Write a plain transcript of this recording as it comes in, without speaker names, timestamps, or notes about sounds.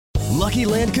Lucky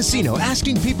Land Casino,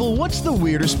 asking people, what's the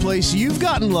weirdest place you've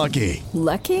gotten lucky?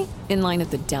 Lucky? In line at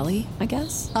the deli, I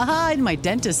guess? Aha, in my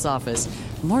dentist's office.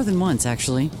 More than once,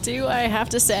 actually. Do I have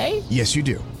to say? Yes, you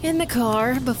do. In the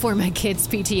car before my kids'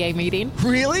 PTA meeting.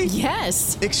 Really?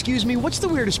 Yes. Excuse me, what's the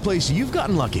weirdest place you've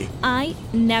gotten lucky? I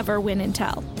never win and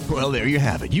tell. Well, there you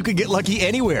have it. You can get lucky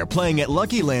anywhere, playing at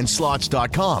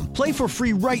LuckyLandSlots.com. Play for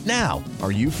free right now.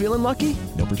 Are you feeling lucky?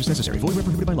 No purchase necessary. Void where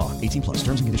prohibited by law. 18 plus.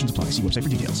 Terms and conditions apply. See website for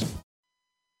details.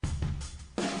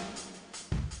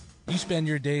 You spend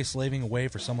your day slaving away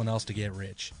for someone else to get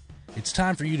rich. It's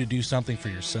time for you to do something for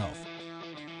yourself.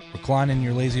 Recline in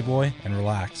your lazy boy and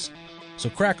relax. So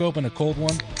crack open a cold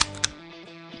one.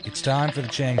 It's time for the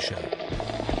Chang Show.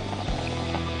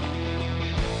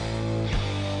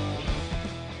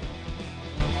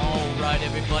 All right,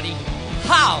 everybody.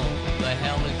 How the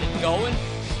hell is it going?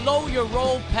 Slow your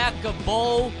roll, pack a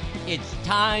bowl. It's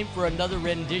time for another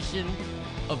rendition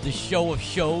of the show of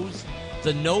shows,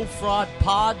 the No Fraud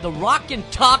Pod, the rock and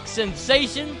talk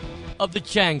sensation of the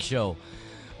Chang Show.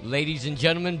 Ladies and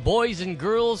gentlemen, boys and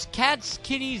girls, cats,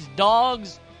 kitties,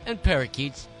 dogs, and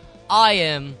parakeets, I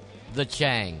am the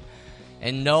Chang.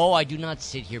 And no, I do not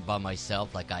sit here by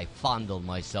myself like I fondle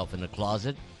myself in the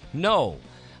closet. No,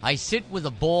 I sit with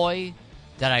a boy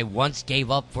that I once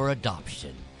gave up for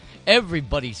adoption.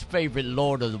 Everybody's favorite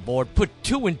lord of the board. Put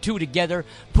two and two together,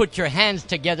 put your hands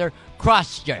together,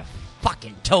 cross your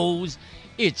fucking toes.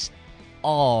 It's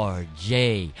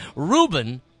R.J.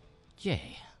 Reuben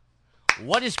J.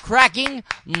 What is cracking,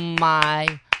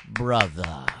 my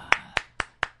brother?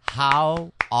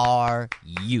 How are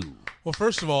you? Well,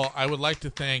 first of all, I would like to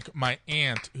thank my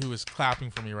aunt who is clapping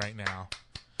for me right now.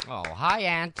 Oh, hi,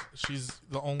 Aunt. She's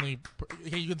the only...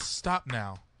 Hey, you can stop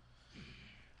now.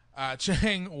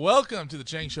 Chang, welcome to the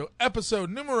Chang Show,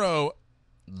 episode numero...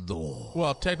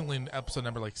 Well, technically episode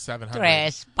number like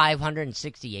 700.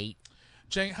 568.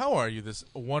 Chang, how are you this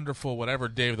wonderful whatever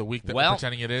day of the week that we're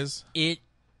pretending it is?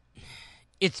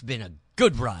 It's been a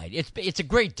good ride. It's a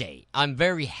great day. I'm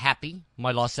very happy.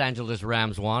 My Los Angeles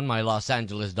Rams won. My Los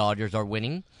Angeles Dodgers are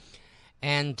winning.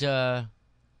 And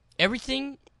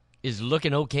everything is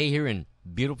looking okay here in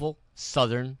beautiful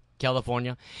Southern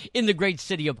California, in the great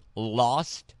city of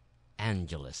Los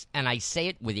Angeles. And I say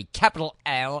it with a capital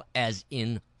L as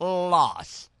in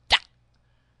lost.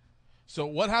 So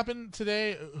what happened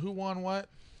today? Who won what?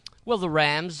 Well, the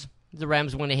Rams. The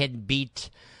Rams went ahead and beat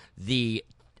the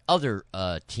other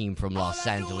team from Los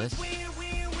Angeles.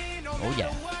 Oh,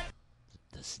 yeah.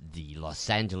 The Los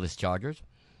Angeles Chargers.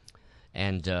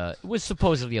 And it was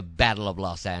supposedly a battle of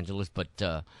Los Angeles,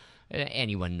 but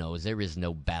anyone knows there is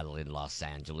no battle in Los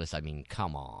Angeles. I mean,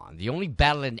 come on. The only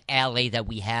battle in L.A. that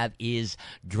we have is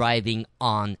driving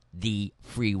on the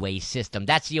freeway system.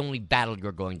 That's the only battle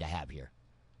you're going to have here.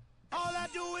 All I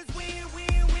do is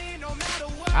win, no matter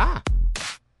what.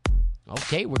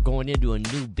 Okay, we're going into a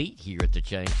new beat here at the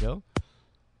Chang Show.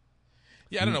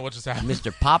 Yeah, I don't know what just happened.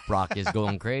 Mr. Pop Rock is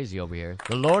going crazy over here.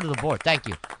 The Lord of the Board. Thank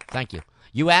you. Thank you.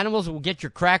 You animals will get your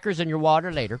crackers and your water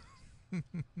later.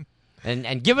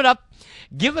 And give it up.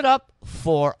 Give it up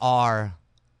for our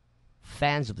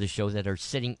fans of the show that are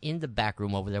sitting in the back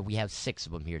room over there. We have 6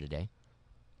 of them here today.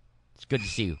 It's good to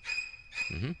see you.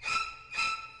 Mm-hmm.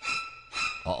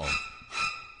 Uh-oh.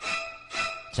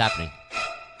 What's happening?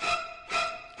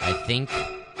 I think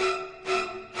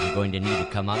I'm going to need to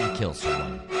come out and kill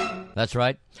someone. That's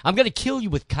right. I'm going to kill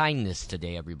you with kindness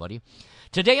today, everybody.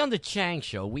 Today on the Chang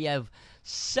Show, we have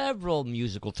several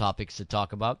musical topics to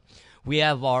talk about. We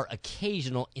have our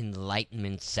occasional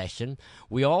enlightenment session.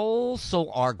 We also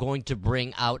are going to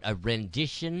bring out a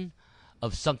rendition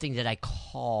of something that I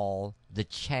call the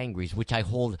Changries, which I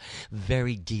hold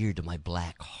very dear to my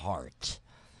black heart.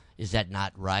 Is that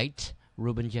not right,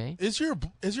 Reuben J? Is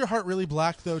your heart really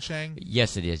black, though, Chang?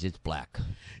 Yes, it is. It's black.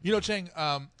 You know, Chang...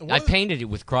 I painted it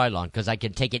with Krylon because I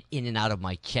can take it in and out of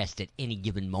my chest at any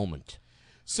given moment.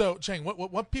 So, Chang,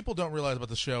 what people don't realize about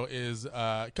the show is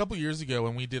a couple years ago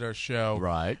when we did our show,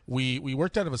 right? We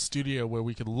worked out of a studio where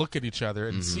we could look at each other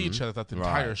and see each other throughout the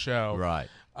entire show. Right.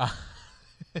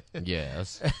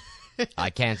 Yes. I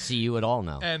can't see you at all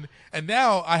now. And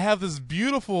now I have this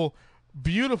beautiful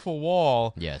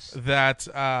wall. Yes. That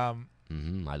I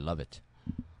love it.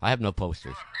 I have no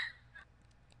posters.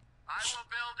 I will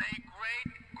build a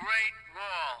great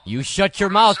wall. You shut your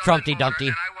mouth, Trumpty Dumpty.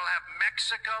 And I will have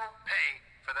Mexico pay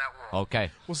for that wall.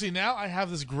 Okay. Well, see, now I have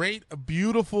this great,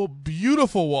 beautiful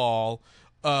wall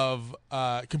of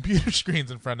computer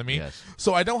screens in front of me. Yes.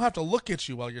 So I don't have to look at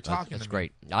you while you're talking. That's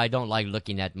great. I don't like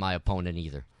looking at my opponent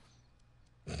either.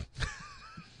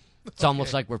 It's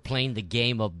almost like we're playing the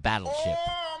game of Battleship.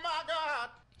 Oh, my God.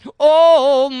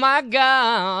 Oh my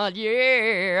God,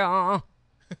 yeah.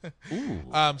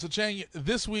 So Chang,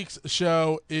 this week's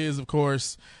show is, of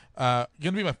course, going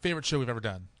to be my favorite show we've ever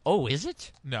done. Oh, is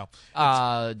it? No.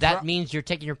 That means you're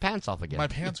taking your pants off again. My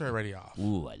pants are already off.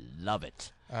 Ooh, I love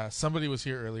it. Somebody was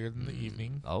here earlier in the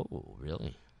evening. Oh,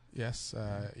 really? Yes,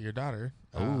 your daughter.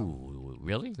 Oh,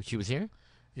 really? She was here?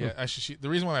 Yeah, actually, the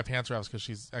reason why my pants are off is because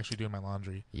she's actually doing my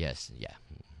laundry. Yes, yeah.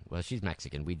 Well, she's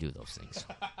Mexican. We do those things.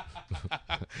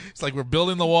 It's like we're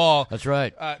building the wall. That's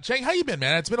right. Chang, how you been,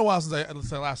 man? It's been a while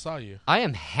since I last saw you. I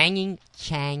am hanging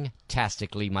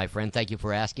Chang-tastically, my friend. Thank you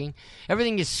for asking.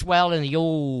 Everything is swell in the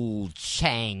old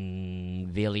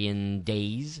Chang-villian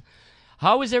days.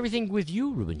 How is everything with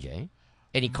you, Ruben J?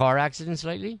 Any car accidents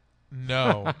lately?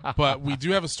 No, but we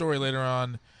do have a story later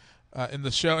on in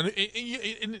the show. And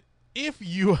if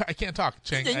you... I can't talk,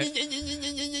 Chang.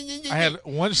 I had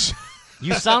one...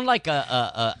 You sound like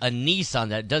a Nissan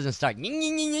that doesn't start.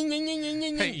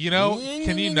 Hey, you know,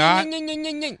 can you not?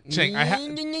 Chang, I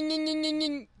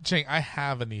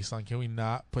have a Nissan. Can we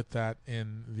not put that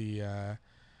in the...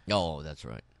 Oh, that's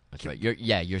right. That's right.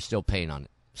 You're still paying on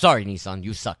it. Sorry, Nissan,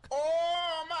 you suck.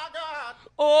 Oh my God.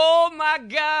 Oh, my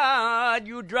God,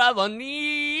 you drive a Nissan.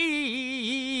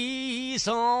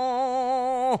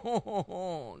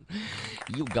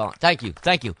 You gone. Thank you.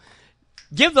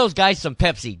 Give those guys some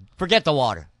Pepsi. Forget the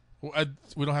water.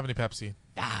 We don't have any Pepsi.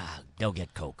 They'll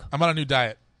get Coke. I'm on a new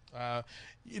diet. Chang,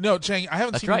 I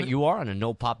haven't That's seen... right. You are on a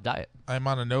no-pop diet. I'm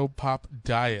on a no-pop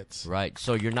diet. Right.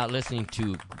 So you're not listening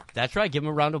to... That's right. Give them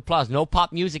a round of applause. No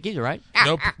pop music either, right?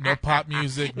 No pop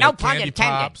music. No No pun candy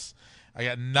intended. pops. I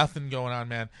got nothing going on,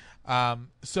 man.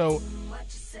 So...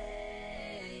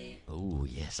 Oh,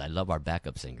 yes. I love our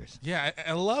backup singers. Yeah,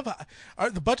 I love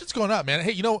the budget's going up, man.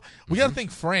 Hey, we got to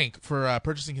thank Frank for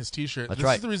purchasing his T-shirt. That's This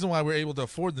right. is the reason why we're able to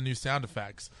afford the new sound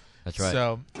effects. That's right.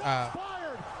 So,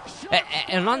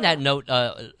 And on that note,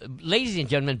 ladies and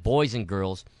gentlemen, boys and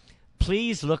girls,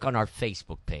 please look on our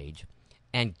Facebook page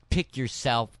and pick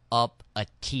yourself up a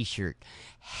T-shirt.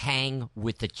 Hang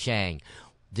with the Chang.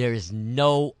 There is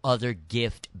no other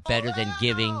gift better than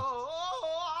giving...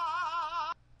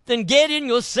 Then getting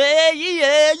yourself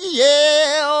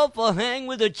a Hang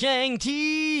with a Chang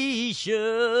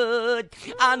T-shirt.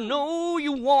 I know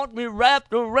you want me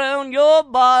wrapped around your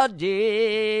body.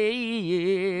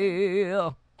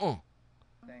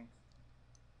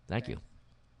 Thank you.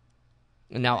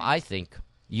 Now, I think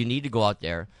you need to go out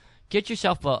there, get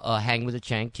yourself a Hang with a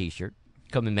Chang T-shirt.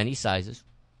 Come in many sizes,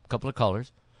 a couple of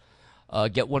colors.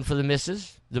 Get one for the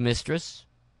missus, the mistress,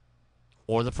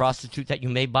 or the prostitute that you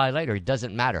may buy later. It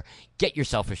doesn't matter. Get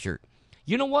yourself a shirt.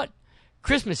 You know what?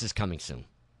 Christmas is coming soon.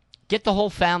 Get the whole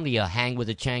family a Hang with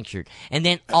a Chang shirt, and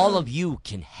then all of you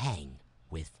can hang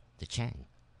with the Chang.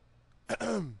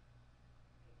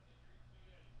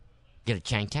 Get a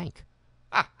Chang tank.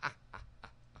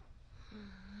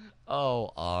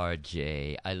 Oh,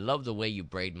 RJ, I love the way you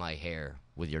braid my hair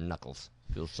with your knuckles.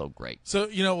 Feels so great. So,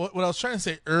 what I was trying to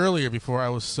say earlier before I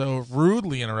was so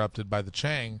rudely interrupted by the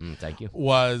Chang Thank you.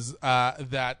 was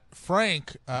that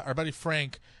Frank, our buddy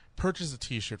Frank, purchased a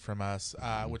T-shirt from us,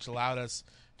 which allowed us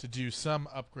to do some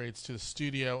upgrades to the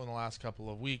studio in the last couple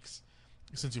of weeks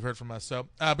since you've heard from us. So,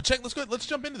 but Chang, let's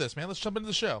jump into this, man. Let's jump into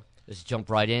the show. Let's jump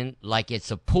right in like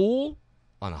it's a pool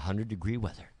on 100-degree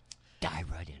weather.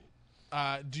 Dive right in.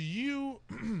 Do you,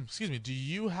 do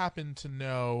you happen to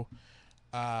know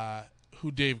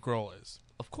who Dave Grohl is?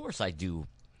 Of course I do.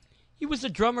 He was the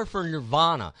drummer for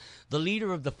Nirvana, the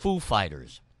leader of the Foo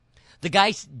Fighters. The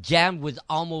guy jammed with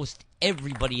almost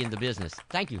everybody in the business.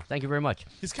 Thank you. Thank you very much.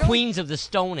 Queens of the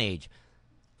Stone Age.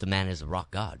 The man is a rock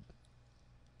god.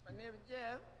 My name is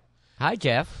Jeff. Hi,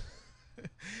 Jeff.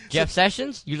 Jeff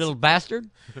Sessions, you little bastard.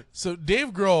 So Dave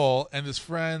Grohl and his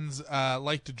friends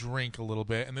like to drink a little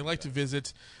bit, and they like to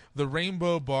visit the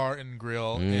Rainbow Bar and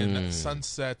Grill in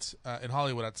Sunset, in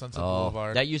Hollywood at Sunset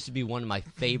Boulevard. That used to be one of my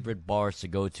favorite bars to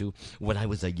go to when I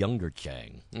was a younger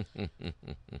Chang.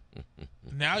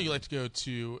 Now you like to go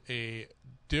to a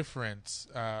different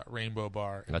Rainbow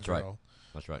Bar and That's Grill. right.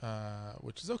 That's right.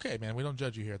 Which is okay, man. We don't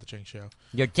judge you here at the Chang Show.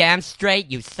 You're damn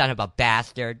straight, you son of a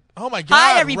bastard. Oh my God!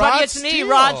 Hi, everybody. Rod It's me, Steele.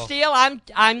 Rod Steele.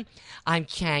 I'm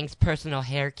Chang's personal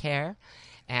hair care,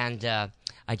 and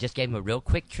I just gave him a real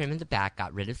quick trim in the back.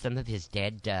 Got rid of some of his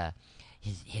dead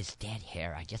his dead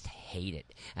hair. I just hate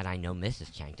it, and I know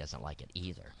Mrs. Chang doesn't like it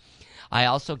either. I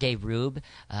also gave Rube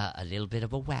a little bit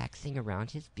of a waxing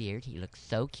around his beard. He looks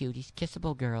so cute. He's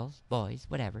kissable, girls, boys,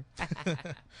 whatever.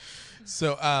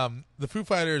 So the Foo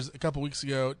Fighters a couple weeks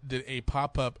ago did a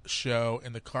pop-up show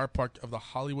in the car park of the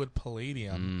Hollywood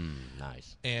Palladium.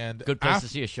 Nice. And Good place to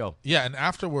see a show. Yeah, and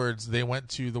afterwards they went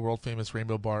to the world-famous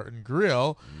Rainbow Bar and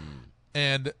Grill,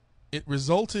 and it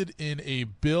resulted in a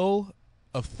bill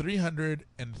of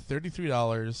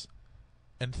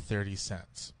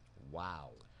 $333.30. Wow.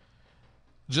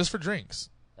 Just for drinks.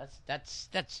 That's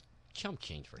chump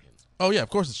change for him. Oh, yeah, of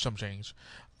course it's chump change.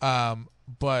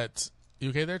 But you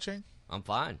okay there, Chang? I'm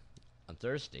fine. I'm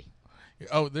thirsty.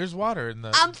 Oh, there's water in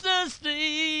the... I'm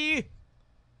thirsty!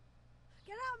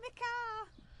 Get out of my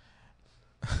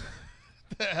car.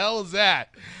 the hell is that?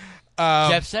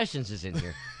 Jeff Sessions is in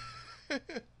here. Get out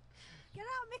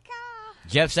of my car.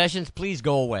 Jeff Sessions, please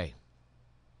go away.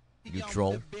 You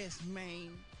troll. That's,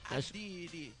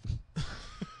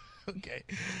 Okay.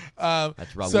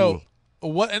 that's Raul. So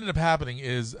what ended up happening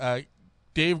is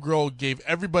Dave Grohl gave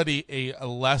everybody a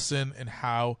lesson in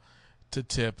how to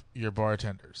tip your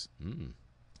bartenders.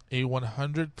 A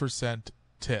 100%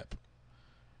 tip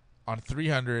on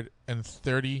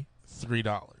 $333.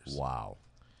 Wow.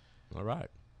 All right.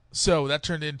 So that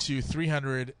turned into I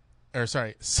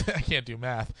can't do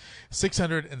math.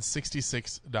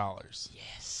 $666.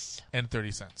 Yes. And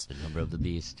 30 cents. The number of the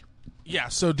beast. Yeah,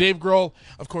 so Dave Grohl,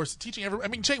 of course, teaching everyone. I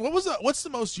mean, Chang, what's the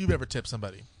most you've ever tipped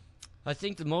somebody? I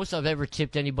think the most I've ever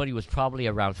tipped anybody was probably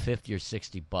around $50 or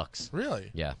 $60.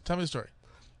 Really? Yeah. Tell me the story.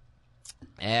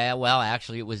 Well,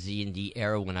 actually, it was in the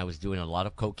era when I was doing a lot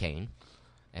of cocaine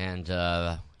and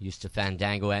used to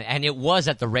fandango, and it was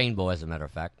at the Rainbow, as a matter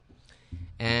of fact.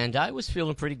 And I was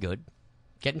feeling pretty good,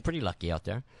 getting pretty lucky out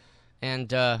there.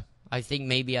 And I think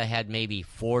maybe I had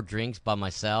 4 drinks by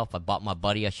myself. I bought my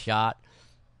buddy a shot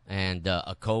and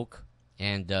a Coke,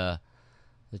 and the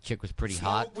chick was pretty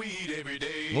hot.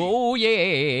 Oh,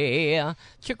 yeah.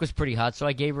 Chick was pretty hot, so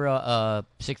I gave her a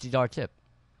 $60 tip.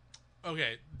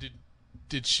 Okay,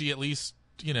 did she at least,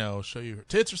 show you her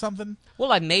tits or something?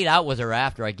 Well, I made out with her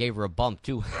after. I gave her a bump,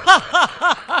 too.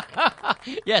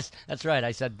 Yes, that's right.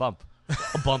 I said bump.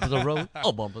 A bump in the road.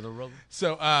 A bump in the road.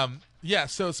 So,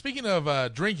 so speaking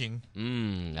of drinking.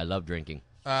 I love drinking,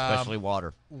 especially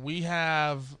water. We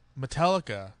have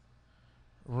Metallica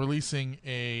releasing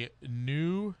a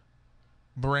new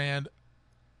brand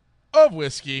of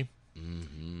whiskey.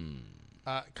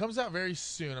 It comes out very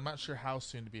soon. I'm not sure how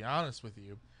soon, to be honest with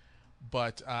you.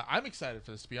 But I'm excited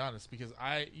for this, to be honest, because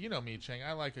you know me, Chang.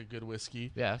 I like a good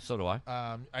whiskey. Yeah, so do I.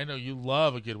 I know you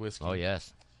love a good whiskey. Oh,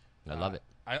 yes. I love it.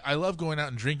 I love going out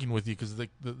and drinking with you because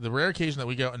the rare occasion that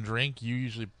we go out and drink, you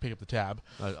usually pick up the tab.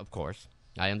 Of course.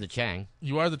 I am the Chang.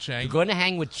 You are the Chang. You're going to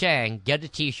hang with Chang, get a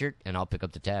T-shirt, and I'll pick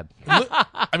up the tab.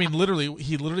 I mean, literally,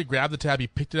 he grabbed the tab, he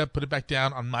picked it up, put it back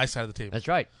down on my side of the table. That's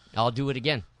right. I'll do it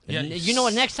again. Yeah, you know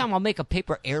what? Next time I'll make a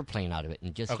paper airplane out of it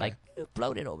and just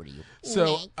float it over to you.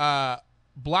 So,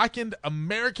 Blackened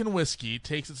American Whiskey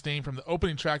takes its name from the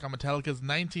opening track on Metallica's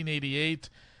 1988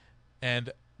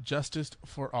 and Justice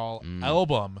for All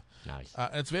album. Nice.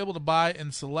 And it's available to buy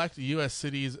in select U.S.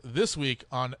 cities this week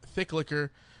on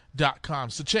thickliquor.com.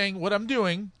 So, Chang, what I'm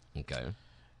doing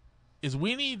is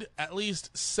we need at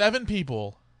least 7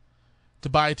 people to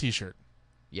buy a T-shirt.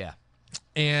 Yeah.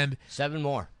 And 7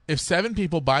 more. If 7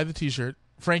 people buy the T-shirt,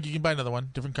 Frank, you can buy another one,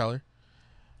 different color.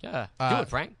 Yeah. Do it,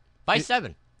 Frank. Buy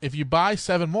 7. If you buy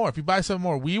 7 more,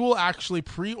 we will actually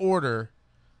pre-order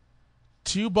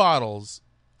 2 bottles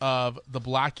of the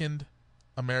Blackened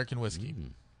American Whiskey.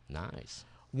 Nice.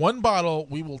 1 bottle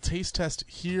we will taste test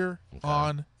here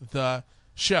on the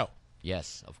show.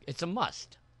 Yes. It's a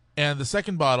must. And the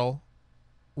second bottle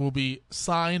will be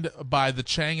signed by the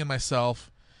Chang and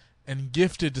myself and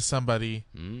gifted to somebody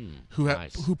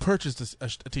who purchased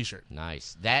a T-shirt.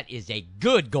 Nice. That is a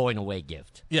good going-away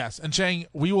gift. Yes. And Chang,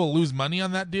 we will lose money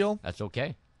on that deal. That's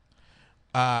okay.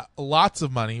 Lots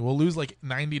of money. We'll lose like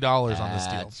 $90 on this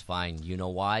deal. That's fine. You know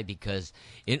why? Because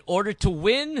in order to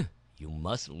win, you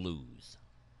must lose.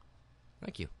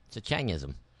 Thank you. It's a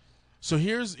Changism. So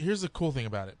here's the cool thing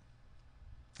about it.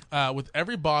 With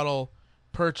every bottle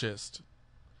purchased,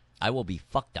 I will be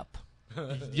fucked up.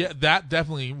 Yeah, that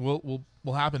definitely will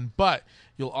happen. But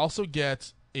you'll also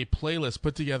get a playlist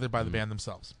put together by the band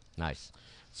themselves. Nice.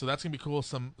 So that's gonna be cool.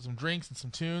 Some drinks and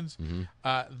some tunes.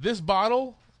 This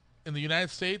bottle in the United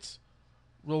States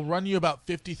will run you about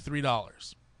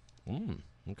 $53.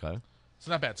 Okay. It's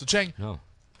not bad. So Chang, No.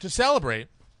 to celebrate,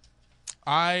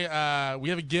 we have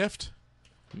a gift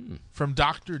from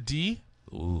Dr. D.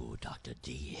 Ooh, Dr.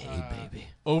 D. Hey, baby.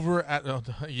 Over at I'm not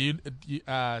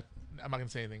gonna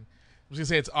say anything. I'm just gonna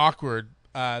say it's awkward.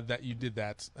 that you did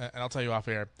that, and I'll tell you off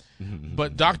air.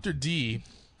 But Dr. D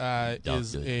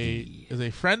is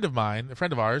a friend of mine, a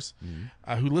friend of ours,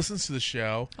 who listens to the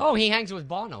show. Oh, he hangs with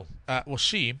Bono. Well,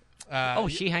 she.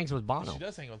 She hangs with Bono. She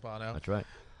does hang with Bono. That's right.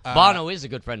 Bono is a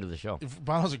good friend of the show.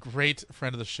 Bono's a great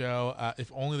friend of the show.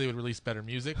 If only they would release better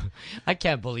music. I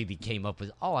can't believe he came up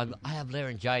with, I have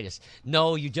laryngitis.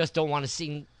 No, you just don't want to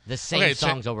sing the same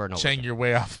songs over and over. Chang, you're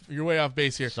way off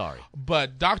base here. Sorry.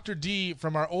 But Dr. D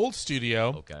from our old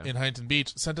studio in Huntington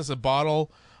Beach sent us a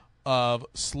bottle of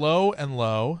Slow and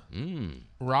Low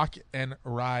Rock and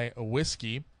Rye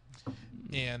whiskey.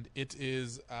 And it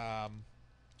is...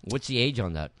 what's the age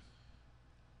on that?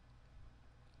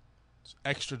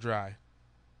 Extra dry.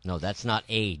 No, that's not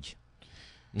age.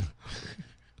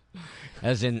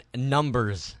 As in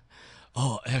numbers.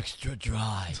 Oh, extra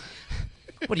dry.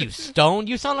 What are you, stoned?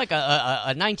 You sound like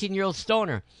a 19-year-old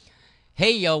stoner.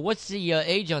 Hey, what's the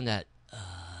age on that?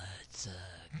 It's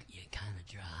kind of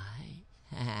dry.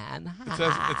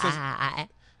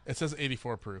 It says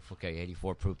 84 proof. Okay,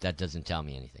 84 proof. That doesn't tell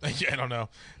me anything. Yeah, I don't know.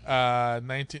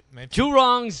 19. Two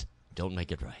wrongs don't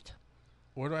make it right.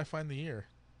 Where do I find the year?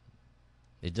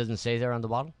 It doesn't say there on the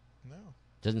bottle? No.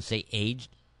 Doesn't say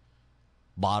aged?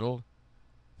 Bottled?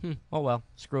 Oh, well,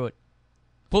 screw it.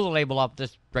 Pull the label up.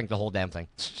 Just drink the whole damn thing.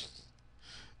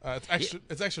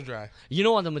 It's extra dry. You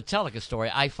know, on the Metallica story,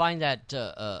 I find that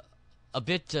a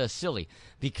bit silly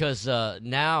because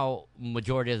now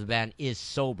majority of the band is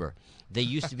sober. They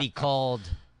used to be called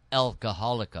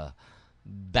Alcoholica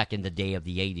back in the day of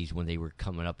the 80s when they were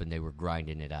coming up and they were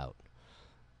grinding it out.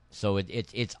 So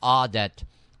it's odd that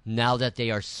now that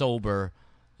they are sober,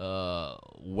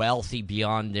 wealthy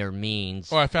beyond their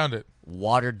means. Oh, I found it.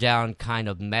 Watered down kind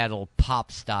of metal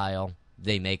pop style,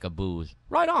 they make a booze.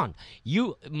 Right on.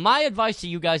 My advice to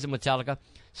you guys in Metallica,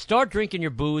 start drinking your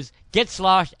booze, get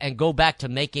sloshed, and go back to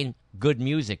making good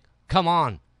music. Come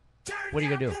on. What are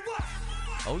you going to do?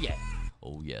 Oh, yeah.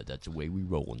 Oh, yeah, that's the way we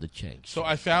roll on the Chang. So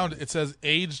I found it says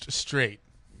aged straight.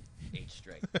 Aged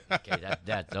straight. Okay,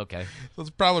 that's okay. So it's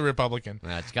probably Republican.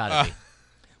 That's got to be.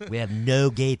 We have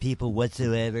no gay people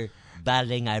whatsoever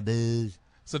bottling our booze.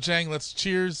 So, Chang, let's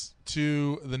cheers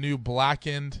to the new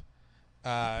blackened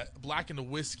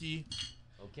whiskey.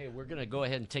 Okay, we're going to go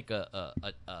ahead and take a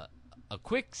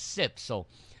quick sip. So,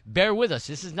 bear with us.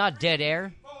 This is not dead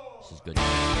air. This is good.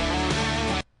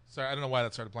 Sorry, I don't know why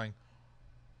that started playing.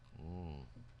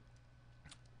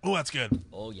 Oh, that's good.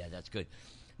 Oh, yeah, that's good.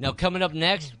 Now, coming up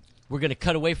next, we're going to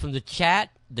cut away from the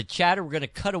chatter. We're going to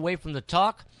cut away from the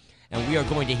talk. And we are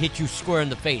going to hit you square in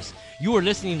the face. You are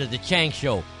listening to The Chang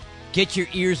Show. Get your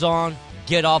ears on.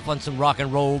 Get off on some rock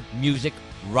and roll music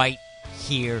right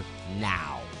here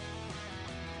now.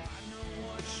 I know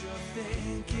what you're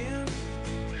thinking.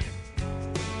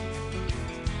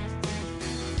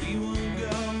 We were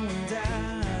going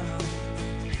down.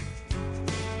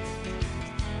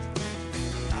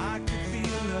 I could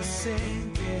feel us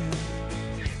sinking.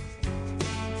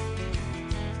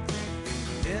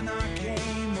 Then I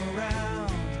came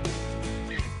around,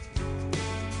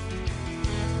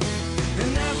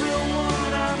 and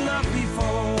everyone I've loved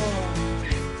before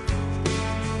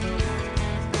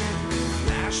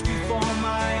flashed before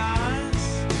my eyes,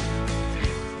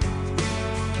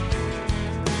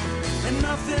 and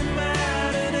nothing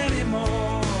mattered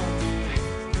anymore.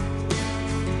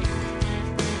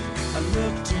 I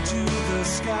looked into the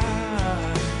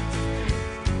sky.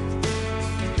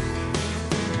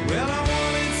 Well, I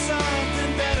wanted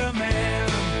something better, man.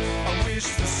 I wished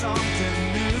for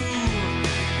something new.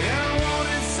 And I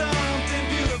wanted something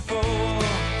beautiful.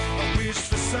 I wished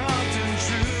for something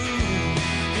true.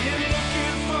 Been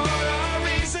looking for a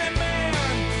reason, man.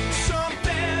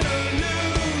 Something to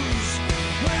lose.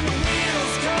 When the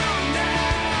wheels come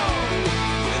down.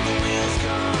 When the wheels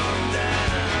come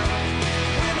down.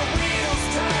 When the wheels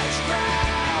touch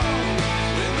ground.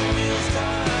 When the wheels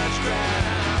touch ground.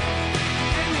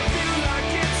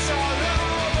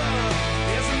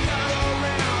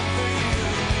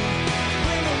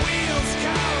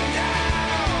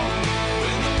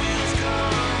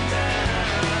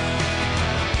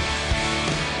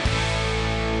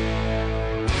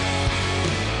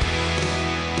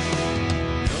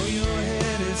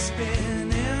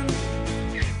 Spinning,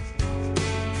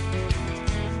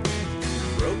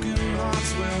 broken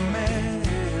hearts will mend.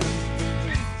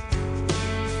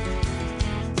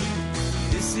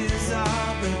 This is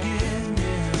our beginning,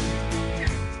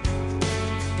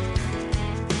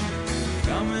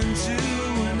 coming to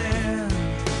an end.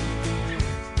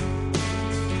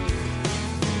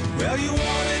 Well, you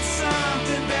wanted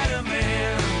something better,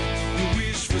 man. You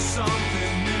wished for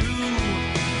something new.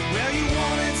 Well, you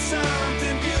wanted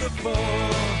something beautiful.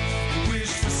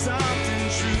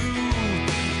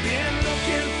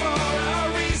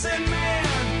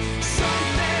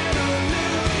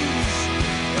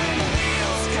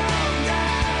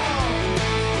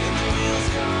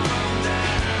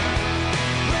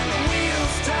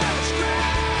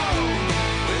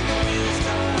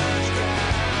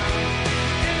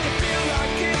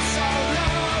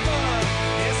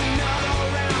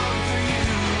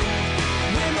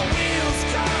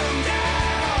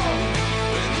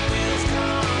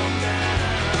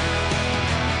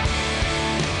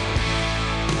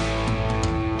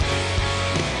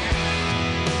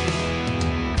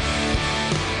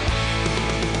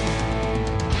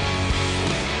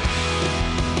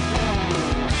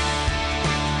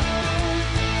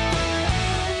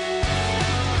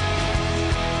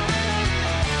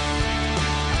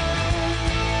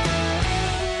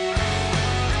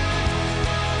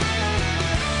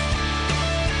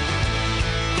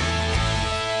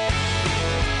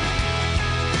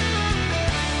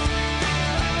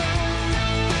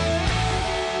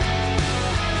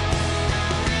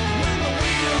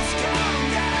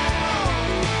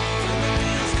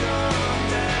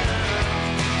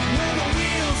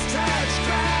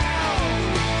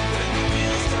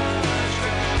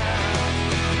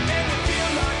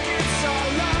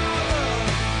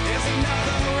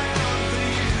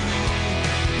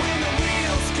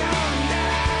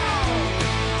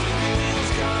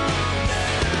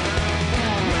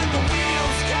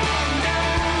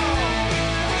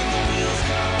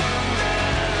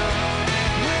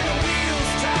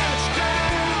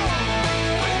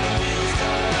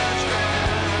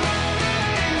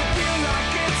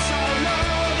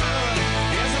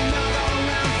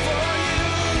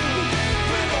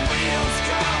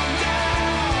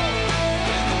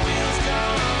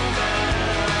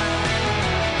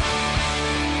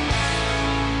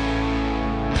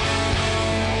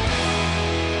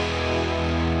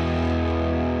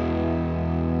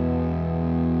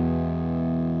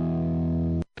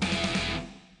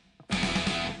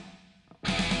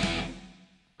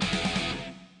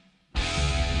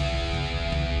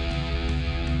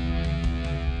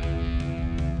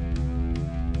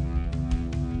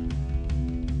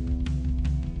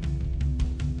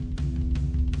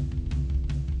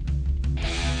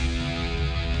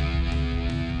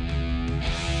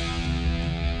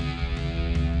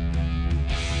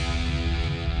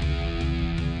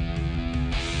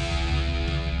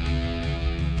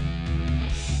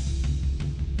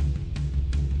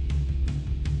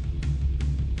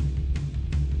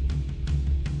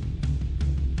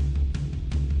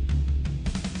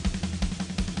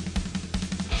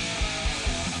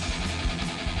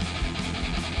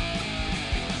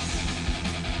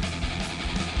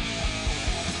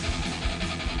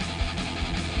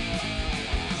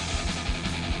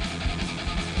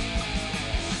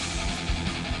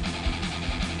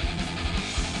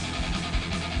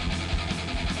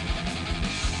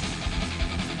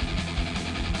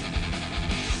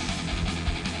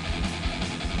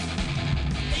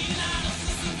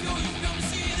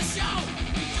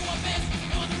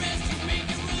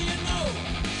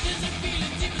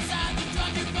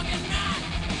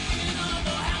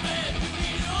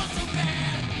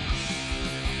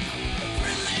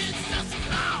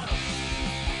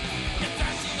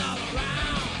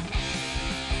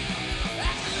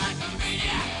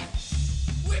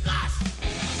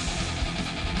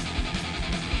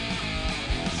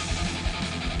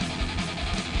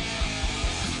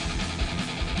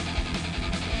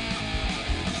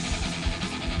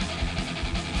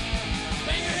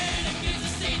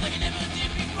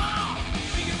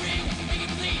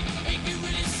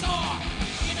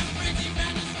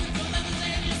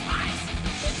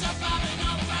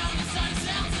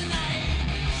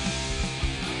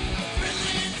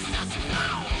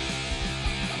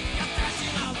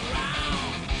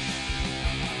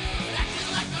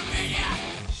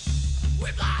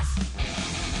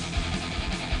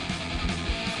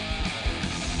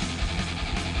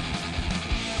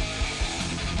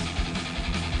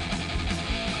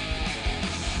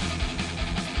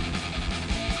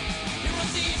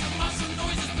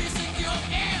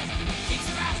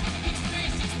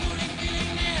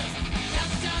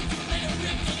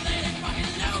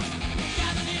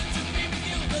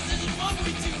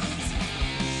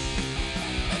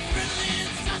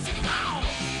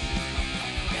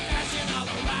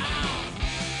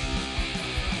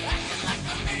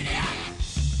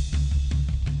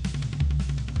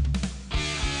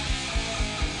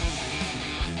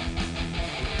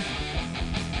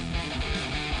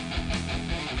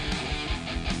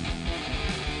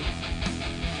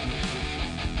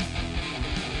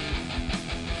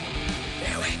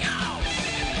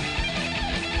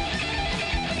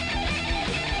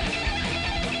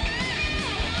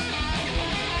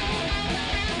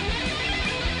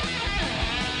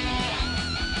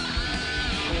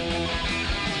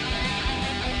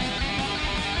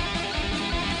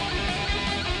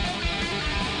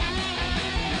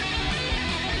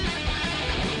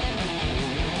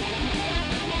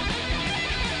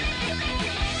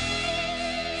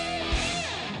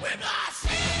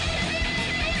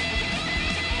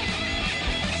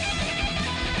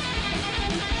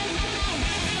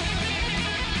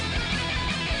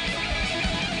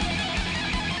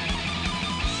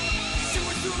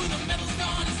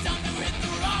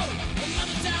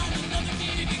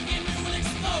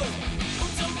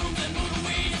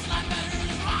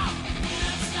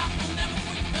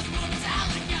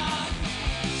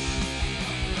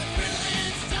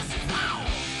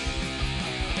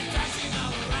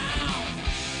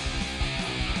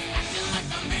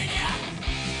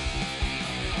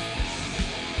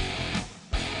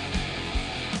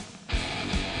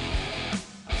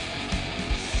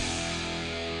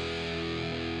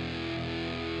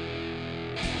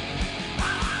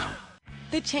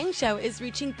 The Chang Show is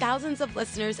reaching thousands of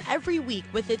listeners every week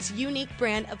with its unique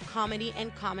brand of comedy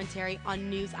and commentary on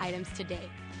news items today.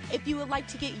 If you would like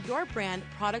to get your brand,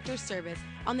 product, or service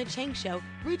on The Chang Show,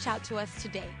 reach out to us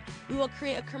today. We will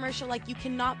create a commercial like you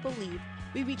cannot believe.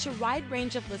 We reach a wide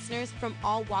range of listeners from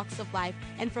all walks of life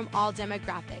and from all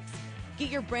demographics. Get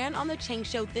your brand on The Chang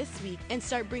Show this week and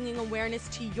start bringing awareness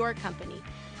to your company.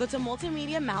 Go to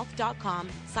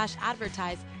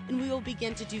multimediamouth.com/advertise and we will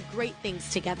begin to do great things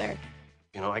together.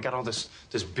 You know, I got all this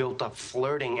built-up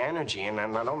flirting energy, and I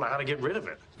don't know how to get rid of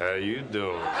it. How you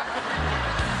doing?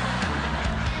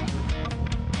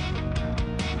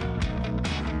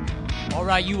 All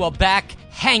right, you are back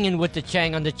hanging with the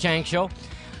Chang on the Chang Show.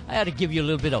 I had to give you a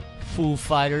little bit of Foo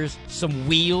Fighters, some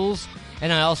Wheels,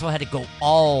 and I also had to go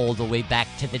all the way back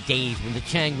to the days when the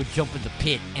Chang would jump in the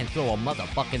pit and throw a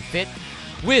motherfucking fit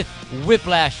with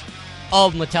Whiplash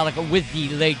of Metallica with the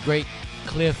late, great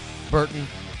Cliff Burton,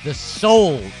 the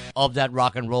soul of that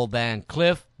rock and roll band.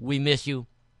 Cliff, we miss you.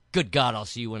 Good God, I'll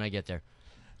see you when I get there.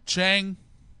 Chang.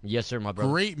 Yes, sir, my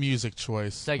brother. Great music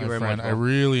choice. Thank you very friend. much, I bro.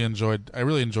 really enjoyed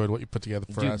what you put together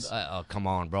for us. Oh, come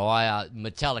on, bro.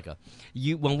 Metallica.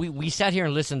 When we sat here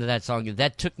and listened to that song,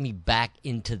 that took me back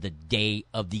into the day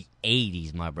of the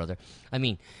 80s, my brother. I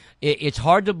mean, it's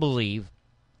hard to believe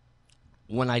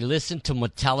when I listen to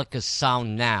Metallica's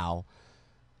sound now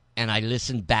and I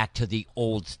listen back to the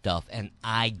old stuff, and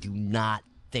I do not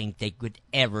think they could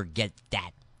ever get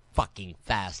that fucking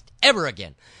fast ever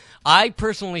again. I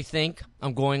personally think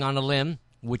I'm going on a limb,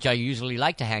 which I usually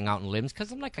like to hang out in limbs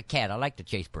because I'm like a cat. I like to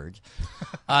chase birds.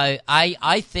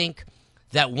 I think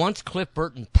that once Cliff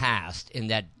Burton passed in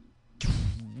that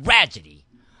tragedy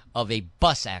of a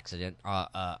bus accident,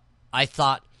 I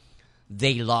thought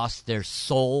they lost their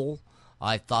soul.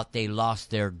 I thought they lost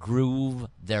their groove,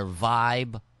 their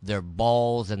vibe, their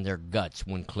balls, and their guts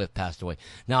when Cliff passed away.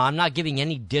 Now, I'm not giving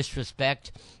any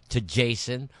disrespect to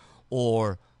Jason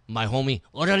or my homie,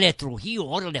 Orale Trujillo,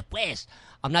 orale pues.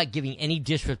 I'm not giving any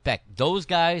disrespect. Those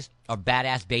guys are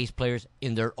badass bass players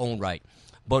in their own right.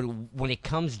 But when it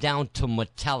comes down to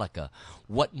Metallica,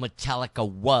 what Metallica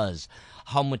was,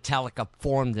 how Metallica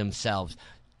formed themselves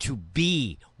to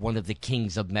be one of the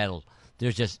kings of metal,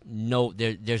 there's just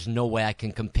there's no way I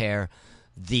can compare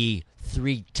the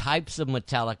three types of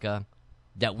Metallica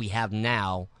that we have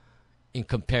now in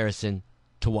comparison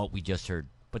to what we just heard.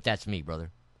 But that's me,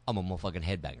 brother. I'm a motherfucking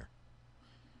headbanger.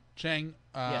 Chang,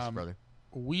 yes, brother.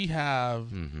 We have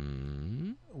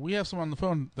someone on the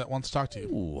phone that wants to talk to you.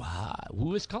 Ooh, hi.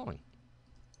 Who is calling?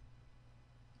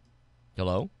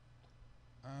 Hello?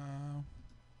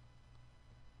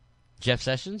 Jeff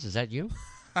Sessions, is that you?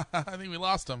 I think we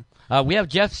lost him. We have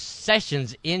Jeff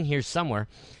Sessions in here somewhere,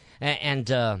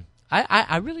 and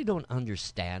I really don't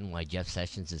understand why Jeff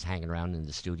Sessions is hanging around in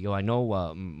the studio. I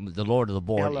know the Lord of the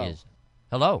Board is...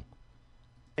 Hello?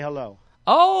 Hello.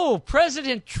 Oh,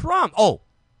 President Trump. Oh,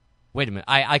 wait a minute.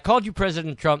 I called you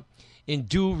President Trump in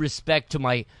due respect to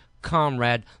my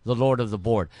comrade, the Lord of the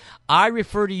Board. I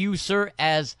refer to you, sir,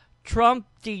 as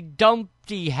Trumpty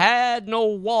Dumpty had no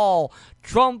wall.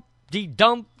 Trumpty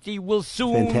Dumpty will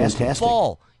soon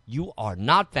fall. You are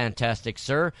not fantastic,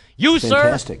 sir. You,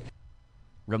 fantastic. Sir,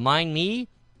 remind me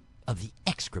of the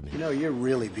excrement. You know, you're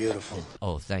really beautiful.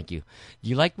 Oh, thank you.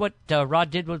 You like what Rod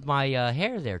did with my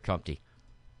hair there, Trumpty?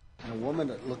 A woman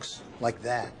that looks like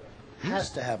that has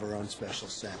to have her own special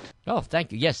scent. Oh,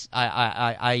 thank you. Yes,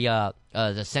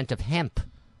 the scent of hemp,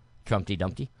 Trumpty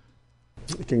Dumpty.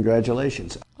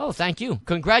 Congratulations. Oh, thank you.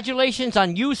 Congratulations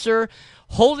on you, sir,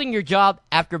 holding your job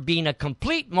after being a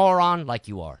complete moron like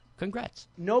you are. Congrats.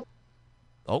 Nope.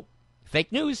 Oh,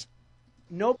 fake news.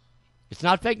 Nope. It's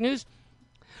not fake news?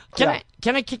 Can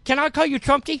I call you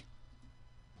Trumpty?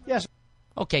 Yes.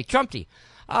 Okay, Trumpty.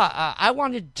 I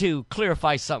wanted to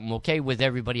clarify something, okay, with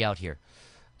everybody out here.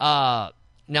 Now,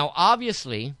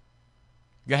 obviously,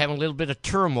 you're having a little bit of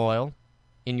turmoil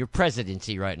in your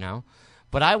presidency right now,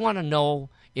 but I want to know,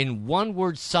 in one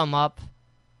word sum up,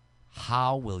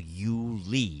 how will you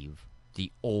leave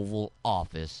the Oval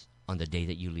Office on the day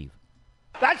that you leave?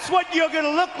 That's what you're going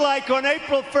to look like on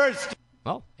April 1st.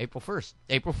 Oh, April 1st.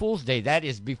 April Fool's Day. That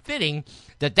is befitting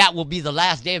that will be the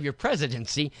last day of your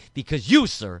presidency because you,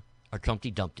 sir, are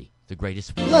Trumpty Dumpty, the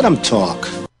greatest. Let him talk.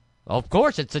 Of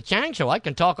course, it's a Chang show. I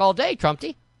can talk all day,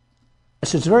 Trumpty.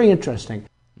 Yes, it's very interesting.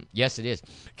 Yes, it is.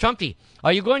 Trumpty,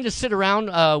 are you going to sit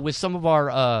around with some of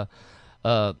our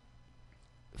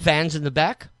fans in the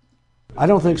back? I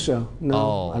don't think so.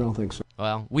 No, I don't think so.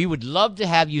 Well, we would love to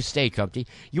have you stay, Trumpty.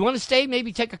 You want to stay,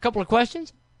 maybe take a couple of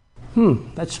questions?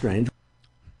 That's strange.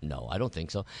 No, I don't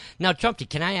think so. Now, Trumpty,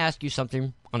 can I ask you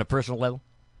something on a personal level?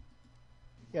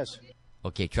 Yes.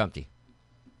 Okay, Trumpty.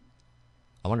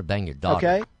 I want to bang your daughter.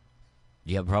 Okay?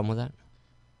 Do you have a problem with that?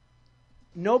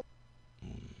 Nope.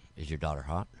 Is your daughter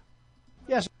hot?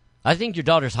 Yes. I think your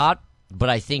daughter's hot, but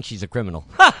I think she's a criminal.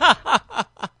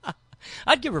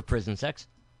 I'd give her prison sex.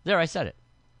 There, I said it.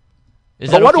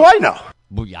 But what do I know?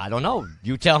 Well, I don't know.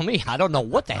 You tell me. I don't know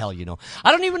what the hell you know.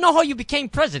 I don't even know how you became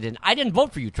president. I didn't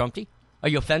vote for you, Trumpy. Are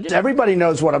you offended? Everybody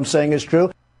knows what I'm saying is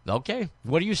true. Okay.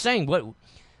 What are you saying? What?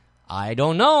 I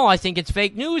don't know. I think it's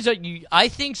fake news. I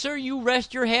think, sir, you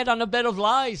rest your head on a bed of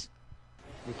lies.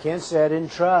 You can't say I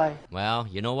didn't try. Well,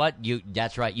 you know what?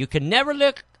 That's right. You can never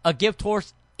lick a gift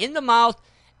horse in the mouth,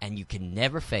 and you can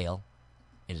never fail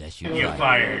unless you try. You're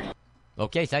fired.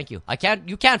 Okay, thank you.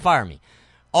 You can't fire me.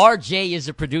 RJ is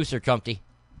the producer, Trumpy.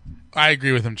 I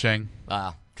agree with him, Chang.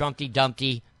 Trumpty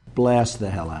Dumpty. Blast the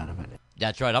hell out of it.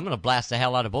 That's right. I'm going to blast the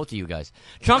hell out of both of you guys.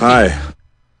 Trumpy. Hi.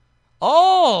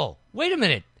 Oh, wait a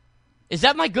minute. Is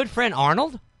that my good friend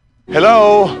Arnold?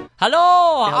 Hello. Hello,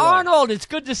 Arnold. It's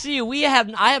good to see you. I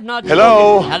have not.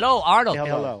 Hello. Hello, Arnold.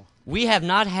 Hello. We have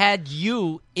not had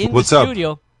you in What's the up?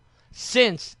 studio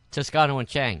since Toscano and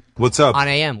Chang. What's up? On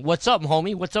AM. What's up,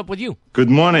 homie? What's up with you? Good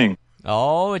morning.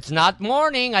 Oh, it's not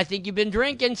morning. I think you've been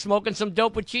drinking, smoking some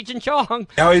dope with Cheech and Chong.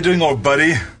 How are you doing, old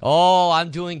buddy? Oh,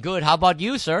 I'm doing good. How about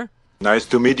you, sir? Nice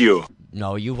to meet you.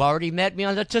 No, you've already met me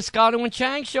on the Toscano and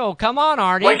Chang show. Come on,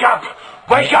 Arnie. Wake up!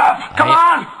 Wake up! Come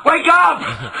on! Wake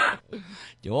up!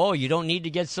 Oh, you don't need to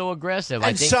get so aggressive. I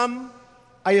And think some,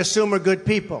 I assume, are good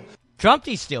people.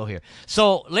 Trumpy's still here.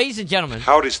 So, ladies and gentlemen,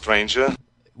 Howdy, stranger.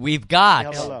 we've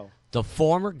got Hello. the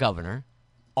former governor,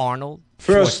 Arnold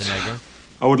First, Schwarzenegger.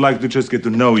 I would like to just get to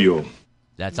know you.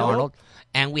 That's Arnold.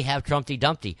 And we have Trumpty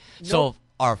Dumpty. So, if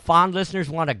our fond listeners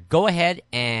want to go ahead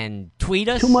and tweet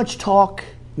us. Too much talk,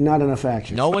 not enough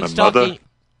action. No one's My mother. talking.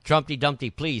 Trumpty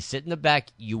Dumpty, please sit in the back.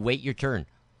 You wait your turn.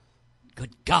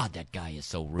 Good God, that guy is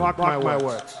so rude. Mark my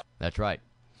words. That's right.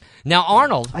 Now,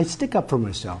 Arnold. I stick up for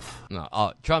myself.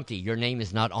 No, Trumpty, your name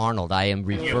is not Arnold. I am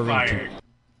referring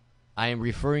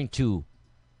to.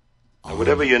 Now,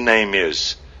 whatever your name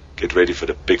is, get ready for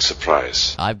the big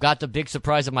surprise. I've got the big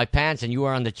surprise in my pants, and you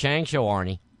are on the Chang Show,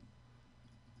 Arnie.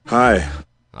 Hi.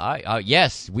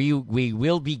 Yes, we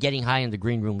will be getting high in the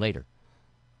green room later.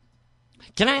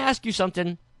 Can I ask you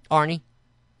something, Arnie?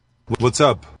 What's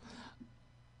up?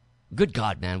 Good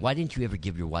God, man, why didn't you ever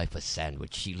give your wife a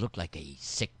sandwich? She looked like a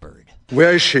sick bird.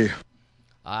 Where is she?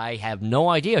 I have no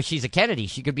idea. She's a Kennedy.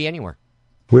 She could be anywhere.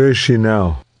 Where is she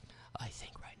now? I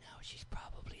think right now she's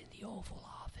probably in the Oval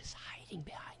Office, hiding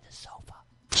behind the sofa.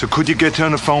 So could you get her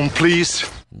on the phone, please?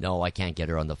 No, I can't get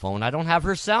her on the phone. I don't have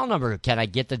her cell number. Can I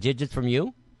get the digits from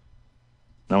you?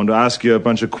 I want to ask you a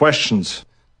bunch of questions,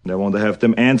 and I want to have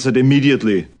them answered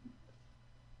immediately.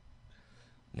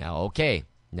 Now, okay.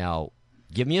 Now,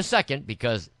 give me a second,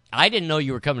 because I didn't know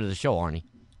you were coming to the show, Arnie.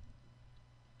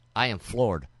 I am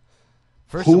floored.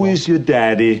 First of Who all, is your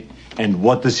daddy, and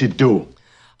what does he do?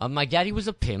 my daddy was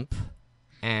a pimp,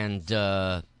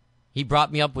 and he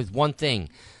brought me up with one thing.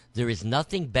 There is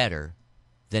nothing better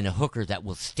than a hooker that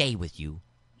will stay with you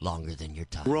longer than your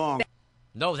time. Wrong.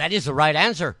 No, that is the right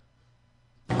answer.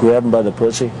 Grab him by the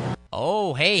pussy.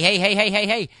 Oh,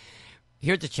 hey.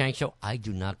 Here at the Chang Show, I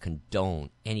do not condone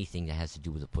anything that has to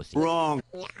do with a pussy. Wrong.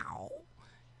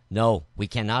 No, we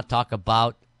cannot talk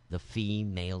about the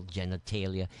female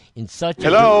genitalia in such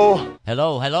Hello?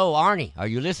 Hello, Arnie. Are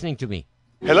you listening to me?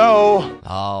 Hello?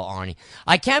 Oh, Arnie.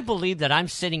 I can't believe that I'm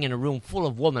sitting in a room full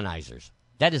of womanizers.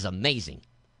 That is amazing.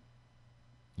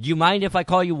 Do you mind if I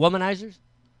call you womanizers?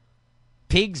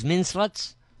 Pigs,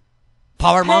 minsluts?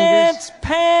 Powermongers?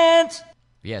 Pants!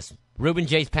 Yes, Reuben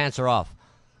J's pants are off.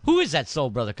 Who is that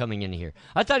soul brother coming in here?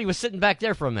 I thought he was sitting back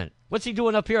there for a minute. What's he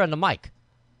doing up here on the mic?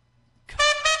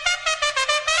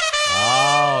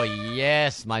 Oh,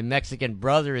 yes, my Mexican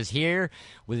brother is here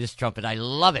with his trumpet. I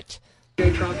love it.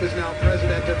 Trump is now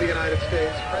president of the United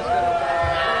States.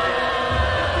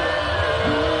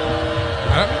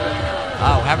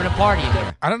 Oh, having a party in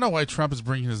here. I don't know why Trump is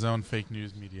bringing his own fake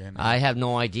news media in. I have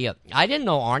no idea. I didn't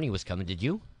know Arnie was coming. Did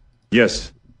you?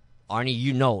 Yes. Arnie,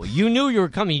 you know. You knew you were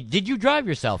coming. Did you drive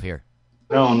yourself here?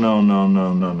 No.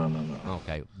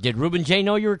 Okay. Did Reuben J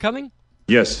know you were coming?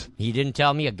 Yes. He didn't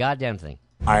tell me a goddamn thing.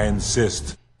 I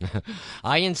insist.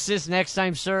 I insist next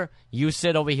time, sir, you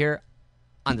sit over here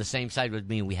on the same side with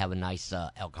me and we have a nice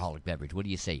alcoholic beverage. What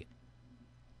do you say?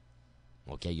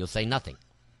 Okay, you'll say nothing.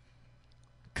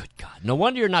 Good God. No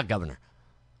wonder you're not governor.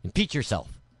 Impeach yourself.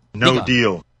 No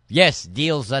deal. Yes,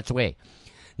 deals, that's the way.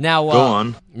 Now, Go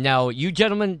on. Now, you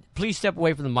gentlemen, please step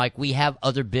away from the mic. We have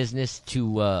other business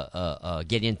to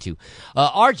get into.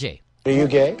 RJ. Are you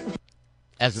gay?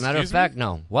 As a matter of fact,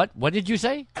 no. What did you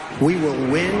say? We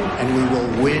will win, and we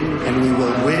will win, and we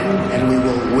will win, and we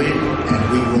will win,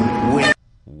 and we will win.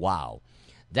 Wow.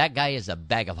 That guy is a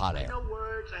bag of hot air. No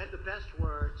words. I have the best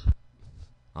words.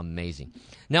 Amazing.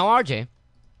 Now, RJ,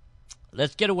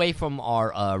 let's get away from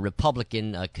our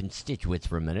Republican constituents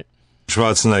for a minute.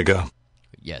 Schwarzenegger.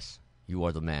 Yes, you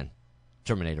are the man.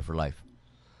 Terminator for life.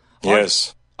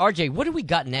 Yes. RJ, what do we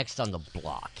got next on the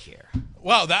block here?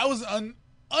 Wow, that was an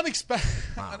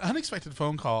unexpected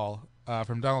phone call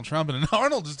from Donald Trump, and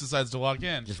Arnold just decides to walk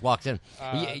in. Just walks in.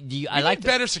 I like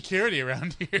better security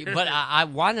around here. But I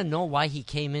want to know why he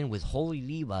came in with Holy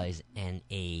Levi's and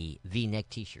a V-neck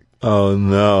T-shirt. Oh,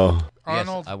 no.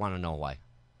 Arnold. Yes, I want to know why.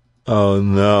 Oh,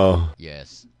 no.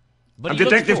 Yes. But I'm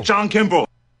Detective Chang Kimball.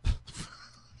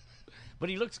 But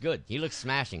he looks good. He looks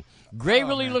smashing. Gray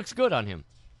really looks good on him.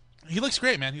 He looks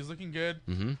great, man. He's looking good.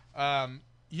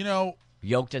 Mm-hmm.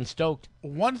 Yoked and stoked.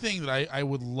 One thing that I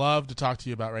would love to talk to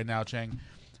you about right now, Chang,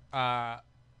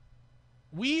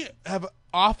 we have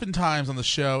oftentimes on the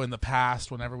show in the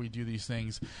past, whenever we do these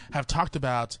things, have talked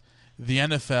about the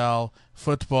NFL,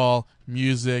 football,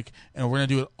 music, and we're going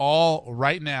to do it all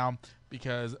right now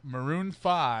because Maroon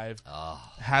 5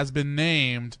 has been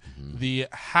named the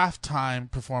halftime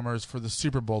performers for the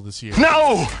Super Bowl this year.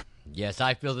 No! Yes,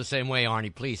 I feel the same way,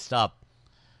 Arnie. Please stop.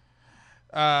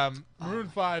 Maroon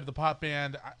 5, the pop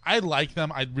band, I like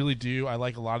them. I really do. I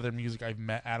like a lot of their music. I've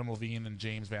met Adam Levine and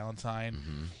James Valentine.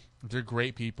 Mm-hmm. They're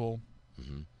great people.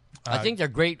 Mm-hmm. I think they're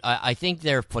great. I think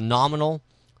they're phenomenal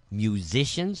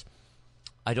musicians.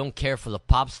 I don't care for the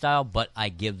pop style, but I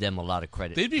give them a lot of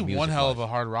credit. They'd be one hell of a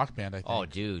hard rock band, I think. Oh,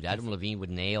 dude, Adam Levine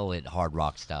would nail it hard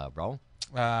rock style, bro.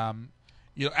 Adam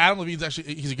Levine's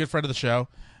he's a good friend of the show.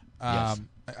 Yes.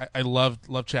 I love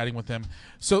chatting with him.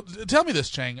 So tell me this,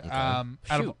 Chang. Okay. Out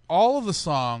of all of the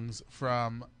songs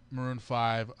from Maroon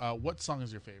 5, what song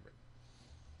is your favorite?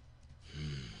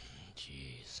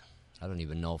 Jeez. I don't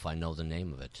even know if I know the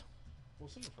name of it. Well,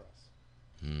 sing it for us.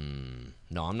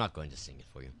 No, I'm not going to sing it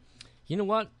for you. You know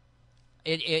what?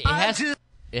 It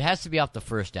has to be off the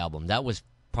first album. That was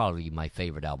probably my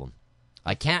favorite album.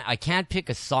 I can't pick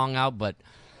a song out, but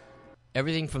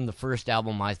everything from the first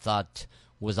album I thought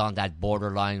was on that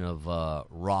borderline of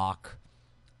rock.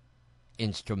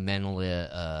 Instrumentally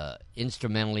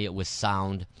it was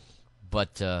sound,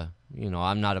 but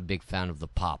I'm not a big fan of the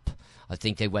pop. I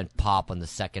think they went pop on the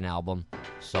second album.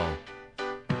 So,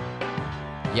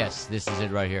 yes, this is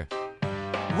it right here.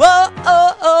 Whoa,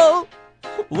 oh, oh.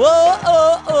 Whoa,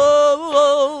 oh,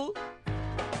 oh,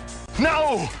 oh.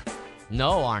 No!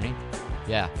 No, Arnie.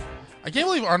 Yeah. I can't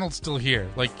believe Arnold's still here.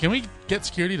 Like, can we get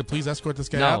security to please escort this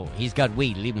guy out? No, he's got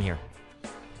weed. Leave him here.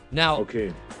 Now,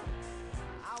 okay.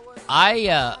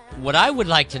 What I would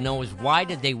like to know is why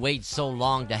did they wait so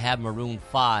long to have Maroon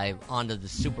 5 onto the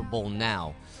Super Bowl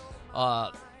now?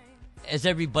 As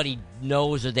everybody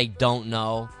knows or they don't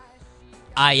know,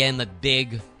 I am a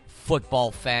big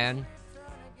football fan.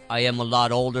 I am a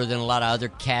lot older than a lot of other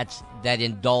cats that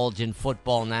indulge in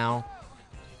football now.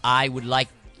 I would like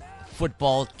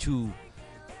football to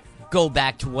go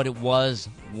back to what it was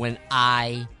when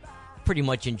I pretty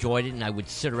much enjoyed it, and I would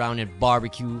sit around and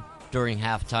barbecue during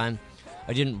halftime.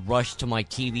 I didn't rush to my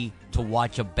TV to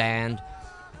watch a band.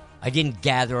 I didn't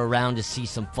gather around to see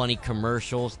some funny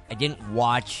commercials. I didn't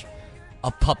watch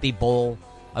a puppy bowl.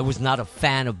 I was not a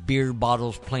fan of beer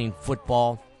bottles playing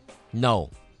football.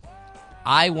 No.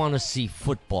 I want to see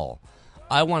football.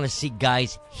 I want to see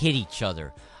guys hit each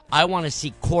other. I want to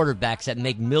see quarterbacks that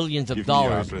make millions of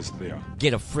dollars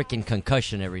get a freaking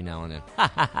concussion every now and then.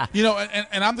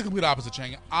 And I'm the complete opposite,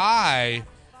 Chang.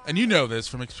 And you know this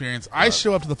from experience, I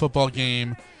show up to the football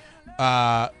game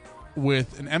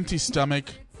with an empty stomach.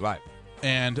 Right.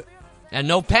 And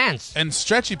no pants. And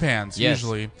stretchy pants,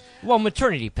 usually. Well,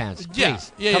 maternity pants,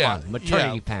 please. Come on,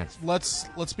 maternity pants.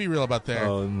 Let's be real about that.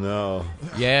 Oh, no.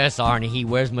 Yes, Arnie, he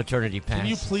wears maternity pants. Can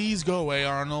you please go away,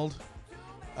 Arnold?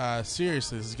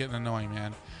 Seriously, this is getting annoying,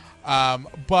 man.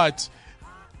 But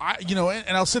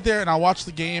I'll sit there and I'll watch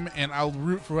the game and I'll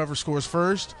root for whoever scores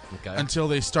first until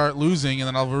they start losing, and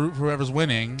then I'll root for whoever's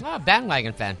winning.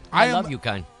 Bandwagon fan. I love you,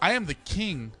 kind. I am the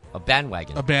king of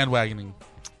bandwagon. Of bandwagoning.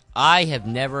 I have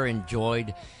never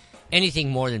enjoyed anything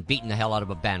more than beating the hell out of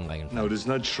a bandwagon. No, it is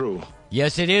not true.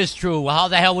 Yes, it is true. Well, how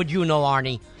the hell would you know,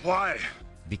 Arnie? Why?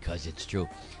 Because it's true.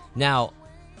 Now,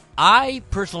 I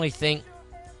personally think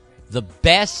the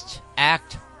best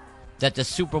act that the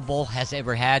Super Bowl has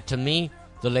ever had, to me,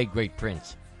 the late great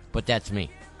Prince. But that's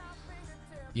me.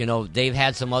 They've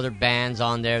had some other bands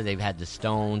on there. They've had the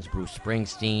Stones, Bruce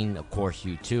Springsteen, of course,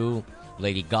 U2,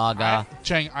 Lady Gaga.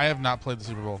 Chang, I have not played the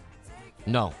Super Bowl.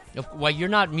 No. Well, you're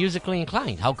not musically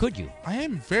inclined. How could you? I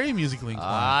am very musically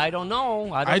inclined. I don't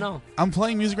know. I don't know. I'm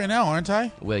playing music right now, aren't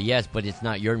I? Well, yes, but it's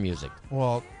not your music.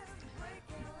 Well,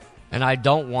 and I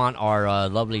don't want our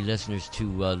lovely listeners to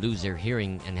lose their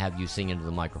hearing and have you sing into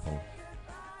the microphone.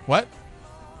 What?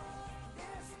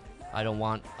 I don't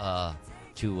want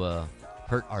to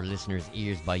hurt our listeners'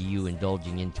 ears by you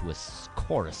indulging into a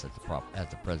chorus at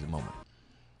the present moment.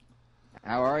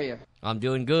 How are you? I'm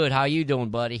doing good. How you doing,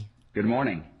 buddy? Good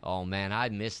morning. Oh, man, I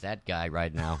miss that guy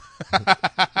right now.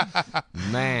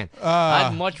 Man,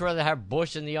 I'd much rather have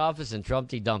Bush in the office than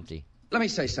Trumpty Dumpty. Let me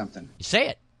say something. Say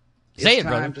it. Say it,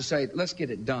 brother. It's time to say, let's get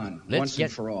it done once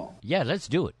and for all. Yeah, let's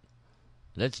do it.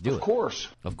 Let's do it. Of course.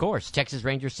 Of course. Texas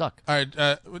Rangers suck. All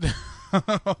right.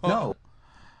 No.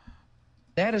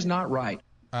 That is not right.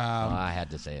 I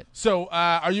had to say it. So,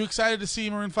 are you excited to see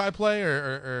Maroon 5 play,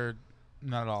 or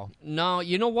not at all? No,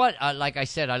 you know what? Like I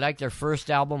said, I like their first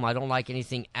album. I don't like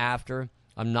anything after.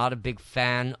 I'm not a big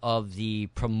fan of the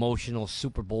promotional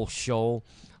Super Bowl show.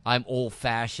 I'm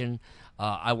old-fashioned.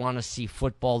 I want to see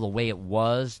football the way it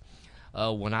was.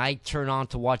 When I turn on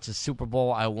to watch the Super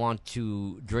Bowl, I want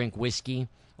to drink whiskey.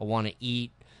 I want to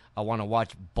eat. I want to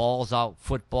watch balls-out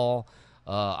football.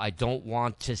 I don't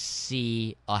want to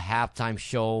see a halftime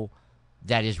show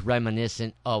that is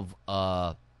reminiscent of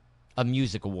a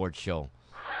music award show.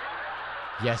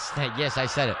 Yes, I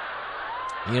said it.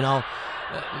 You know,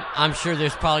 I'm sure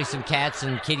there's probably some cats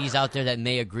and kitties out there that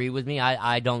may agree with me.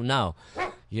 I don't know.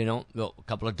 You know, a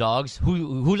couple of dogs.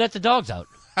 Who let the dogs out?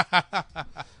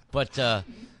 But,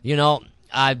 you know,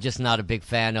 I'm just not a big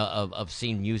fan of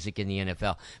seeing music in the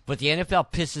NFL. But the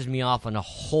NFL pisses me off on a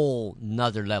whole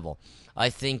nother level. I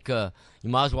think you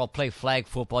might as well play flag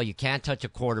football. You can't touch a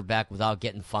quarterback without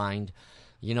getting fined.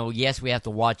 You know, yes, we have to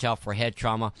watch out for head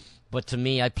trauma. But to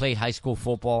me, I played high school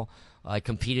football. I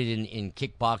competed in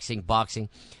kickboxing, boxing.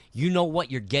 You know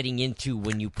what you're getting into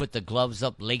when you put the gloves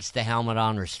up, lace the helmet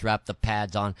on, or strap the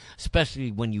pads on,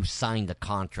 especially when you sign the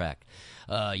contract.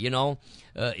 You know,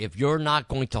 if you're not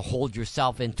going to hold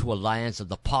yourself into alliance of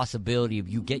the possibility of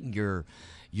you getting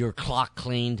your clock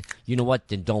cleaned, you know what?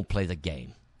 Then don't play the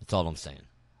game. That's all I'm saying.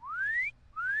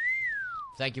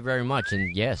 Thank you very much.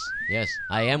 And yes,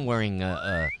 I am wearing,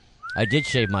 I did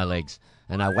shave my legs,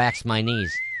 and I waxed my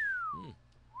knees.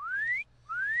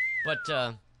 But,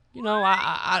 you know,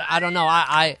 I don't know.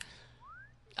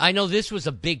 I know this was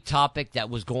a big topic that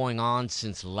was going on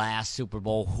since last Super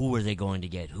Bowl. Who are they going to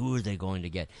get? Who are they going to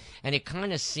get? And it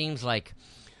kind of seems like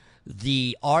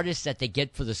the artists that they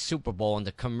get for the Super Bowl and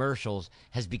the commercials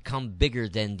has become bigger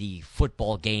than the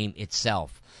football game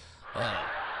itself.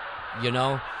 You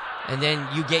know? And then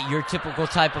you get your typical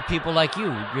type of people like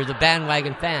you. You're the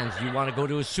bandwagon fans. You want to go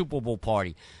to a Super Bowl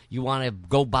party. You want to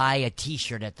go buy a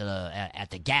T-shirt at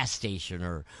the gas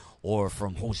station or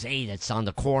from Jose that's on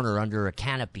the corner under a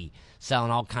canopy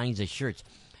selling all kinds of shirts.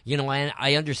 You know,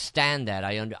 I understand that.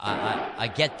 I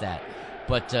get that.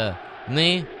 But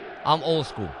me, I'm old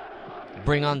school.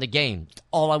 Bring on the game.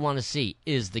 All I want to see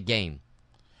is the game.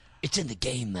 It's in the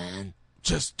game, man.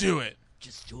 Just do it.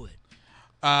 Just do it.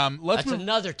 That's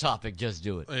another topic. Just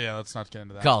do it. Yeah, let's not get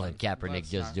into that. Colin Kaepernick,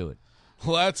 just do it.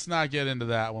 Let's not get into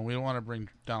that one. We don't want to bring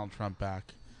Donald Trump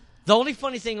back. The only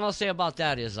funny thing I'll say about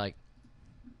that is, like,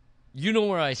 you know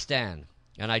where I stand,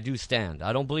 and I do stand.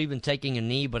 I don't believe in taking a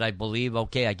knee, but I believe,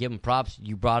 okay, I give him props.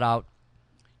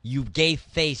 You gave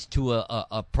face to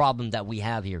a problem that we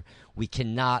have here. We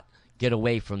cannot get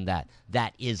away from that.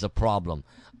 That is a problem.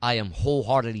 I am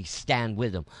wholeheartedly stand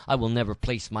with him. I will never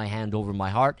place my hand over my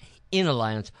heart in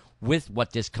alliance with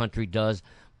what this country does,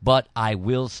 but I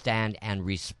will stand and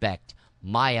respect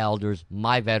my elders,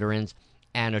 my veterans,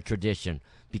 and a tradition.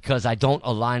 Because I don't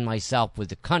align myself with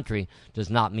the country does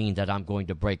not mean that I'm going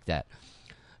to break that.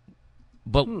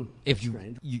 But if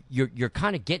you're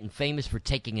kind of getting famous for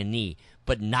taking a knee,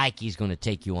 but Nike's going to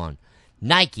take you on.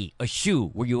 Nike, a shoe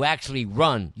where you actually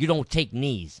run, you don't take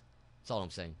knees. That's all I'm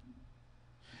saying.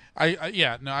 I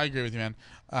agree with you, man.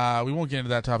 We won't get into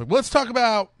that topic. But let's talk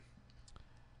about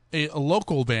a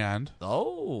local band.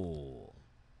 Oh.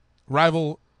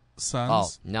 Rival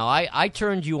Sons. Oh, now I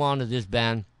turned you on to this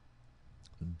band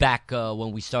back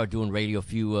when we started doing radio a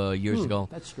few years ago.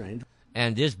 That's strange.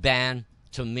 And this band,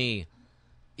 to me,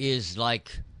 is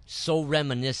like so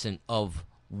reminiscent of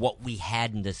what we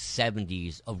had in the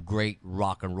 70s of great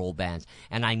rock and roll bands.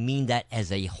 And I mean that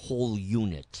as a whole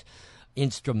unit.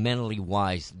 Instrumentally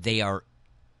wise, they are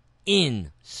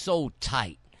in so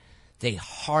tight. They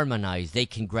harmonize. They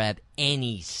can grab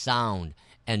any sound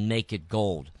and make it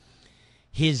gold.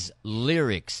 His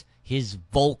lyrics, his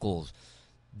vocals,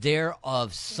 they're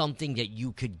of something that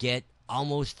you could get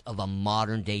almost of a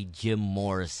modern-day Jim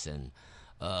Morrison.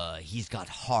 He's got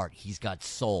heart. He's got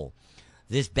soul.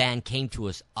 This band came to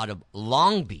us out of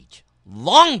Long Beach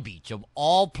of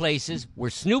all places, where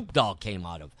Snoop Dogg came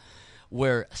out of,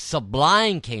 where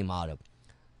Sublime came out of.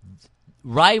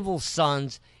 Rival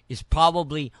Sons is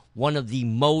probably one of the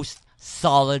most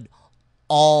solid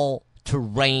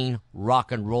all-terrain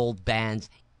rock and roll bands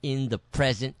in the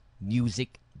present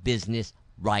music business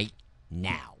right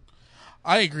now.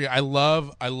 I agree. I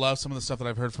love some of the stuff that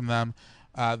I've heard from them.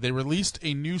 They released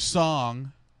a new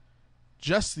song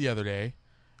just the other day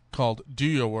called Do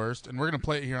Your Worst, and we're going to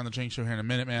play it here on the Chang Show here in a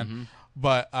minute, man. Mm-hmm.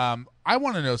 But I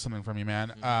want to know something from you,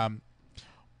 man.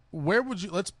 Where would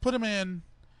you, let's put them in,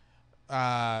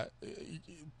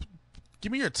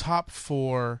 give me your top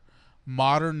 4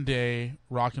 modern day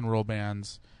rock and roll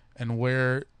bands, and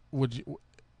where would you,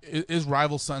 is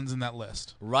Rival Sons in that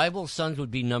list? Rival Sons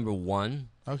would be number 1.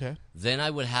 Okay. Then I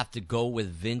would have to go with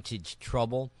Vintage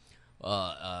Trouble.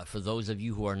 For those of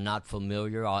you who are not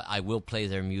familiar, I will play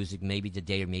their music maybe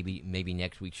today or maybe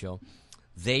next week's show.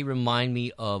 They remind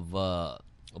me of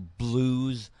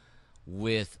blues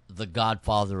with the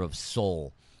Godfather of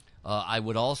Soul. I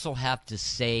would also have to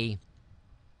say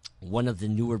one of the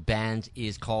newer bands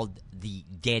is called the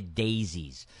Dead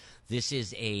Daisies. This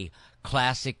is a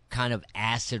classic kind of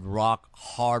acid rock,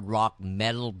 hard rock,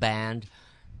 metal band.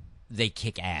 They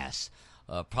kick ass.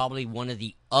 Probably one of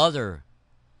the other...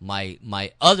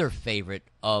 My other favorite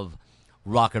of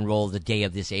rock and roll the day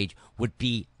of this age would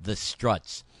be the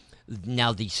Struts.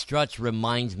 Now, the Struts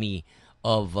reminds me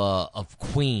of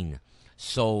Queen,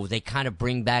 so they kind of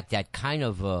bring back that kind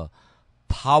of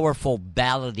powerful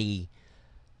ballady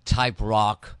type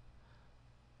rock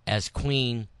as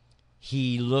Queen.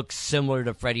 He looks similar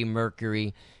to Freddie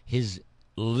Mercury. His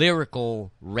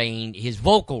vocal range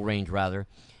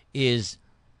is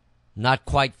not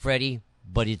quite Freddie,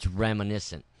 but it's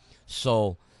reminiscent.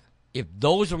 So if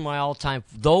those are my all-time,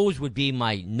 those would be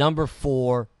my number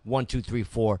 4, 1, 2, 3,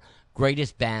 4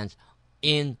 greatest bands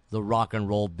in the rock and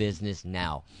roll business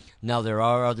now. Now, there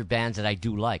are other bands that I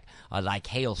do like. I like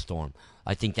Hailstorm.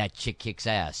 I think that chick kicks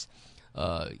ass.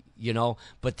 But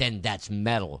then that's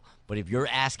metal. But if you're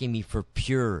asking me for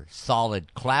pure,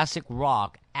 solid, classic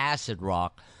rock, acid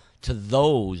rock, to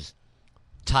those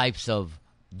types of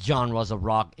genres of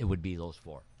rock, it would be those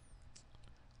 4.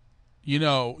 You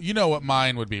know what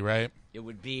mine would be, right? It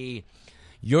would be,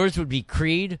 yours would be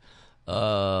Creed,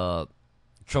 Tremonti,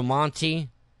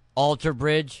 Alter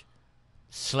Bridge,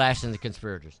 Slash and the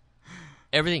Conspirators.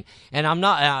 Everything. And I'm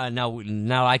not,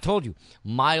 now I told you,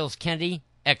 Miles Kennedy,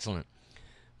 excellent.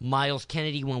 Miles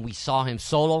Kennedy, when we saw him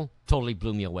solo, totally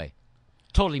blew me away.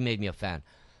 Totally made me a fan.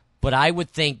 But I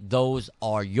would think those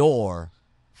are your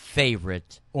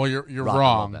favorite. Well, you're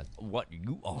wrong. What?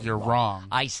 You're wrong.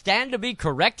 I stand to be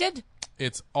corrected?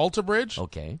 It's Alter Bridge.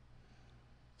 Okay.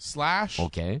 Slash.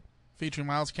 Okay. Featuring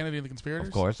Miles Kennedy and the Conspirators.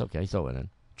 Of course. Okay. So then.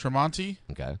 Tremonti.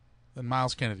 Okay. Then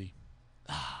Miles Kennedy.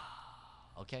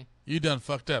 Okay. You done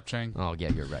fucked up, Chang. Oh yeah,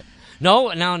 you're right.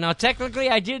 No, now technically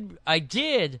I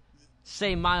did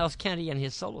say Miles Kennedy and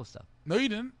his solo stuff. No, you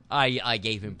didn't. I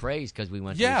gave him praise because we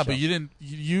went. Yeah, to the show. but you didn't.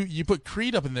 You put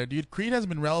Creed up in there, dude. Creed hasn't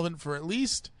been relevant for at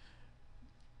least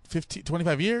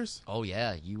 25 years. Oh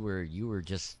yeah, you were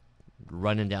just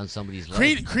running down somebody's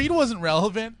leg. Creed wasn't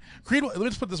relevant. Let me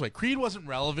just put it this way: Creed wasn't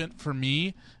relevant for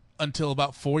me until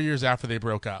about 4 years after they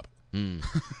broke up.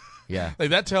 Yeah, like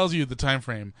that tells you the time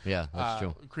frame. Yeah, that's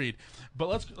true. Creed, but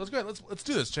let's go ahead. Let's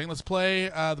do this, Chang. Let's play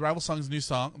the Rival Sons' new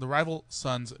song. The Rival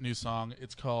Sons' new song.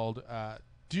 It's called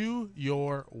 "Do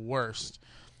Your Worst."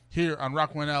 Here on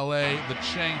Rock 1 LA, the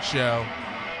Chang Show.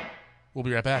 We'll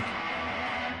be right back.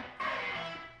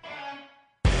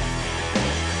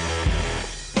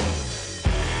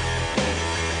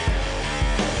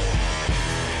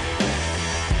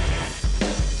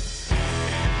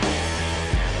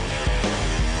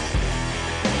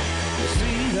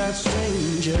 That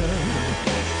stranger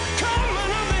coming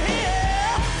over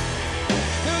here,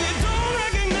 and you don't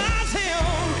recognize him.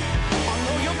 I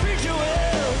know your preacher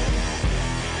well.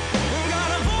 Got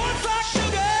a voice like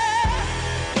sugar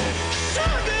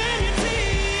in your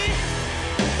tea,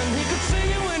 and he could sing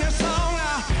you in a song.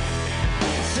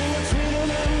 Sing it sweeter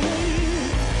than me.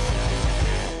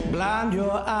 Blind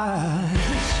your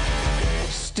eyes,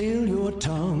 steal your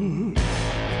tongue.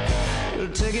 You'll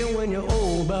take it when you're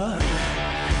old, but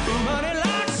it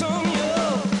likes on you.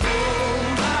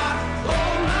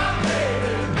 Oh my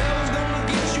baby, the devil's gonna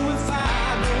get you if I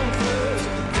don't first.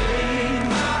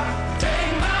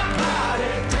 Take my body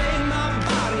and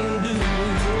do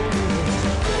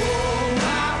your worst.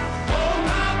 Oh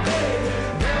my baby, the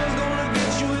devil's gonna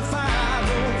get you if I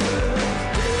don't first.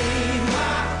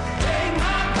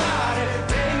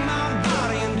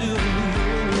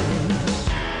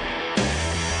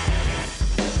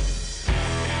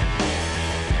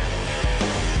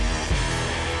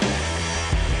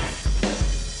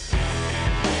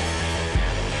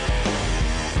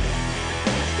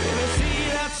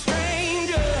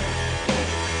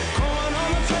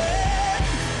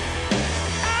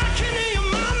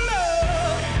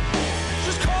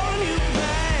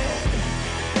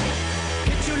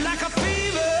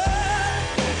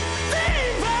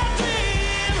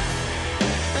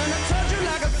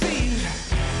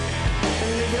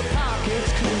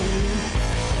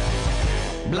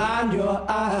 blind your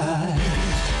eyes,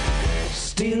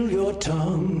 steal your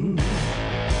tongue,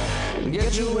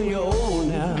 get you when you're old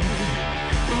now.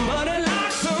 But it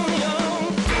like some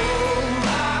young,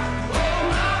 oh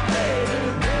my baby,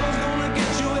 devil's gonna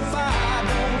get you if I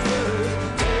don't first.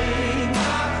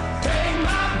 Take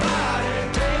my body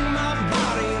and do your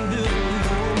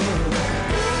move.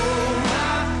 Oh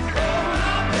my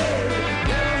baby,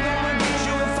 devil's gonna get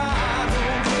you if I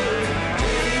don't first.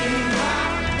 Take my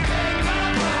body and do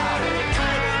your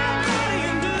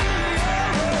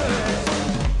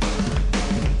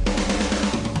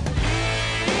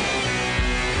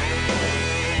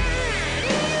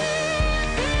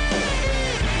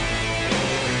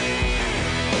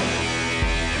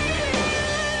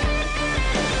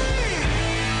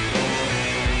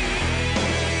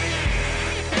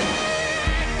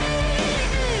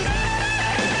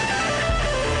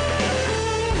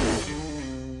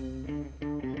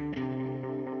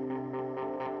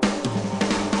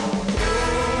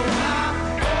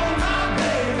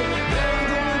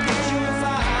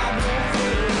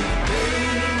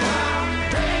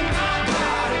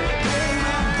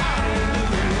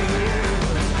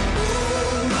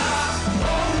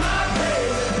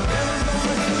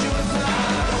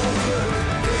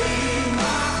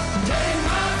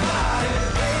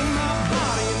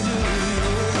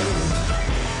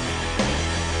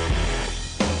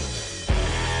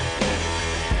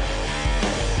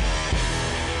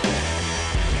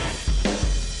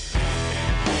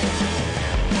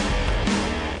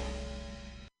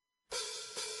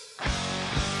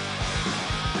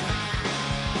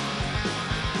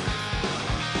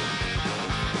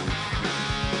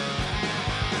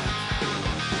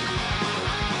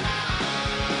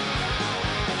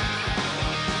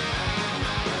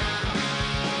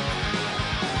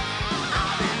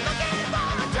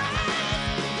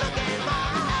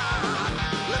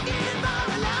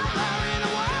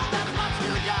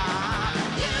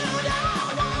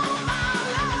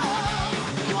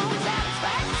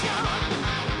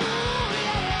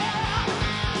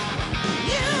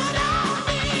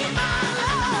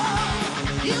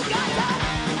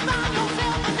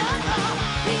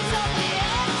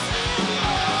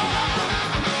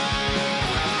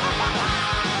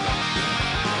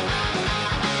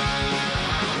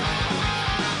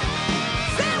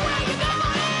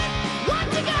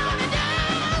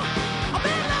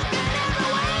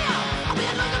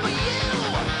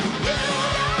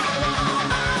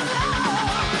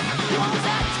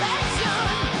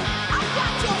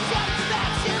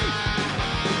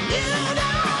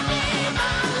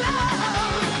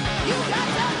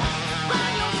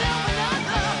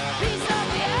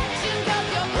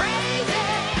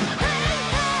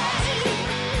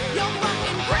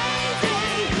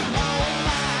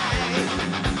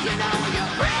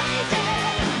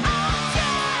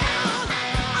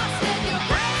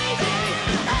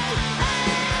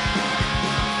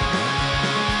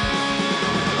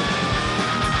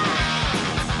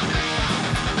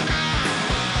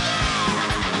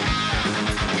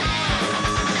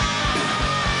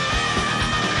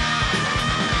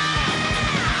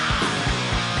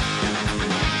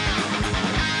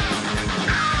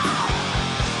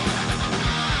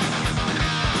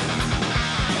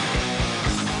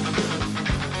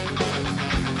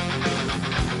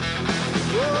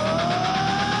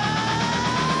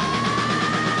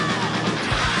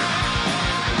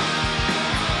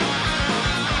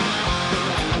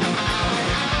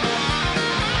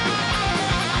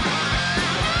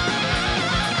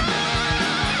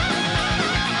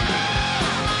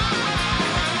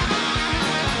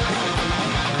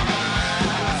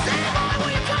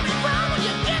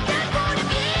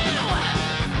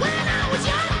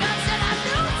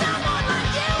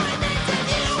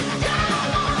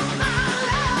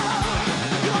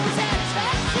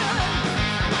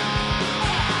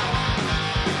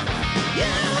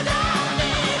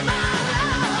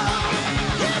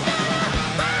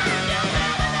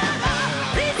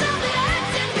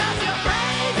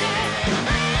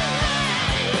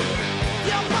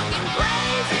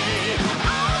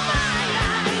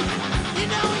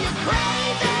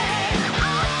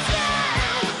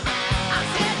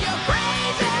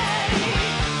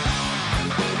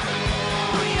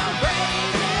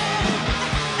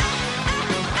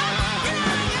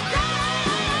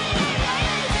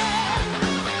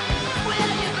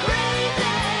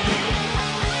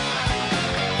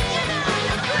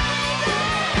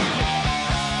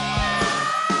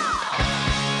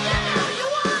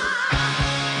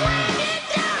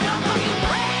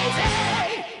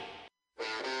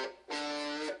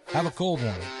Have a cold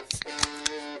one.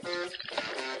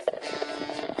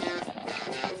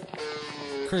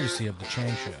 courtesy of The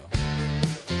Chang Show.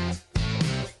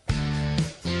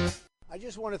 I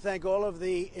just want to thank all of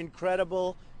the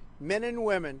incredible men and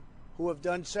women who have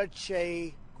done such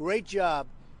a great job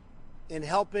in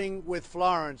helping with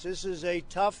Florence. This is a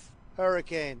tough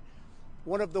hurricane,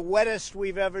 one of the wettest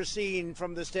we've ever seen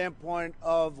from the standpoint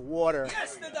of water.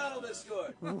 Yes, the Donald is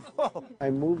good. Whoa. I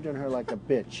moved on her like a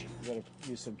bitch. You gotta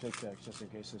use some Tic Tacs just in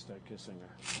case I start kissing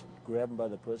her. Grab him by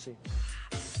the pussy.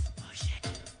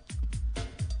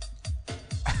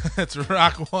 It's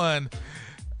Rock 1,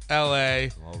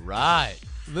 L.A. All right.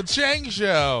 The Chang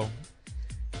Show.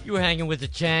 You were hanging with the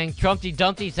Chang. Trumpty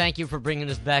Dumpty, thank you for bringing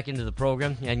us back into the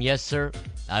program. And yes, sir,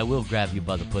 I will grab you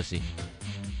by the pussy.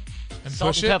 And Salt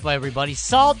push and it? pepper, everybody.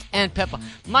 Salt and pepper.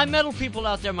 My metal people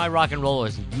out there, my rock and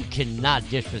rollers, you cannot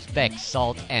disrespect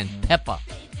salt and pepper.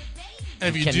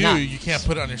 And if you cannot. do, you can't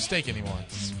put it on your steak anymore.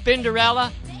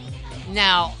 Spinderella.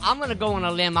 Now, I'm going to go on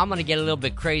a limb. I'm going to get a little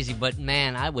bit crazy, but,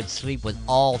 man, I would sleep with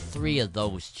all three of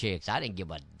those chicks. I didn't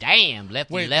give a damn.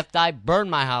 Lefty, left eye, burn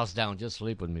my house down. Just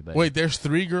sleep with me, baby. Wait, there's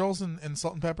 3 girls in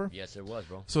Salt and Pepper? Yes, there was,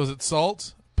 bro. So is it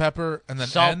salt, pepper, and then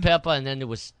Salt, N? pepper, and then there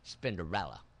was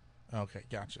Spinderella. Okay,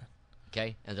 gotcha.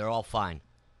 Okay? And they're all fine.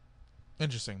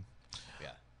 Interesting.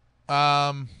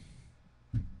 Yeah.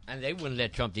 And they wouldn't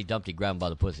let Trumpty Dumpty grab him by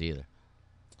the pussy either.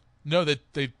 No,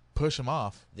 they push him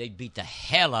off. They'd beat the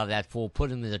hell out of that fool, put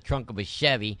him in the trunk of a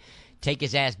Chevy, take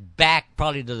his ass back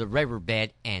probably to the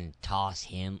riverbed, and toss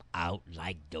him out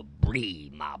like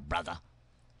debris, my brother.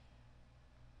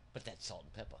 But that's salt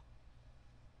and pepper.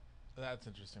 That's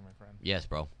interesting, my friend. Yes,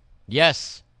 bro.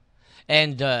 Yes.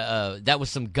 And that was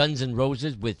some Guns N'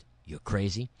 Roses with You're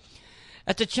Crazy.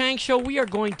 At the Chang Show, we are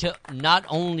going to not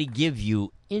only give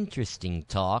you interesting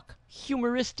talk,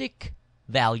 humoristic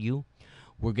value,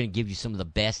 we're going to give you some of the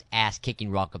best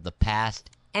ass-kicking rock of the past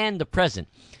and the present.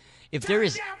 If there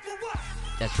is...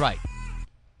 That's right.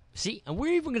 See, and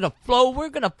we're even going to flow. We're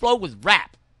going to flow with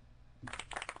rap.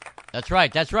 That's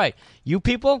right. That's right. You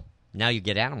people, now you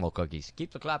get animal cookies.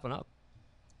 Keep the clapping up.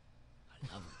 I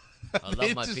love them. I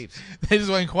love my peeps. They just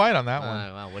went quiet on that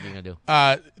one. Well, what are you going to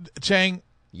do? Chang.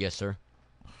 Yes, sir.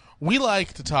 We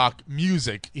like to talk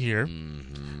music here.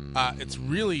 It's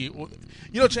really...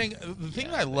 You know, Chang, the thing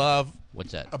that I love...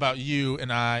 What's that? About you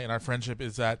and I and our friendship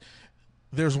is that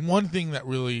there's one thing that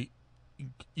really,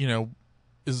 you know,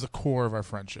 is the core of our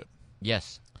friendship.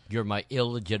 Yes. You're my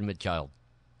illegitimate child.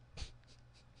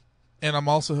 And I'm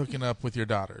also hooking up with your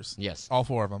daughters. Yes. All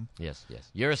 4 of them. Yes, yes.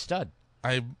 You're a stud.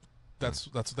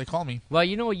 That's what they call me. Well,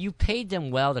 you know what? You paid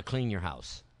them well to clean your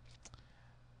house.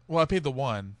 Well, I paid the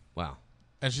one. Wow.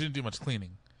 And she didn't do much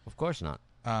cleaning. Of course not.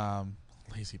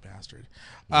 Lazy bastard.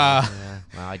 Yeah.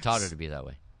 Well, I taught her to be that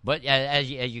way. But as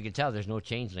you can tell, there's no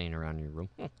change laying around in your room.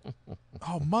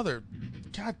 Oh, mother.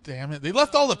 God damn it. They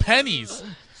left all the pennies.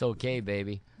 It's okay,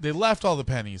 baby. They left all the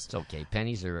pennies. It's okay.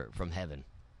 Pennies are from heaven.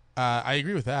 I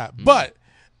agree with that. But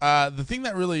the thing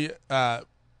that really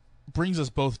brings us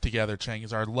both together, Chang,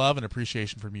 is our love and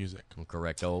appreciation for music.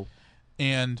 Correcto.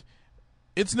 And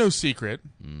it's no secret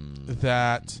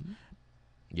that...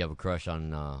 You have a crush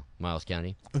on Miles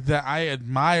Kennedy? That I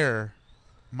admire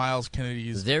Miles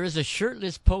Kennedy's... There is a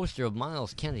shirtless poster of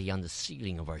Miles Kennedy on the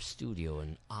ceiling of our studio,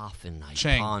 and often I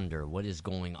ponder what is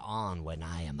going on when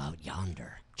I am out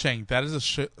yonder. Chang, that is a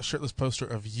shirtless poster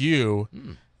of you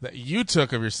that you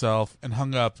took of yourself and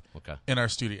hung up in our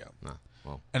studio.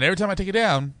 Well. And every time I take it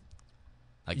down,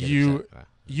 you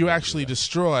actually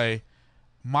destroy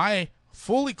my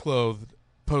fully clothed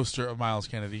poster of Miles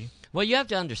Kennedy. Well, you have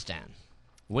to understand,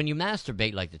 when you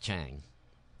masturbate like the Chang,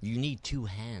 you need 2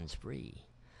 hands free.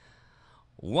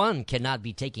 One cannot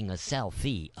be taking a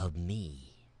selfie of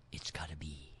me. It's got to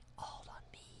be all on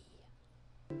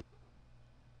me.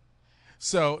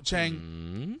 So,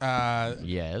 Chang,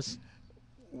 yes.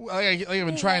 Like I've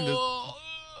been trying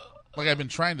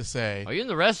to say. Are you in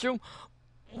the restroom?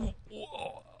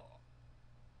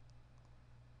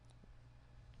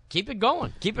 Keep it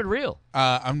going. Keep it real.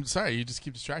 I'm sorry, you just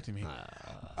keep distracting me.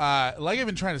 Like I've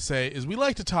been trying to say, is we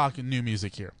like to talk new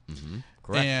music here.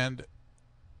 Correct. And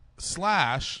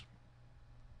Slash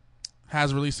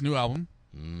has released a new album.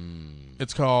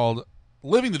 It's called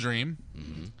Living the Dream.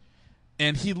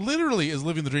 And he literally is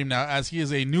living the dream now, as he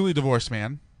is a newly divorced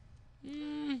man.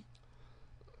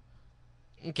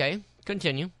 Okay,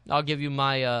 continue. I'll give you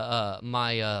my I'll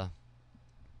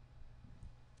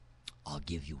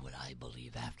give you what I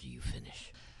believe after you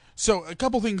finish. So a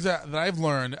couple things that I've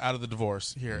learned out of the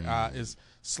divorce here is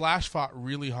Slash fought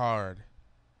really hard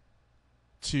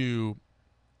to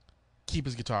keep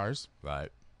his guitars. Right.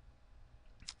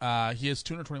 He has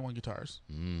 221 guitars.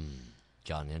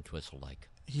 John Entwistle like.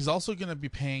 He's also going to be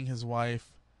paying his wife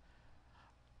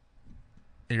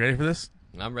Are you ready for this?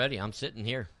 I'm ready. I'm sitting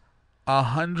here.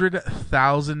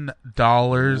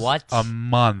 $100,000 a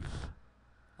month.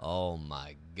 Oh,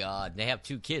 my God. They have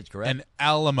 2 kids, correct? An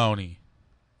alimony.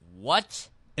 What?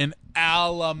 An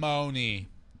alimony.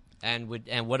 And what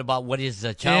is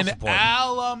child support? An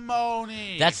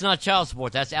alimony. That's not child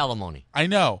support. That's alimony. I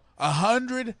know.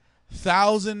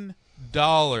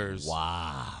 $100,000.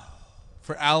 Wow.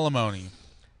 For alimony.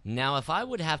 Now, if I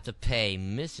would have to pay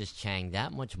Mrs. Chang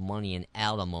that much money in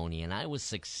alimony, and I was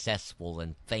successful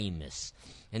and famous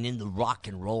and in the rock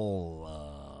and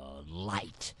roll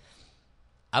light,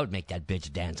 I would make that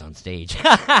bitch dance on stage.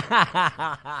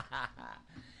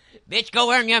 Bitch,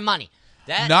 go earn your money.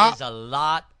 That is a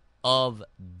lot of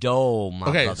dough,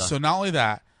 my brother. So not only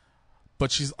that,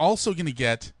 but she's also going to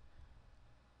get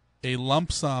a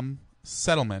lump sum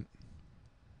settlement.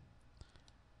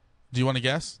 Do you want to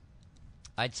guess?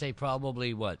 I'd say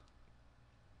probably, what,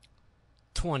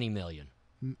 $20 million.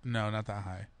 No, not that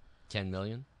high. $10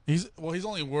 million? He's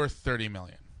only worth $30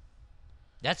 million.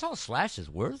 That's all Slash is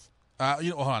worth?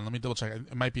 Hold on, let me double check.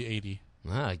 It might be 80.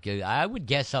 I would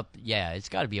guess up. Yeah, it's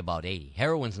got to be about 80.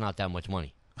 Heroin's not that much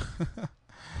money.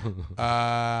 Nope.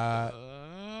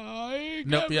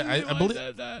 Yeah, I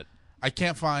believe that. I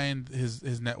can't find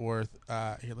his net worth.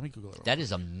 Here, let me Google it. That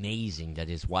is amazing that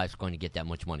his wife's going to get that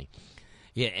much money.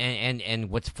 Yeah, and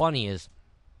what's funny is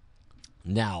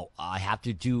now I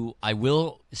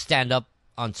will stand up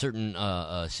on certain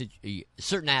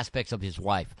aspects of his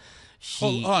wife.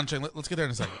 Hold on, Chang. Let's get there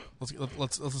in a second.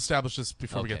 Let's establish this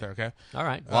before we get there, okay? All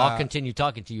right. Well, I'll continue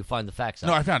talking till you find the facts out.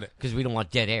 No, I found it. Because we don't want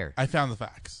dead air. I found the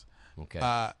facts. Okay.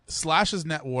 Slash's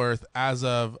net worth as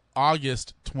of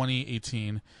August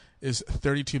 2018 is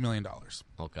 $32 million.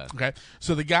 Okay. Okay.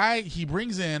 So the guy, he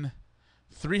brings in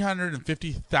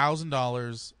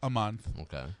 $350,000 a month.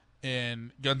 Okay.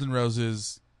 In Guns N'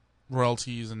 Roses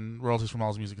royalties and royalties from all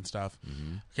his music and stuff.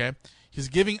 Mm-hmm. Okay. He's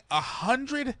giving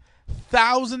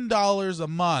 $100,000 a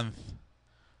month.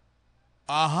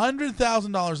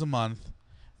 $100,000 a month.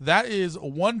 That is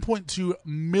 $1.2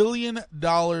 million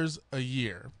a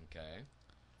year. Okay.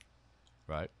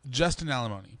 Right. Just in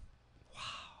alimony. Wow.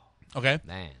 Okay.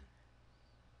 Man.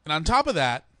 And on top of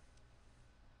that,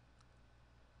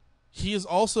 he is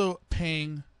also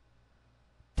paying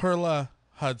Perla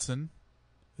Hudson,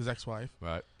 his ex-wife.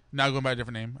 Right. Now going by a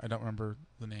different name. I don't remember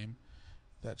the name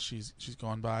that she's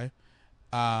going by.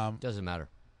 Doesn't matter.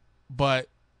 But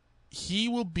he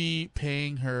will be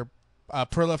paying her,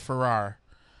 Perla Farrar,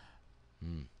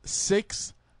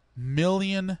 $6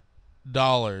 million.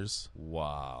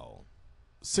 Wow.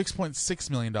 $6.6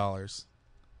 million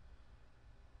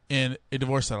in a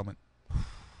divorce settlement.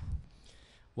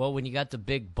 Well, when you got the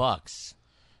big bucks,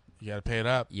 you got to pay it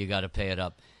up. You got to pay it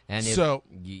up. And you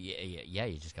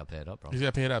just got to pay it up, bro. You got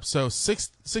to pay it up. So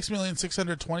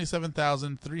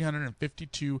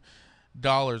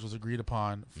 $6,627,352 was agreed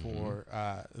upon for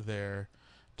their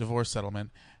divorce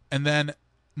settlement, and then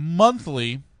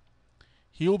monthly,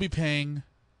 he will be paying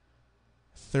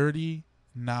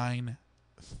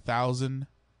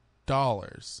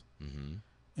 $39,000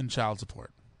 in child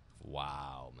support.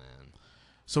 Wow, man!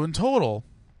 So in total,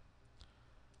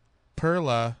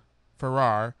 Perla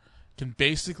Farrar can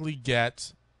basically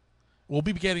will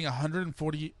be getting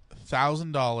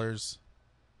 $140,000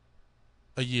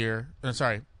 a year.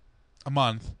 A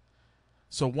month.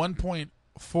 So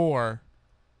 $1.4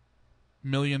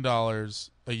 million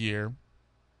a year.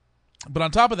 But on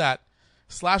top of that,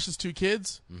 Slash's 2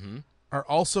 kids are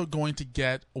also going to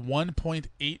get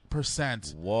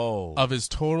 1.8% of his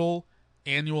total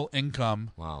annual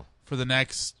income for the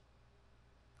next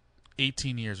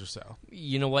 18 years or so.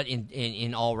 You know what?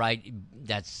 In all right,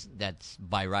 that's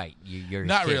by right. You're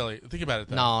not really. Think about it.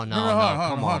 Though. No.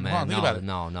 Come on, man. Think about it.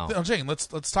 No. I'm saying let's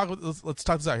talk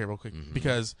this out here real quick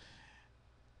because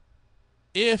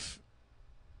if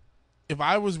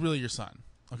I was really your son,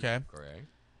 okay, correct,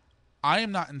 I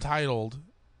am not entitled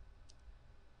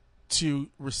to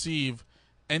receive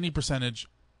any percentage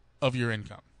of your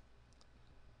income.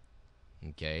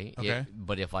 Okay.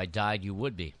 But if I died, you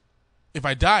would be. If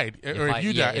I died, or if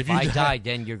you died, if I died,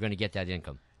 then you're going to get that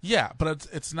income. Yeah, but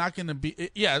it's not going to be.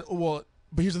 Yeah, well,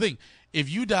 but here's the thing: if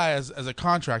you die as a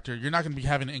contractor, you're not going to be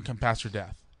having an income past your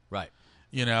death. Right.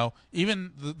 You know,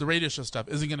 even the radio show stuff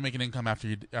isn't going to make an income after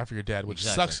you're dead, which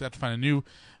sucks. You have to find a new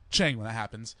Chang when that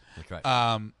happens. That's right.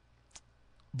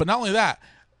 But not only that,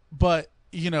 but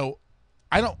your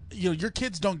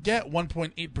kids don't get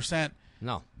 1.8%.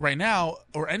 No. Right now,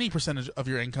 or any percentage of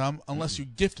your income, unless you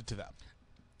gift it to them.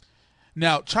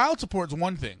 Now, child support is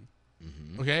one thing.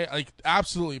 Okay, like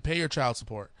absolutely pay your child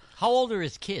support. How old are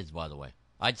his kids, by the way?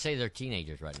 I'd say they're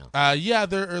teenagers right now. Yeah,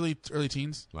 they're early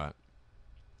teens. Right.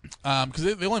 Because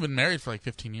they've only been married for like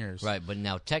 15 years. Right, but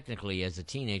now technically, as a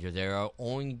teenager, they're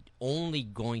only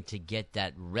going to get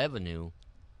that revenue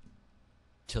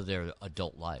till their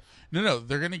adult life. No,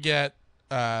 they're going to get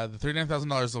the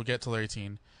 $39,000 they'll get till they're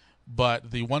 18,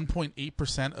 but the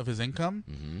 1.8% of his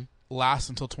income lasts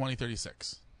until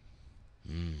 2036.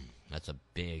 That's a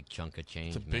big chunk of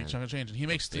change. It's a big chunk of change, and he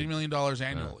makes $3 million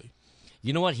annually.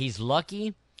 You know what? He's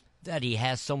lucky that he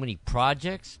has so many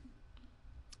projects.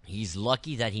 He's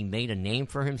lucky that he made a name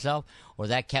for himself, or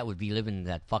that cat would be living in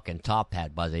that fucking top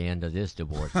hat by the end of this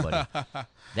divorce, buddy.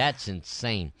 That's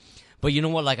insane. But you know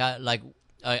what?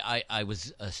 I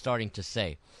was starting to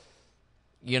say,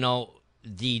 you know,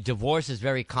 the divorce is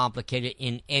very complicated.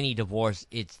 In any divorce,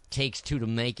 it takes two to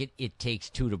make it. It takes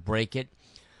two to break it.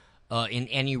 In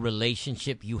any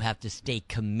relationship, you have to stay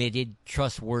committed,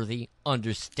 trustworthy,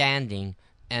 understanding,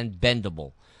 and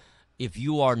bendable. If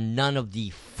you are none of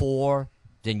the four,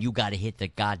 then you got to hit the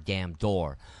goddamn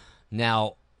door.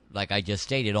 Now, like I just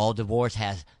stated, all divorce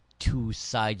has two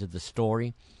sides of the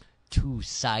story, two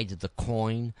sides of the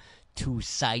coin, two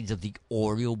sides of the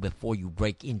Oreo before you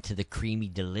break into the creamy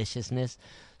deliciousness.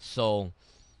 So,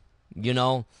 you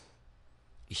know,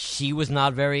 she was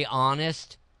not very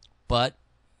honest, but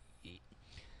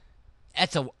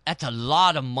that's a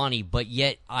lot of money. But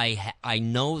yet I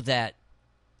know that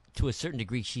to a certain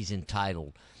degree she's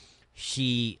entitled.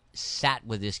 She sat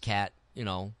with this cat, you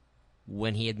know,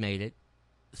 when he had made it,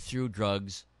 through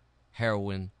drugs,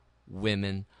 heroin,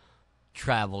 women,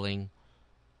 traveling,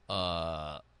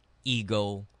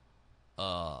 ego,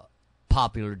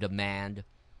 popular demand.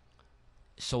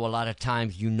 So a lot of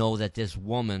times you know that this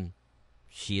woman,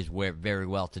 she is very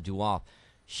well-to-do off.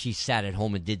 She sat at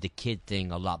home and did the kid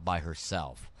thing a lot by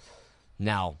herself.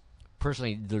 Now,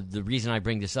 personally, the reason I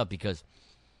bring this up because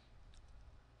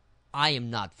I am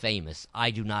not famous.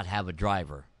 I do not have a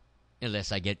driver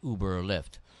unless I get Uber or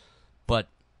Lyft. But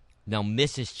now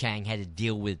Mrs. Chang had to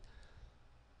deal with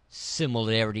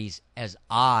similarities as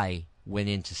I went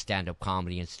into stand-up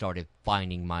comedy and started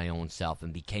finding my own self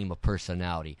and became a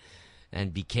personality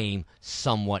and became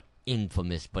somewhat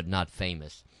infamous but not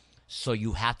famous. So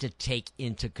you have to take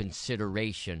into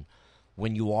consideration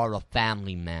when you are a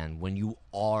family man, when you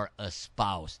are a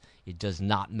spouse, it does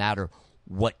not matter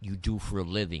what you do for a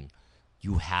living.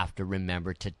 You have to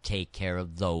remember to take care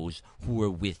of those who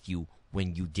were with you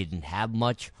when you didn't have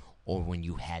much or when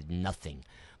you had nothing.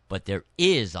 But there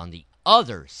is, on the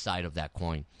other side of that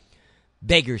coin,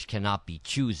 beggars cannot be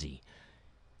choosy.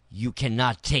 You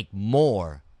cannot take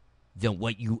more than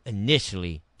what you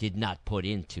initially did not put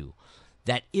into.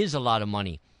 That is a lot of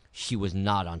money. She was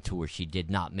not on tour. She did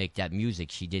not make that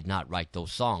music. She did not write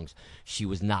those songs. She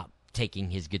was not taking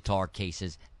his guitar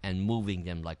cases and moving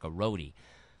them like a roadie.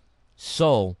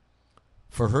 So,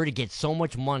 for her to get so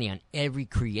much money on every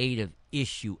creative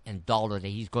issue and dollar that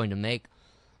he's going to make,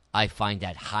 I find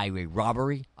that highway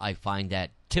robbery. I find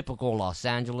that typical Los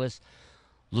Angeles.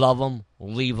 Love them,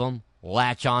 leave them,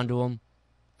 latch onto them,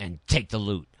 and take the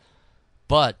loot.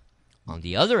 But, on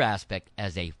the other aspect,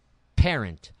 as a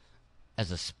parent,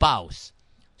 as a spouse,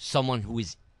 someone who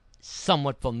is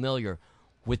somewhat familiar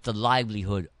with the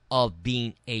livelihood of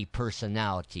being a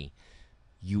personality,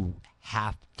 you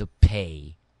have to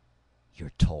pay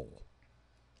your toll.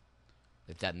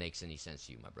 If that makes any sense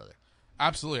to you, my brother.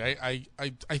 Absolutely.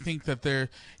 I think that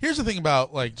here's the thing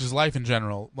about like just life in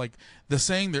general. Like the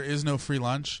saying there is no free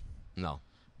lunch. No.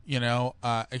 You know,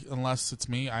 unless it's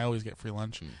me, I always get free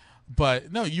lunch.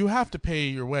 But no, you have to pay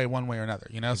your way one way or another,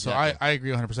 you know? Exactly. So I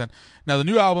agree 100%. Now the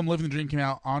new album, Living the Dream, came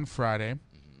out on Friday.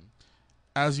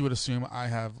 As you would assume, I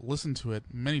have listened to it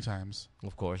many times.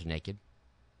 Of course, naked.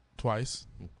 Twice.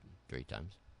 3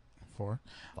 times. 4.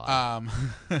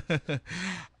 5.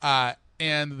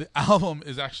 And the album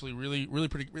is actually really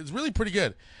pretty. It's really pretty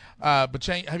good. But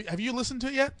Chang, have you listened to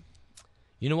it yet?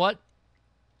 You know what?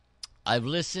 I've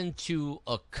listened to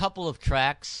a couple of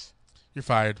tracks. You're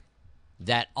fired.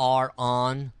 That are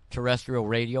on terrestrial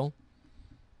radio,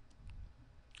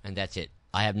 and that's it.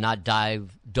 I have not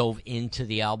dove into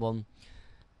the album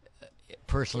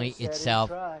personally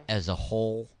itself as a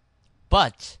whole,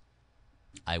 but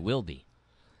I will be.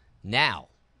 Now,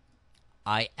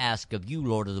 I ask of you,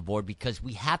 Lord of the Board, because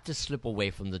we have to slip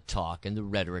away from the talk and the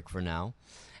rhetoric for now,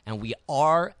 and we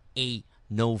are a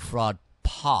no-fraud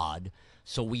pod,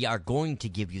 so we are going to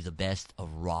give you the best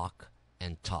of rock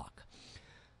and talk.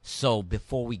 So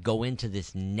before we go into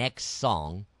this next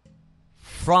song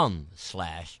from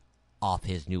Slash off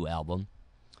his new album,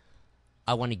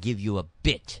 I want to give you a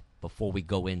bit before we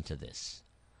go into this.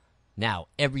 Now,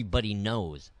 everybody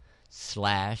knows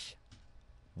Slash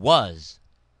was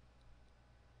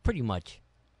pretty much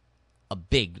a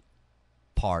big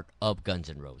part of Guns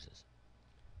N' Roses.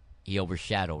 He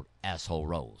overshadowed Asshole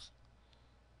Rose.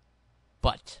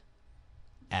 But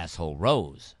Asshole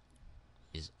Rose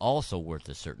is also worth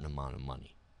a certain amount of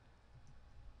money.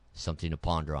 Something to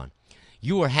ponder on.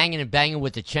 You are hanging and banging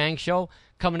with the Chang Show.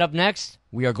 Coming up next,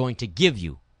 we are going to give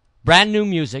you brand new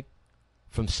music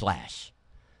from Slash.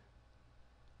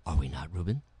 Are we not,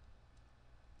 Ruben?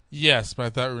 Yes, but I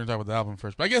thought we were going to talk about the album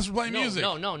first. But I guess we're playing music.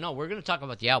 No. We're going to talk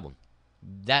about the album.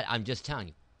 That I'm just telling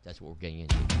you. That's what we're getting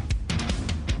into.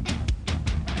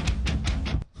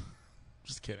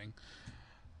 Just kidding.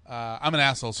 I'm an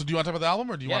asshole. So do you want to talk about the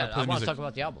album, or do you want to play I music? want to talk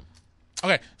about the album.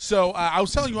 Okay, so I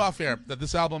was telling you off air that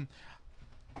this album,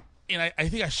 and I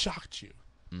think I shocked you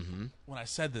when I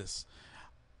said this.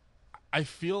 I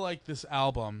feel like this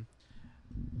album,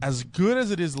 as good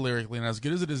as it is lyrically and as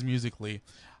good as it is musically,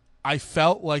 I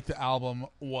felt like the album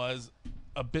was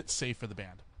a bit safe for the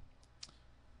band.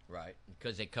 Right,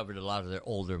 because they covered a lot of their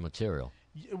older material.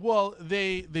 Well,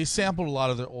 they sampled a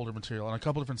lot of their older material. On a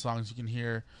couple different songs, you can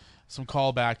hear some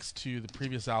callbacks to the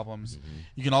previous albums.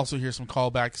 You can also hear some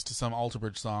callbacks to some Alter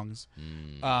Bridge songs.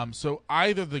 So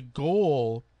either the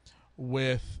goal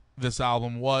with this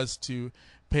album was to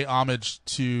pay homage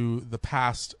to the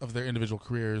past of their individual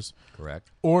careers.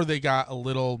 Correct. Or they got a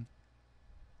little...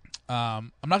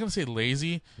 I'm not going to say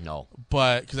lazy. No.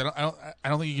 But because I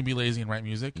don't think you can be lazy and write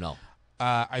music. No.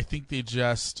 I think they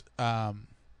just they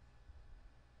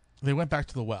went back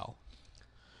to the well.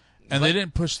 And they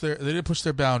didn't push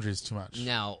their boundaries too much.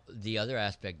 Now, the other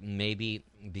aspect, maybe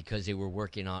because they were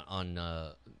working on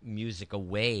music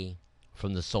away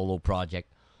from the solo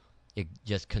project, it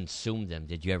just consumed them.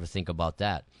 Did you ever think about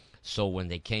that? So when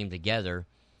they came together,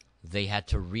 they had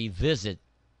to revisit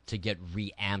to get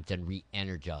reamped and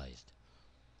re-energized.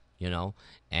 You know?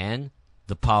 And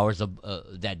the powers of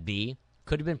that be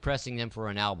could have been pressing them for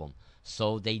an album.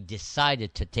 So they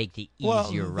decided to take the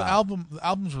easier route. The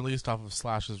album's released off of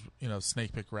Slash's,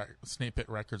 Snake Pit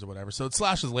Records or whatever. So it's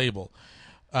Slash's label.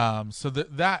 So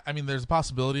that I mean, there's a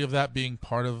possibility of that being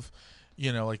part of,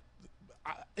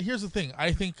 here's the thing.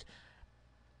 I think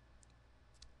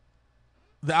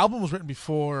the album was written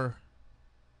before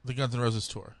the Guns N' Roses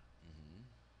tour.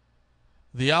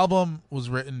 The album was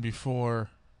written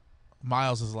before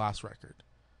Miles' last record.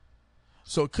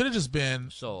 So it could have just been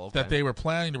that they were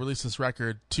planning to release this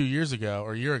record 2 years ago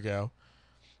or a year ago,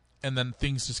 and then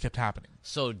things just kept happening.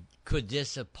 So could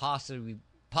this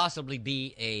possibly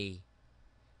be a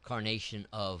carnation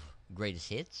of greatest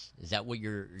hits? Is that what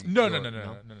you're? No.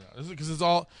 Because it's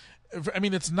all. I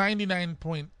mean, it's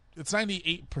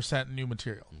 98% new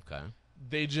material. Okay.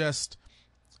 They just,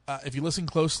 if you listen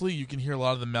closely, you can hear a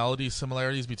lot of the melody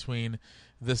similarities between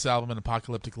this album and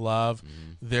Apocalyptic Love.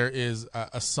 There is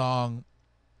a song.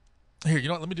 Here, you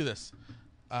know what? Let me do this.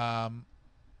 I'm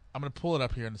going to pull it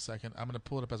up here in a second. I'm going to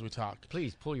pull it up as we talk.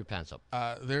 Please pull your pants up.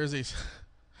 There is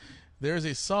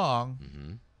a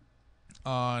song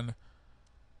on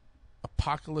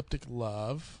Apocalyptic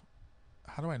Love.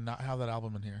 How do I not have that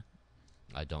album in here?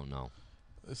 I don't know.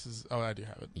 This is. Oh, I do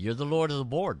have it. You're the Lord of the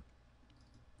Board.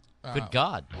 Good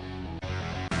God.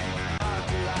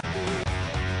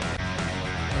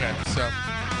 Okay, so.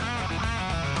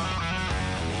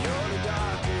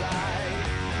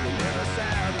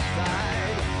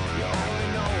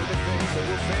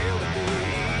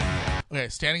 Okay,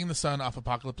 Standing in the Sun off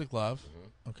Apocalyptic Love.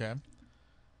 Okay.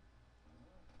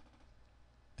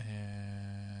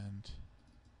 And.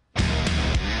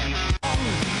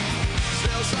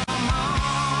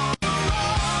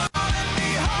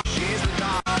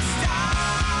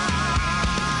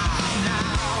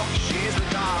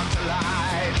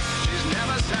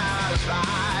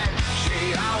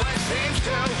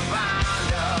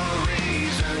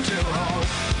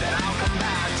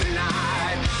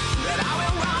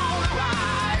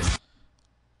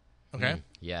 Okay.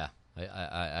 Yeah,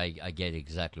 I get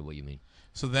exactly what you mean.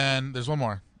 So then there's one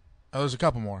more. Oh, there's a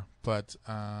couple more, but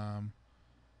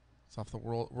it's off the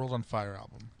World on Fire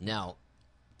album. Now,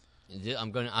 I'm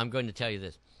going to tell you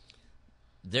this.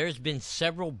 There's been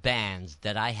several bands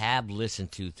that I have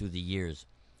listened to through the years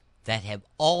that have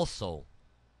also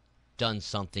done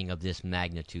something of this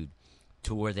magnitude,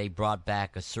 to where they brought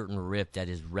back a certain riff that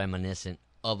is reminiscent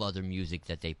of other music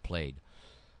that they played.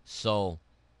 So,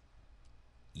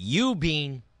 you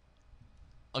being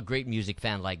a great music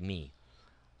fan like me,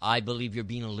 I believe you're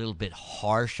being a little bit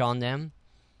harsh on them,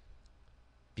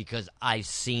 because I've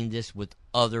seen this with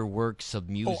other works of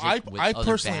music with other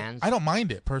personally, bands. I don't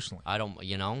mind it, personally. I don't,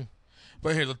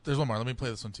 But here, there's one more. Let me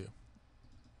play this one, too.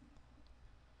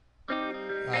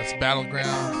 It's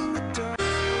Battlegrounds.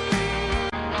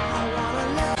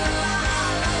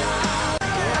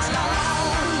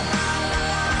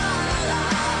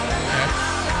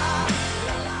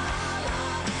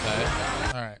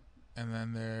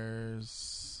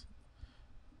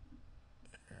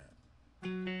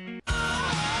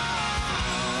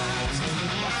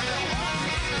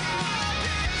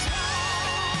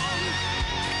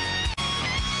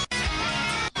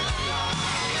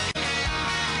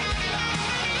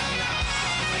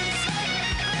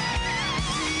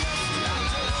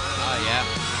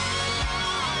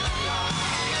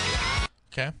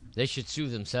 They should sue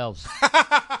themselves.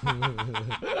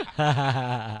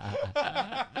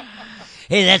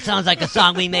 Hey, that sounds like a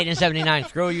song we made in 79.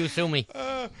 Screw you, sue me.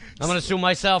 I'm going to sue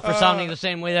myself for sounding the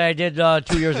same way that I did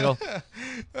 2 years ago.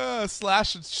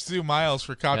 Slash should sue Miles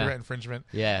for copyright infringement.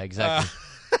 Yeah, exactly.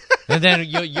 And then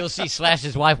you'll see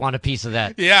Slash's wife want a piece of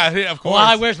that. Yeah, of course.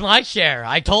 Well, where's my share?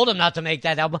 I told him not to make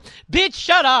that album. Bitch,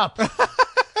 shut up.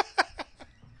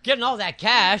 Getting all that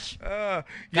cash. God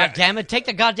damn it. Take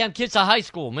the goddamn kids to high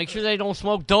school. Make sure they don't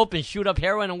smoke dope and shoot up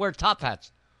heroin and wear top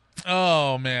hats.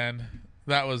 Oh, man.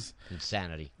 That was...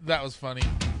 insanity. That was funny.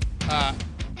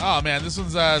 Oh, man. This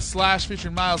one's Slash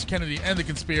featuring Miles Kennedy and the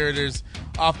Conspirators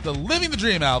off the Living the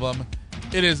Dream album.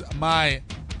 It is My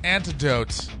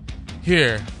Antidote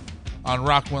here on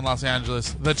Rock 1 Los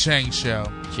Angeles, The Chang Show.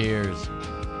 Cheers.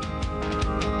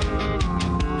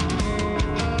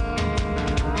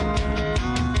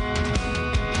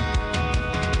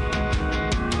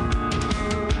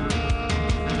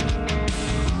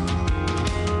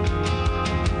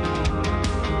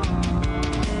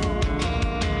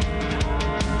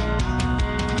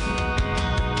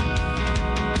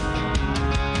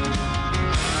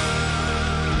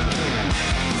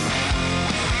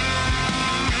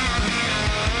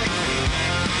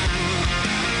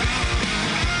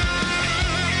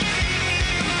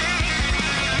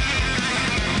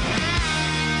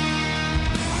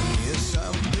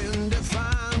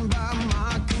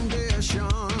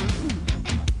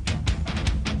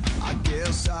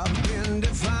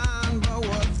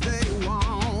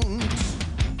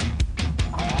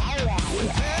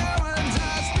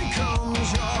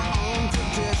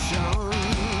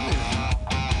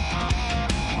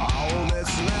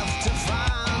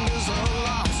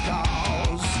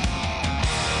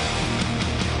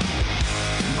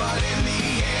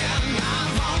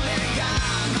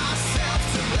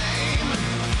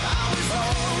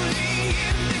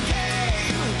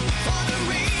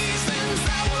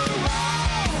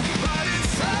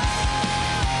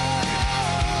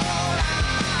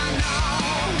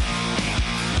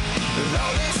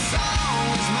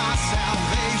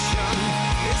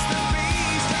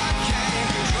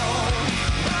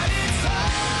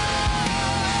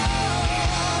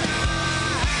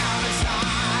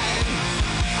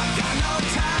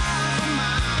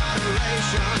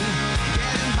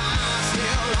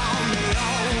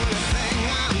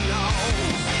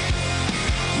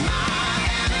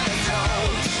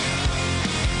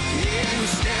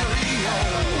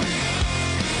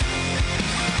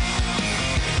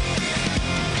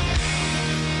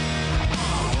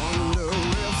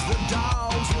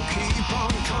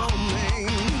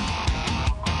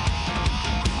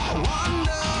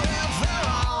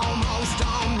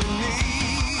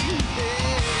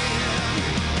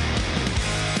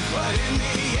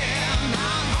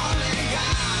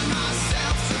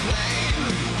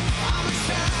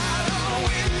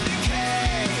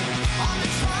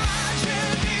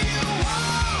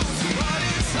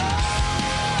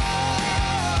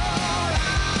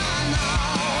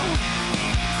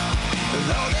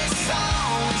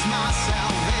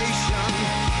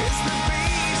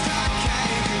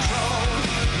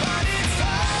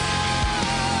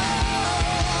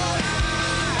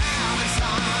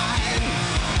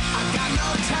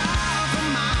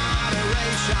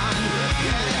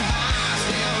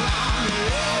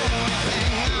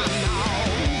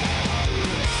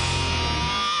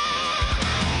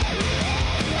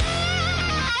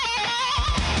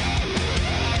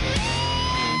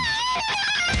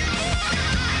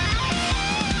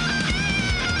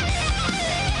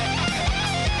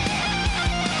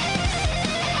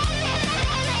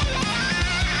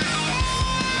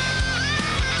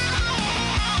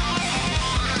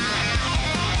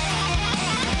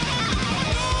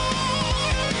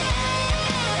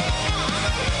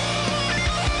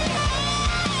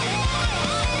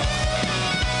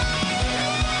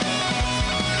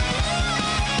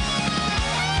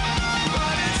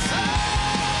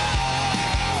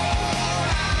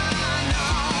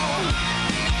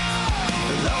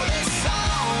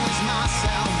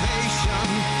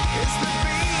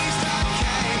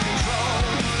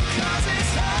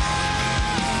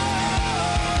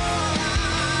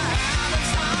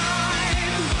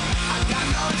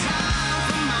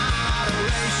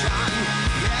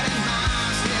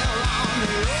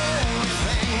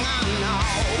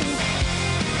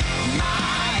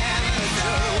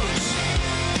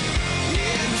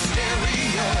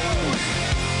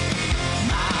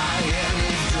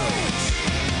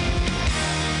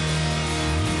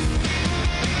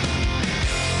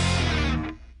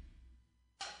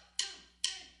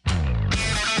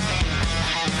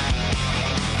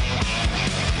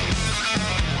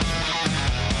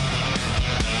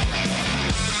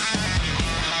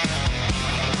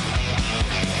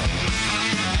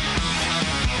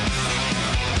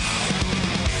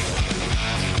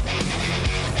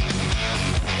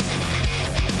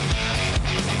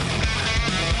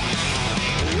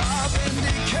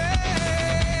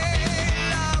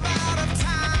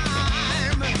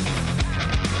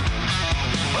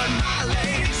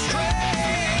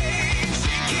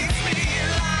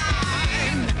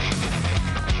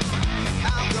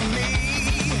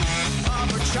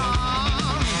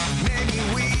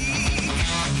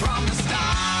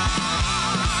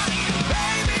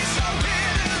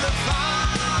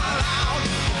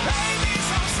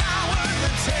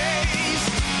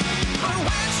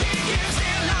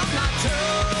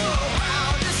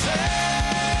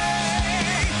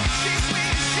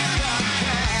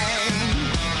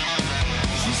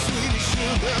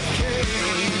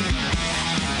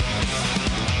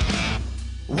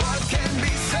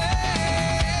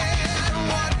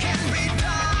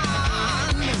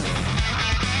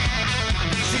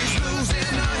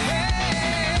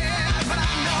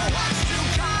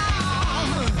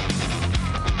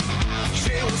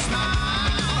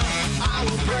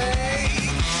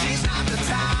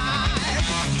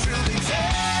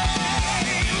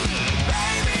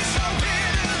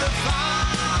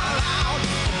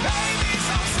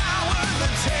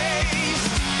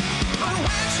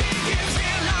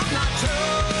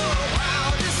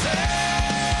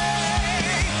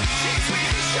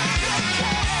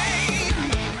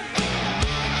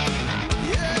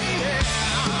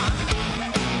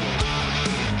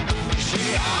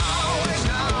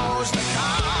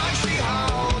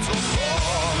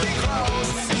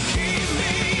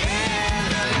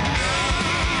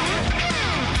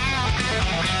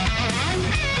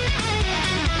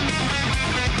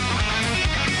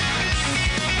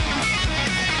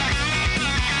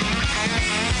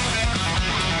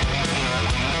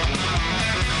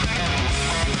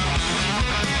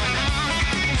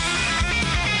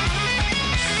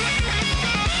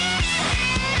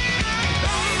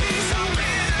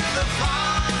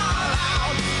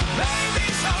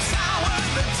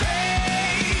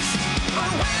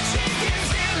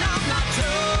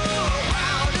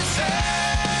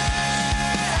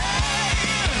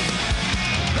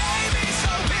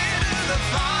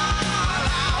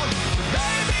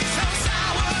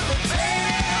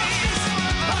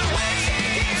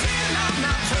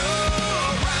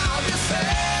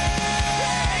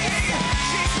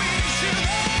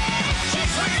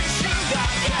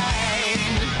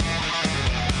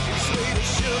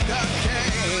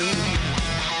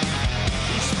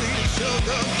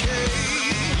 sugar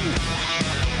cane.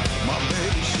 My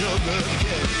baby sugar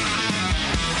cane.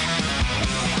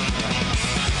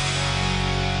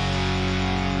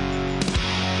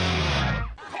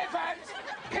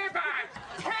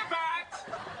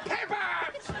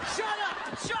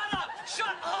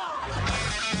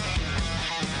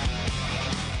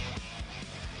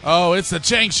 Oh, it's the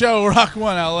Chang Show, Rock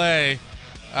 1 LA.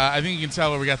 I think you can tell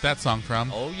where we got that song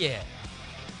from. Oh, yeah.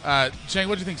 Chang,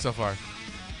 what do you think so far?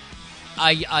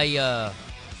 I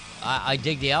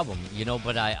dig the album,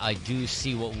 but I do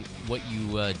see what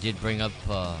you did bring up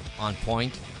on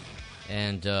point.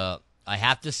 And I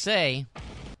have to say,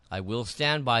 I will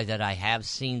stand by that I have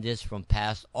seen this from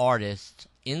past artists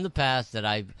in the past that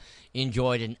I've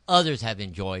enjoyed and others have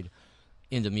enjoyed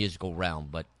in the musical realm.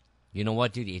 But you know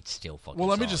what, dude? It's still fucking Well,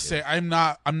 let me solid, just dude. say,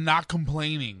 I'm not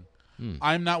complaining.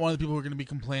 I'm not one of the people who are going to be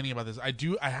complaining about this.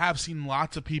 I have seen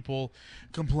lots of people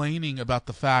complaining about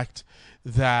the fact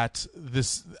that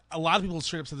a lot of people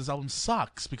straight up said this album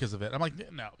sucks because of it. I'm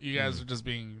like, no, you guys are just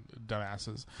being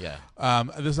dumbasses. Yeah.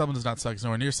 This album does not suck. It's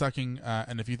nowhere near sucking.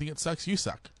 And if you think it sucks, you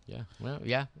suck. Yeah. Well,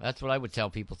 yeah, that's what I would tell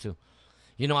people too.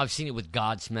 I've seen it with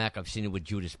Godsmack. I've seen it with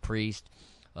Judas Priest.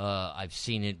 I've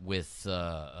seen it with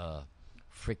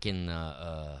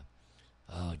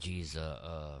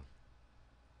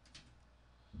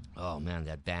oh man,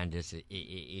 that band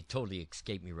it totally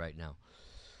escaped me right now.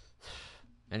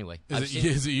 Anyway,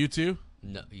 is it U2?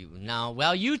 No,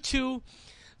 well, U2,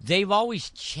 they've always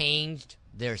changed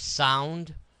their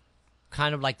sound,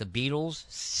 kind of like the Beatles,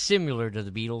 similar to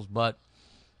the Beatles, but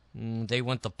they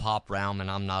went the pop realm,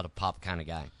 and I'm not a pop kind of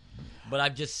guy. But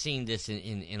I've just seen this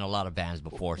in a lot of bands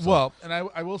before. So. Well, and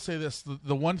I will say this: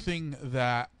 the one thing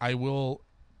that I will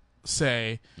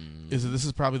say is that this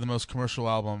is probably the most commercial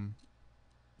album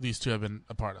these two have been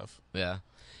a part of. Yeah.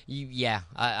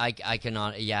 I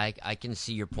can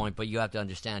see your point, but you have to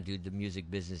understand, dude, the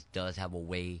music business does have a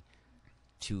way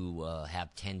to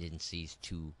have tendencies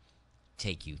to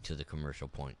take you to the commercial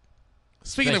point.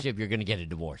 Especially if you're going to get a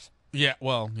divorce. Yeah,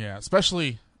 well, yeah,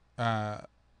 especially, that's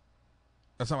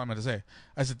not what I meant to say.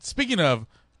 I said, speaking of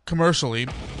commercially,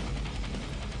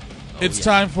 it's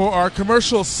time for our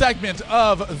commercial segment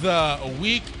of the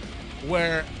week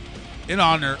where, in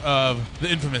honor of the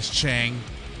infamous Chang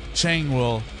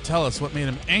will tell us what made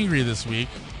him angry this week,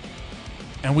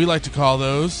 and we like to call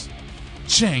those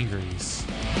Changries.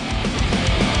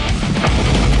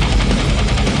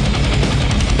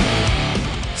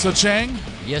 So, Chang?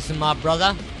 Yes, my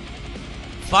brother.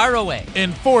 Fire away.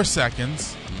 In 4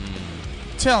 seconds,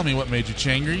 tell me what made you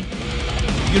changry.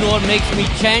 You know what makes me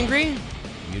changry?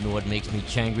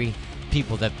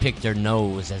 People that pick their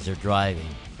nose as they're driving.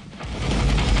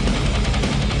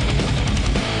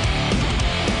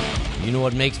 You know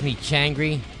what makes me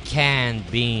changry? Canned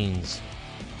beans.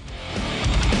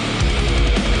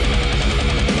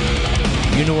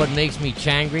 You know what makes me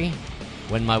changry?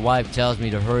 When my wife tells me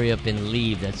to hurry up and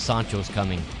leave, that Sancho's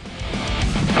coming.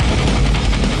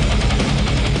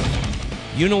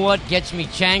 You know what gets me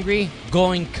changry?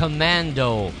 Going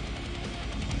commando.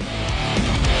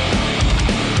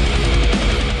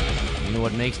 You know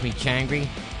what makes me changry?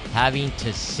 Having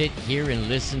to sit here and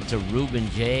listen to Ruben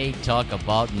J. talk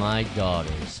about my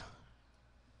daughters.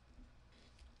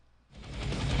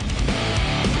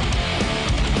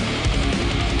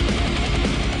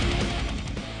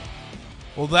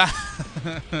 Well, that...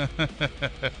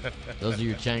 Those are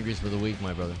your changries for the week,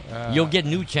 my brother. You'll get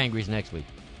new changries next week.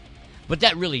 But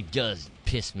that really does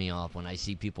piss me off when I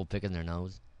see people picking their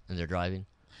nose and they're driving.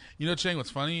 You know, Chang, what's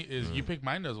funny is you pick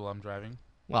my nose while I'm driving.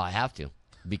 Well, I have to,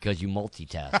 because you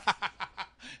multitask.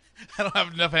 I don't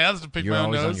have enough hands to pick my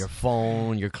own nose. You're always on your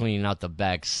phone. You're cleaning out the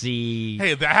back seat.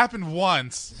 Hey, that happened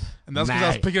once, and that's because I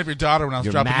was picking up your daughter when I was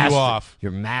dropping you off.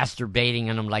 You're masturbating,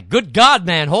 and I'm like, good God,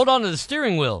 man, hold on to the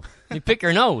steering wheel. You pick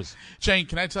your nose. Chang,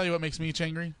 can I tell you what makes me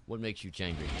changry? What makes you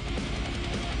changry?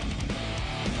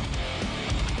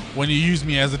 When you use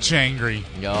me as a changry.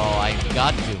 No, I've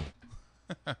got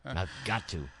to. I've got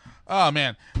to. Oh,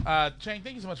 man. Chang,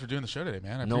 thank you so much for doing the show today,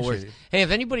 man. I appreciate it. Hey,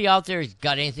 if anybody out there has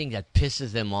got anything that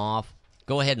pisses them off,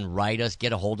 go ahead and write us,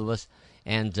 get a hold of us,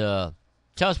 and tell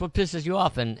us what pisses you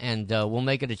off, and we'll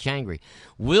make it a changry.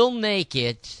 We'll make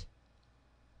it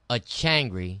a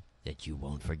changry that you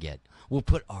won't forget. We'll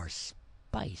put our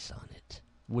spice on it.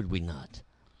 Would we not?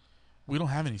 We don't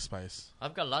have any spice.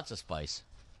 I've got lots of spice.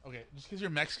 Okay, just because you're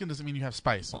Mexican doesn't mean you have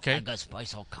spice, okay? I got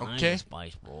spice, all kinds of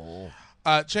spice, bro.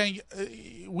 Chang,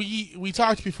 we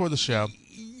talked before the show.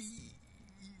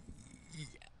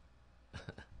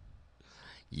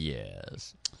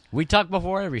 Yes. We talk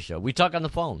before every show. We talk on the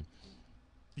phone.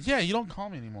 Yeah, you don't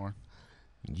call me anymore.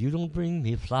 You don't bring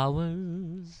me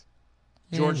flowers.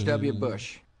 George W.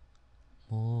 Bush.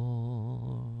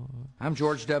 More. I'm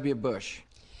George W. Bush.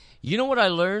 You know what I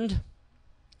learned?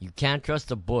 You can't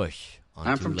trust a bush.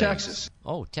 I'm from Texas.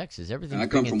 Oh, Texas. Everything. I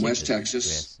come from West Texas.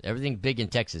 Yes, everything big in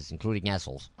Texas, including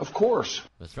assholes. Of course.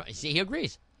 That's right. See, he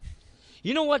agrees.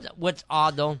 You know what? What's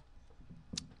odd though?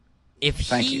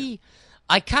 Thank you.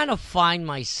 I kind of find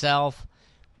myself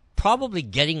probably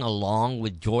getting along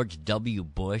with George W.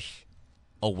 Bush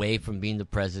away from being the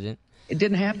president. It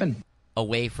didn't happen.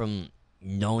 Away from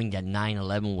knowing that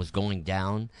 9/11 was going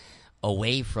down.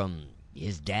 Away from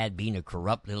his dad being a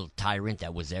corrupt little tyrant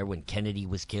that was there when Kennedy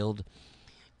was killed.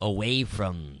 Away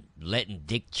from letting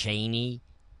Dick Cheney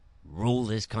rule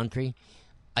this country.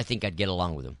 I think I'd get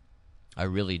along with him. I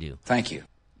really do. Thank you.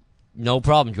 No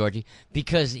problem, Georgie.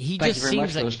 Because he Thank just you very much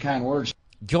seems for like... those kind words.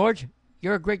 George,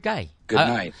 you're a great guy. Good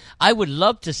night. I would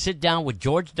love to sit down with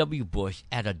George W. Bush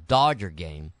at a Dodger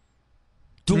game,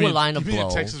 do a line of blow.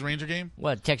 A Texas Ranger game?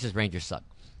 Well, Texas Rangers suck.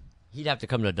 He'd have to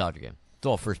come to a Dodger game,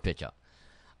 throw a first pitch out.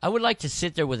 I would like to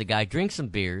sit there with a guy, drink some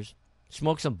beers,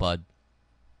 smoke some bud,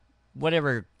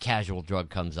 whatever casual drug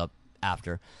comes up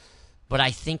after. But I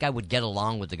think I would get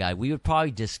along with the guy. We would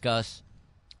probably discuss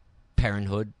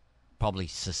parenthood, probably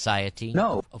society.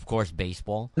 No. Of course,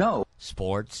 baseball. No.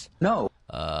 Sports. No.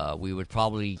 We would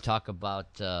probably talk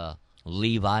about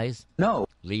Levi's. No.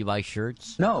 Levi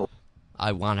shirts. No.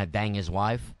 I want to bang his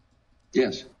wife.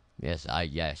 Yes. Yes,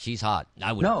 she's hot.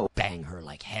 I would bang her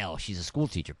like hell. She's a school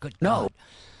teacher. Good God.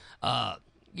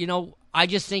 I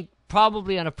just think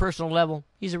probably on a personal level,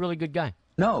 he's a really good guy.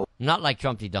 No. Not like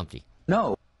Trumpty Dumpty.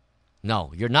 No.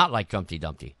 No, you're not like Trumpty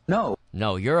Dumpty. No.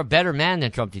 No, you're a better man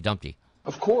than Trumpty Dumpty.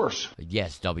 Of course.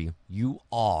 Yes, W. You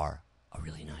are a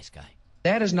really nice guy.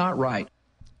 That is not right.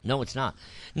 No, it's not.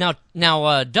 Now,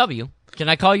 W, can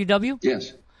I call you W?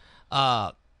 Yes.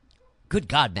 Good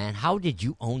God, man, how did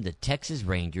you own the Texas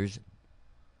Rangers,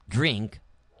 drink,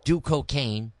 do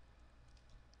cocaine,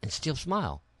 and still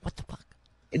smile? What the fuck?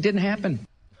 It didn't happen.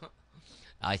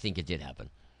 I think it did happen.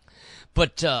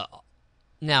 But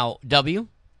now, W?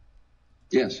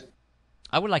 Yes.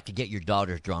 I would like to get your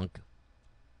daughters drunk.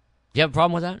 Do you have a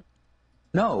problem with that?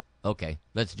 No. Okay,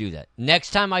 let's do that.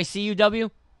 Next time I see you, W,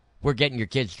 we're getting your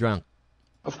kids drunk.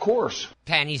 Of course.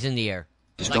 Panties in the air.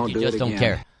 Just like don't you do just it don't again.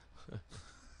 care.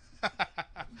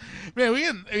 Man, we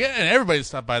getting everybody to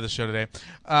stop by the show today.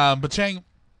 But Chang,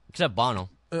 except Bono.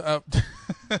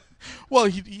 Well,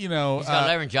 he's got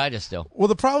laryngitis still. Well,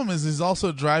 the problem is he's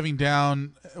also driving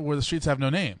down where the streets have no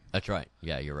name. That's right.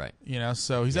 Yeah, you're right.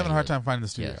 So he's having a hard time finding the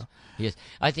studio. Yes. He is.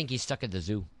 I think he's stuck at the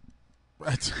zoo.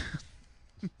 Right.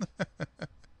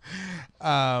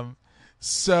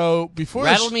 So before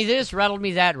rattled me this, rattled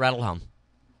me that, rattle hum.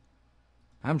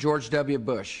 I'm George W.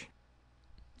 Bush.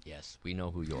 Yes, we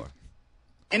know who you are.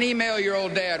 And email your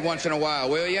old dad once in a while,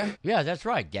 will you? Yeah, that's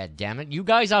right. God damn it. You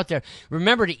guys out there,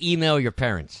 remember to email your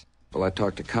parents. Well, I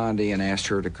talked to Condi and asked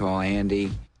her to call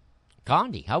Andy.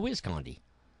 Condi? How is Condi?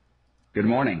 Good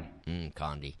morning.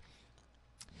 Condi.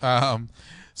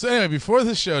 So anyway, before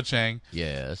the show, Chang.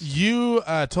 Yes. You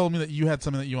told me that you had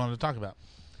something that you wanted to talk about.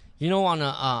 On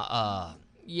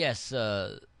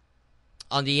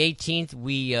the 18th,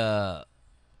 we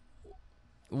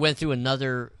went through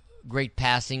another great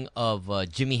passing of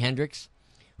Jimi Hendrix,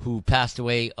 who passed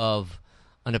away of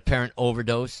an apparent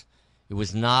overdose. It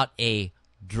was not a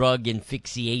drug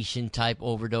asphyxiation type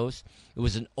overdose. It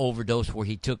was an overdose where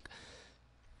he took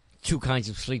 2 kinds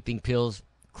of sleeping pills,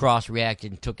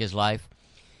 cross-reacted, and took his life.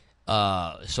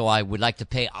 So I would like to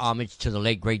pay homage to the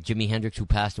late, great Jimi Hendrix, who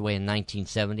passed away in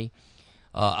 1970.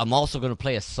 I'm also going to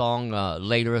play a song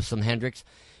later of some Hendrix.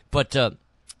 But the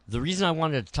reason I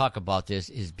wanted to talk about this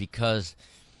is because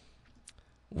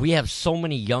we have so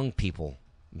many young people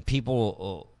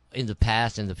in the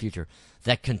past and the future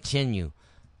that continue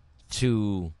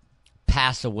to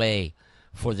pass away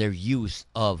for their use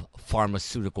of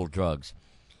pharmaceutical drugs,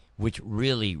 which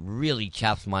really, really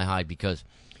chaps my hide because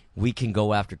we can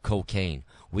go after cocaine.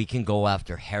 We can go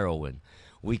after heroin.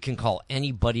 We can call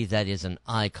anybody that is an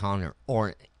icon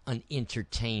or an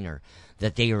entertainer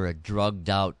that they are a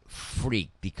drugged-out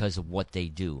freak because of what they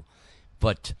do.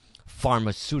 But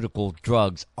pharmaceutical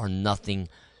drugs are nothing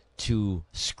to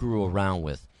screw around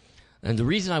with. And the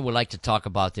reason I would like to talk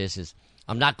about this is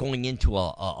I'm not going into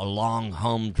a long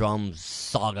humdrum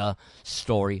saga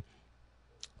story.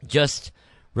 Just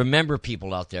remember,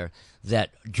 people out there,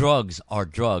 that drugs are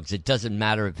drugs. It doesn't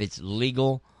matter if it's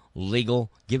legal,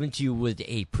 given to you with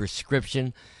a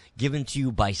prescription, given to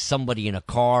you by somebody in a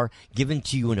car, given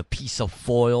to you in a piece of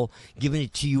foil, given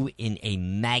it to you in a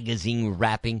magazine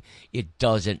wrapping. It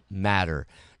doesn't matter.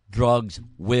 drugs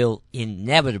will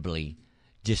inevitably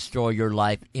destroy your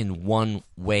life in one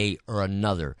way or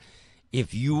another.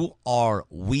 If you are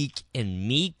weak and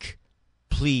meek,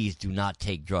 please do not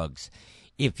take drugs.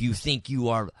 If you think you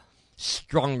are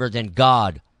stronger than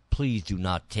God, please do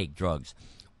not take drugs.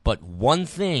 But one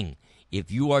thing, if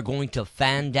you are going to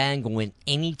fandangle in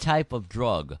any type of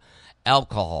drug,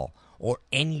 alcohol, or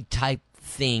any type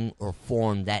thing or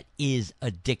form that is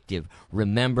addictive,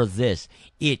 remember this: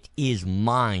 it is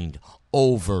mind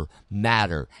over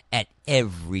matter at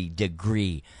every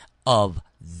degree of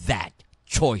that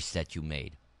choice that you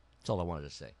made. That's all I wanted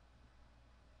to say.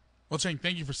 Well, Chang,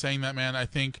 thank you for saying that, man. I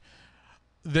think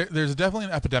there's definitely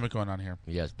an epidemic going on here.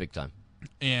 Yes, big time.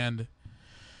 And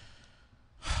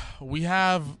we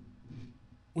have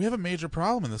a major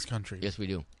problem in this country. Yes, we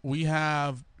do. We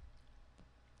have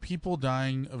people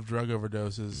dying of drug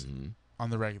overdoses on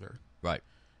the regular. Right.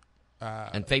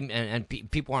 And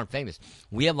people aren't famous.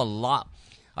 We have a lot.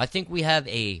 I think we have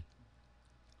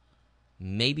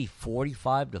maybe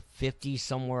 45 to 50,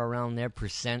 somewhere around there,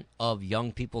 % of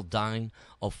young people dying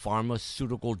of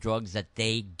pharmaceutical drugs that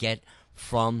they get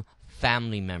from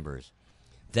family members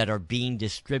that are being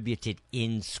distributed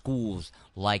in schools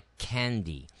like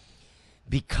candy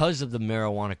because of the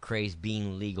marijuana craze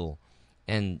being legal,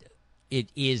 and it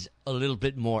is a little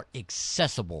bit more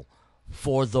accessible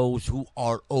for those who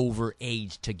are over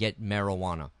age to get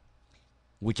marijuana,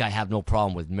 which I have no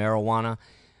problem with. Marijuana,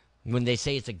 when they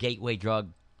say it's a gateway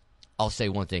drug, I'll say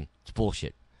one thing: it's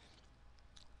bullshit.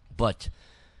 But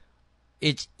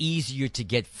it's easier to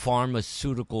get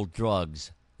pharmaceutical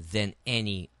drugs than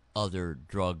any other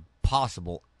drug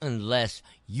possible, unless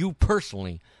you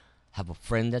personally have a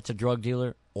friend that's a drug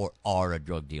dealer or are a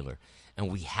drug dealer.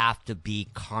 And we have to be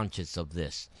conscious of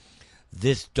this.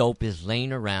 This dope is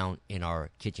laying around in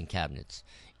our kitchen cabinets,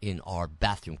 in our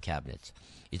bathroom cabinets.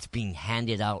 It's being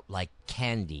handed out like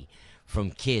candy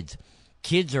from kids.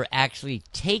 Kids are actually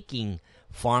taking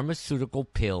pharmaceutical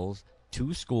pills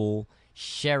to school,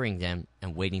 sharing them,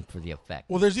 and waiting for the effect.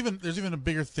 Well, there's even a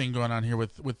bigger thing going on here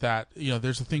with that. You know,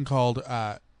 there's a thing called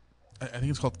I think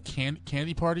it's called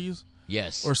candy parties.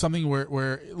 Yes. Or something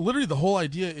where literally the whole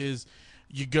idea is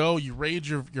you go, you raid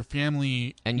your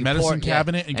family and you medicine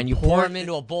cabinet, and you pour them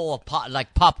into a bowl of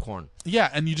like popcorn. Yeah,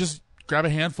 and you just grab a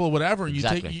handful of whatever, and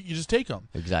Exactly. you just take them.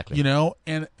 Exactly. You know,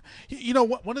 and you know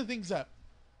one of the things that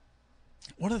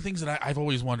I've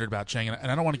always wondered about, Chang, and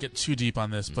I don't want to get too deep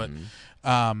on this, but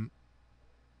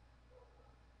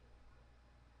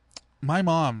my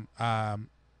mom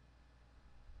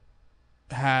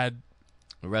had,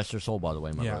 rest her soul, by the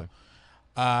way, my brother.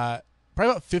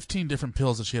 Probably about 15 different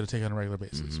pills that she had to take on a regular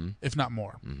basis, if not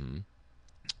more.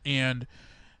 And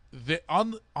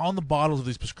on the bottles of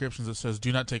these prescriptions, it says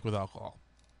 "do not take with alcohol."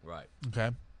 Right.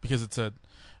 Okay, because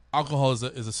alcohol is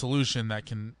a solution that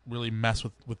can really mess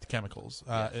with the chemicals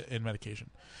in medication,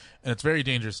 and it's very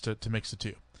dangerous to mix the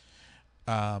two.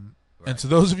 And so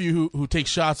those of you who take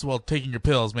shots while taking your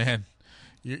pills, man,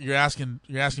 you're asking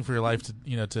for your life to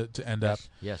end up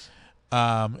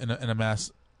in a mess.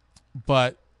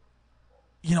 But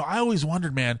I always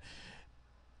wondered, man,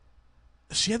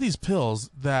 she had these pills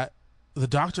that the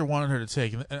doctor wanted her to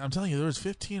take, and I'm telling you, there was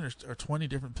 15 or 20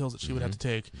 different pills that she would have to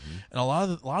take, and a lot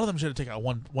of them she had to take at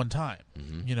one time,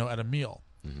 at a meal.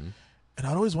 And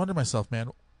I'd always wonder myself, man,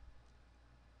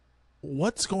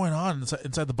 what's going on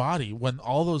inside the body when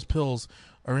all those pills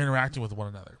are interacting with one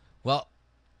another? Well,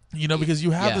 because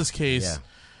you have this case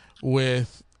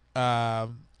with the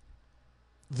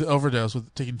overdose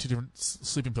with taking 2 different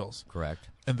sleeping pills. Correct.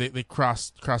 And they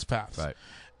cross paths. Right.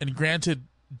 And granted,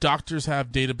 doctors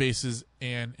have databases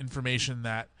and information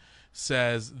that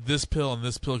says this pill and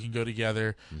this pill can go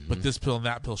together, but this pill and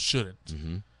that pill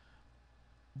shouldn't.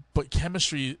 But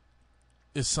chemistry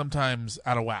is sometimes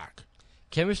out of whack.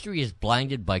 Chemistry is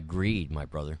blinded by greed, my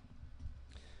brother.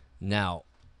 Now,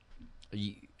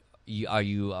 are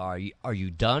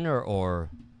you done, or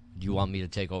do you want me to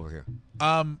take over here?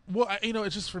 Well,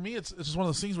 it's just, for me, it's just one of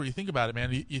those things where you think about it,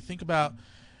 man. You think about,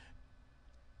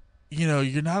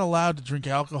 you're not allowed to drink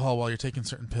alcohol while you're taking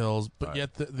certain pills, but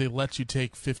yet they let you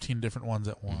take 15 different ones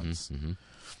at once.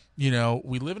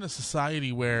 We live in a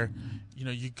society where,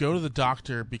 you go to the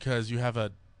doctor because you have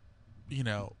an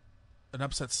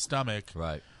upset stomach,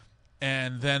 right?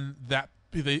 And then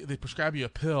they prescribe you a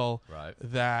pill, right,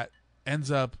 that ends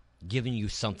up giving you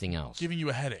something else, giving you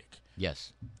a headache.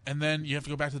 Yes. And then you have to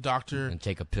go back to the doctor and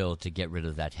take a pill to get rid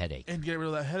of that headache. And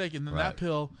then that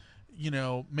pill,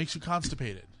 makes you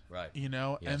constipated. Right. Yes,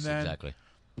 and then exactly.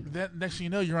 Then next thing you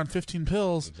know, you're on 15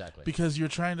 pills because you're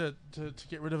trying to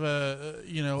get rid of the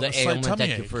a slight ailment tummy that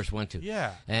ache. you first went to.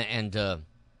 Yeah. And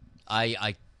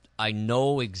I I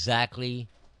know exactly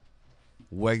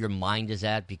where your mind is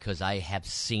at because I have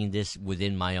seen this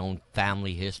within my own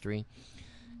family history.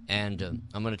 And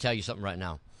I'm going to tell you something right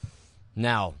now.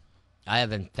 Now, I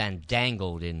have been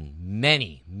fandangled in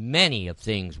many, many of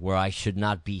things where I should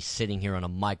not be sitting here on a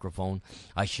microphone.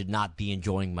 I should not be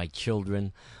enjoying my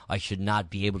children. I should not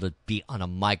be able to be on a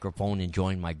microphone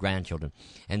enjoying my grandchildren.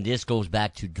 And this goes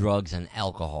back to drugs and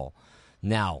alcohol.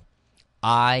 Now,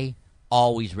 I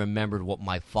always remembered what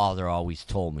my father always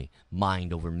told me,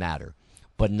 mind over matter.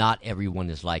 But not everyone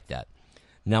is like that.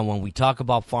 Now, when we talk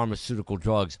about pharmaceutical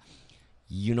drugs,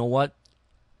 you know what?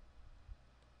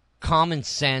 Common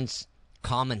sense,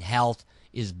 common health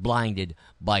is blinded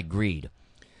by greed.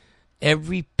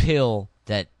 Every pill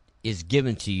that is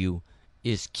given to you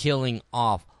is killing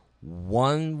off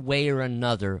one way or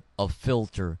another a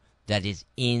filter that is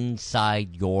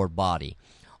inside your body.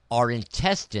 Our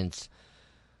intestines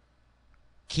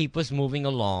keep us moving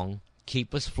along,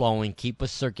 keep us flowing, keep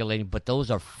us circulating, but those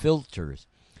are filters.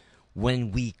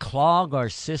 When we clog our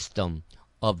system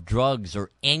of drugs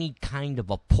or any kind of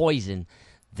a poison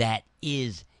that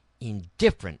is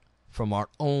indifferent from our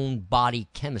own body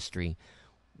chemistry,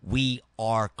 we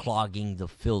are clogging the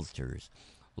filters.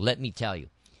 Let me tell you,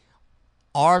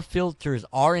 our filters,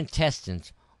 our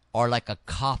intestines, are like a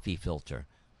coffee filter.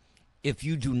 If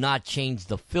you do not change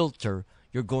the filter,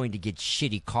 you're going to get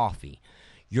shitty coffee.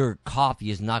 Your coffee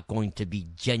is not going to be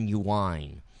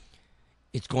genuine.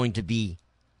 It's going to be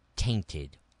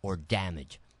tainted or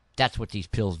damaged. That's what these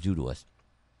pills do to us.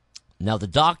 Now, the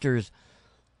doctors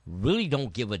really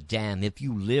don't give a damn if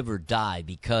you live or die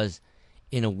because,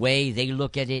 in a way, they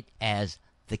look at it as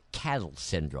the cattle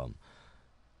syndrome.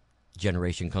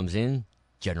 Generation comes in,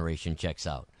 generation checks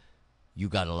out. You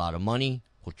got a lot of money,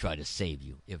 we'll try to save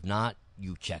you. If not,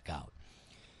 you check out.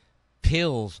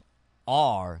 Pills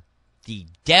are the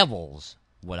devil's,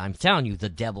 what I'm telling you, the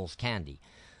devil's candy.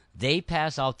 They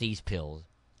pass out these pills,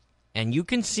 and you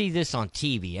can see this on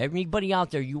TV. Everybody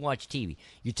out there, you watch TV.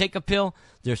 You take a pill,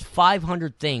 there's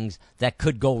 500 things that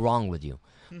could go wrong with you.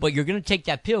 But you're going to take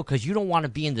that pill because you don't want to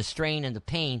be in the strain and the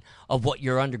pain of what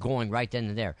you're undergoing right then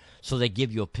and there. So they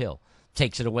give you a pill,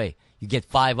 takes it away. You get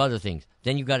 5 other things.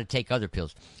 Then you got to take other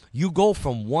pills. You go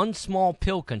from one small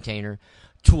pill container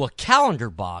to a calendar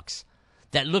box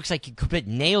that looks like you could put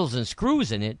nails and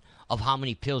screws in it of how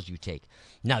many pills you take.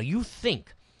 Now, you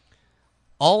think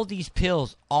all these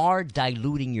pills are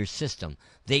diluting your system.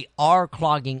 They are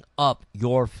clogging up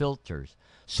your filters.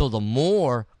 So the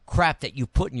more crap that you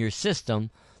put in your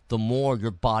system, the more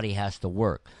your body has to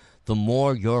work. The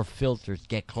more your filters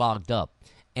get clogged up.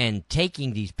 And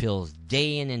taking these pills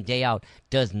day in and day out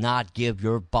does not give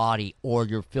your body or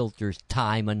your filters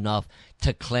time enough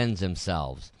to cleanse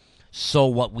themselves. So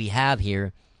what we have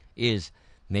here is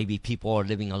maybe people are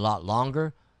living a lot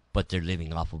longer, but they're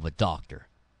living off of a doctor.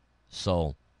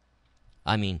 So,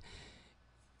 I mean,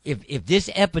 if this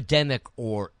epidemic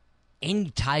or any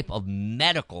type of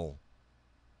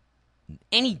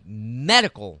any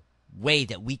medical way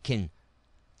that we can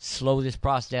slow this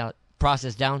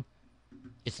process down,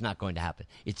 it's not going to happen.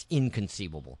 It's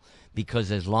inconceivable.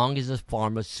 Because as long as the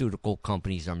pharmaceutical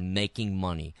companies are making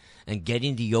money and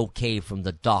getting the okay from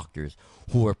the doctors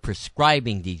who are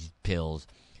prescribing these pills,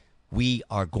 we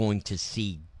are going to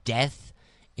see death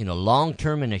in a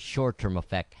long-term and a short-term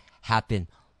effect happen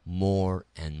more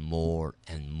and more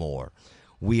and more.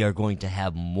 We are going to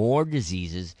have more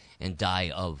diseases and die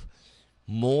of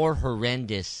more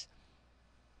horrendous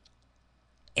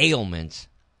ailments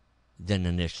than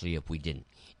initially if we didn't.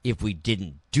 If we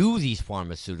didn't do these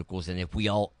pharmaceuticals and if we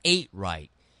all ate right,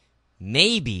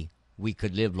 maybe we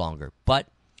could live longer. But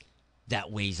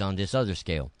that weighs on this other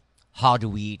scale. How do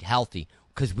we eat healthy?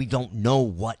 Because we don't know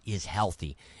what is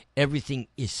healthy. Everything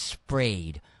is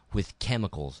sprayed with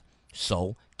chemicals.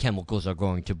 So chemicals are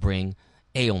going to bring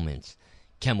ailments.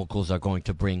 Chemicals are going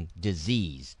to bring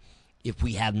disease. If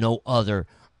we have no other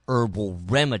herbal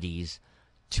remedies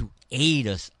to aid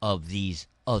us of these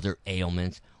other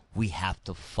ailments, we have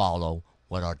to follow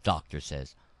what our doctor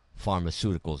says,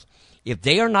 pharmaceuticals. If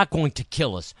they are not going to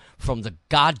kill us from the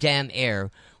goddamn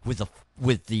air with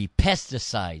the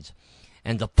pesticides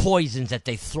and the poisons that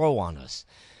they throw on us,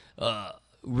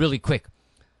 really quick,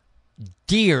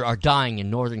 deer are dying in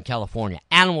Northern California.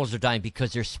 Animals are dying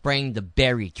because they're spraying the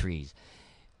berry trees.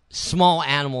 Small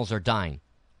animals are dying.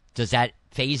 Does that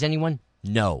faze anyone?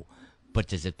 No. But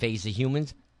does it faze the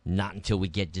humans? Not until we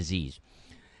get disease.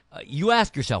 You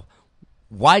ask yourself,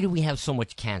 why do we have so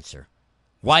much cancer?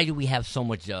 Why do we have so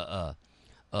much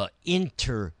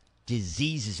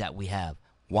inter-diseases that we have?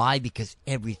 Why? Because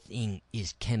everything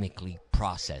is chemically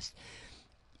processed.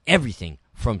 Everything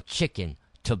from chicken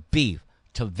to beef,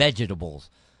 to vegetables,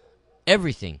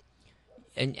 everything.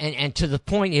 And to the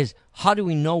point is, how do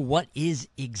we know what is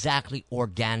exactly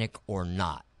organic or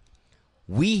not?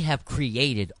 We have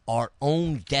created our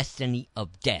own destiny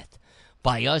of death.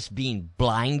 By us being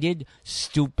blinded,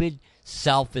 stupid,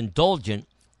 self-indulgent,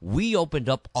 we opened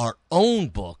up our own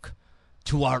book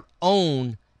to our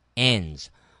own ends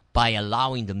by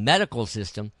allowing the medical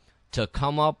system to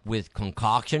come up with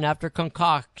concoction after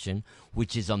concoction,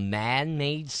 which is a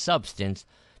man-made substance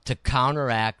to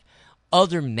counteract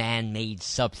other man-made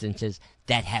substances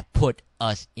that have put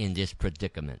us in this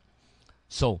predicament.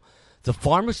 So the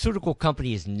pharmaceutical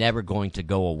company is never going to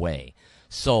go away.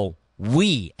 So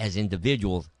we as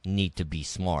individuals need to be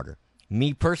smarter.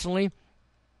 Me personally,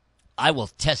 I will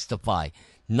testify,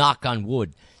 knock on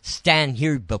wood, stand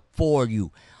here before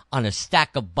you on a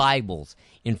stack of Bibles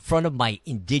in front of my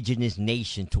indigenous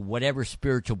nation to whatever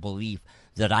spiritual belief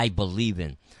that I believe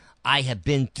in. I have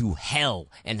been through hell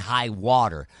and high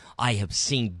water. I have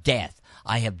seen death.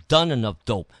 I have done enough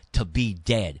dope to be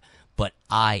dead, but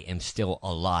I am still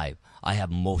alive. I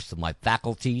have most of my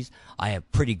faculties. I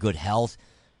have pretty good health,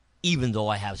 even though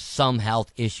I have some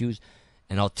health issues.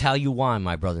 And I'll tell you why,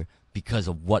 my brother, because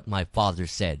of what my father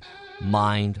said.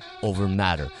 Mind over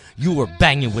matter. You were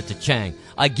banging with the Chang.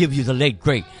 I give you the late,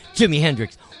 great Jimi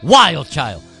Hendrix, Wild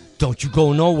Child. Don't you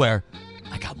go nowhere.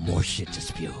 I got more shit to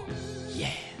spew.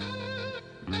 Yeah.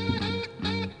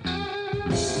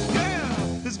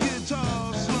 His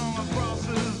guitar slung across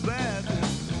his back,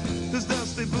 his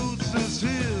dusty boots, his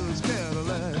heels,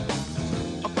 Cadillac,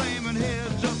 a flaming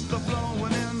head just a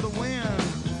blowing in the wind.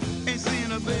 Ain't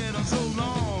seen a bed in so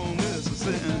long, it's a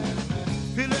sin.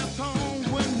 He left home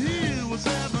when he was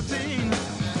 17.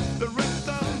 The rest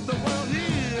of the world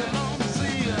he longed to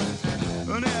see,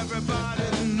 and everybody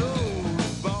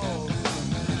knows boss,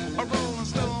 a Rolling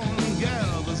Stone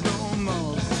gathers no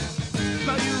moss.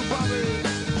 Now you probably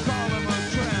call him a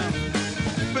tramp,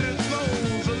 but it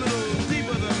goes a little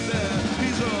deeper than that.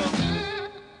 He's a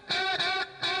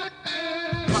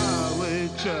highway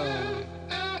child.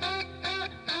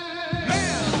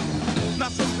 Man, now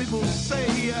some people say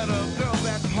he had a girl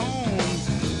back home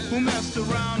who messed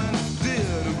around and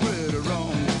did a pretty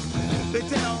wrong. They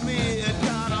tell me it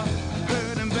kinda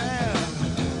hurt him bad,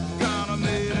 kinda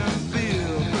made him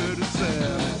feel pretty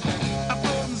sad. I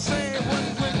couldn't say what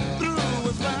went through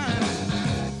his mind.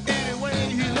 Anyway,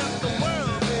 he left the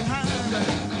world behind.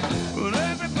 But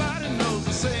everybody knows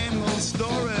the same old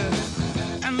story.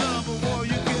 And love a war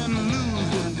you can lose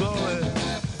with glory.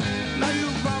 Now you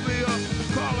probably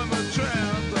call him a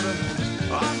tramp, but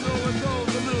I know it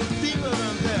goes a little deeper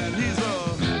than that. He's a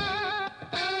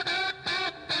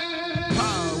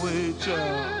highway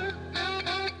child.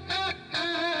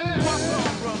 What's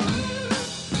wrong, brother?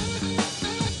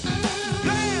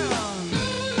 Damn!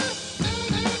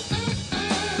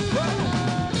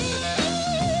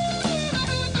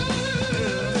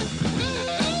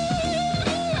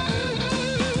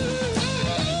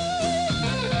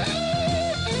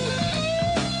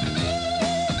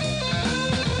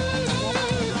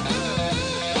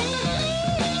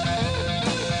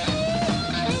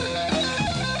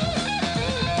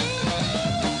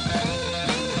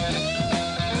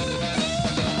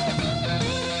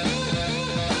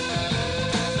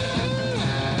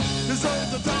 His old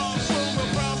guitar slung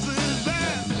across his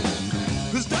back,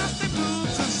 his dusty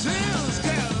boots, his heels,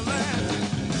 Cadillac,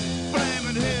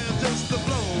 flaming hair just a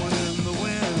blowing in the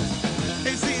wind.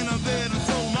 Ain't seen a bed in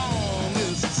so long,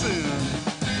 it's a sin.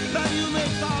 Now you may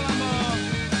call him a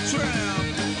tramp,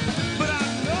 but I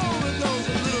know it goes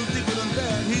a little deeper than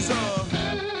that. He's a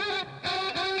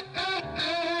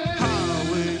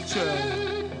highway child.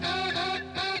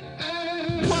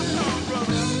 What's on,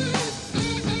 brother?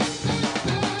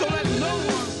 Don't let no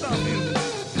one stop you.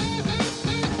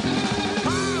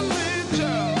 Highway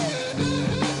child.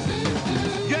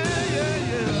 Yeah, yeah,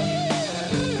 yeah.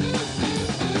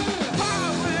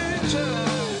 Highway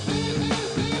child.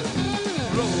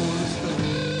 Rolling Stone.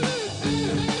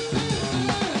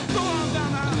 Go on down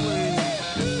the highway.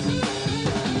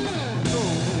 Go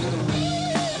on.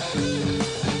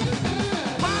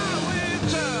 Highway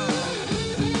child.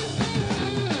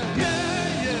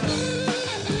 Yeah, yeah.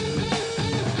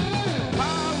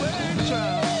 Highway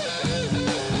child.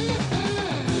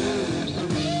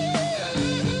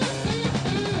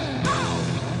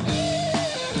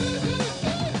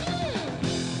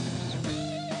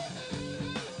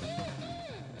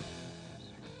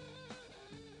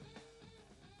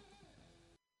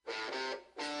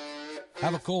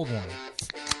 Have a cold one.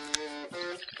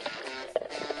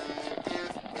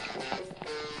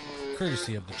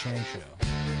 Courtesy of the Chang Show.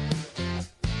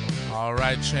 All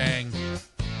right, Chang.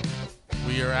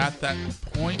 We are at that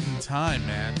point in time,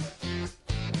 man.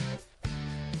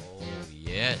 Oh,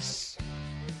 yes.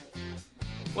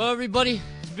 Well, everybody,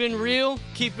 it's been real.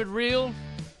 Keep it real.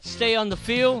 Stay on the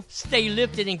field. Stay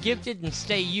lifted and gifted, and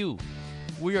stay you.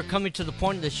 We are coming to the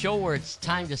point of the show where it's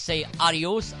time to say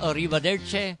adios,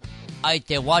 arrivederci, ai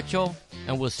te guacho,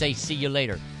 and we'll say see you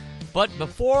later. But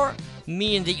before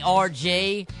me and the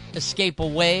RJ escape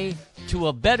away to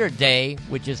a better day,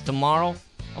 which is tomorrow,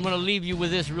 I'm going to leave you with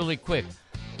this really quick.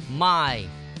 My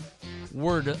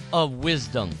word of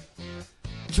wisdom.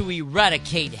 To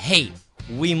eradicate hate,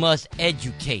 we must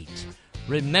educate.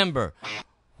 Remember,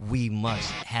 we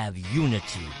must have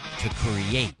unity to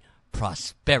create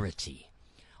prosperity.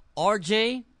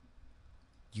 RJ,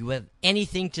 you have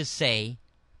anything to say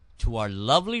to our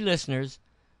lovely listeners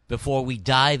before we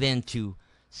dive into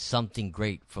something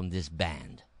great from this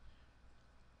band?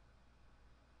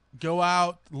 Go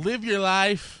out, live your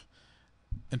life,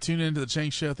 and tune into the Chang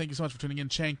Show. Thank you so much for tuning in,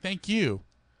 Chang. Thank you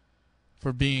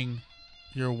for being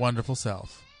your wonderful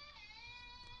self.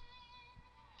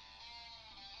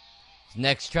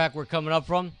 Next track we're coming up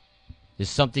from is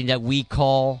something that we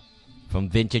call From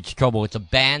Vintage Trouble. It's a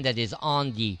band that is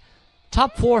on the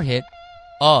top 4 hit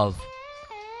of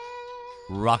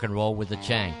Rock and Roll with the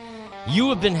Chang. You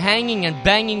have been hanging and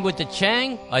banging with the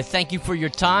Chang. I thank you for your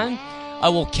time. I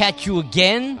will catch you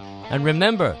again. And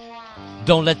remember,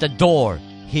 don't let the door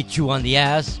hit you on the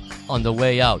ass on the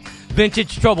way out.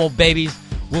 Vintage Trouble, babies.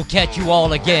 We'll catch you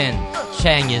all again.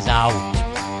 Chang is out.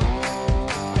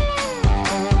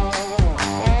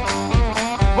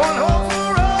 One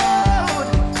whole road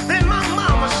that my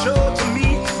mama showed to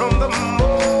me from the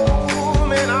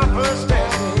moment I first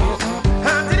met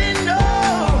her. I didn't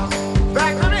know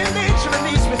back then nature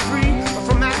released me free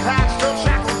from that past still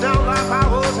shackled down like I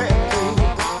was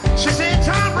hanging. She said,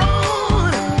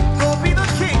 Tyrone, go be the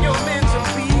king you're meant to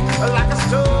be, like a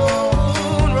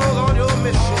stone roll on your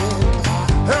mission.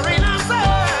 Hurry now,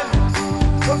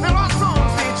 son, fulfill our song.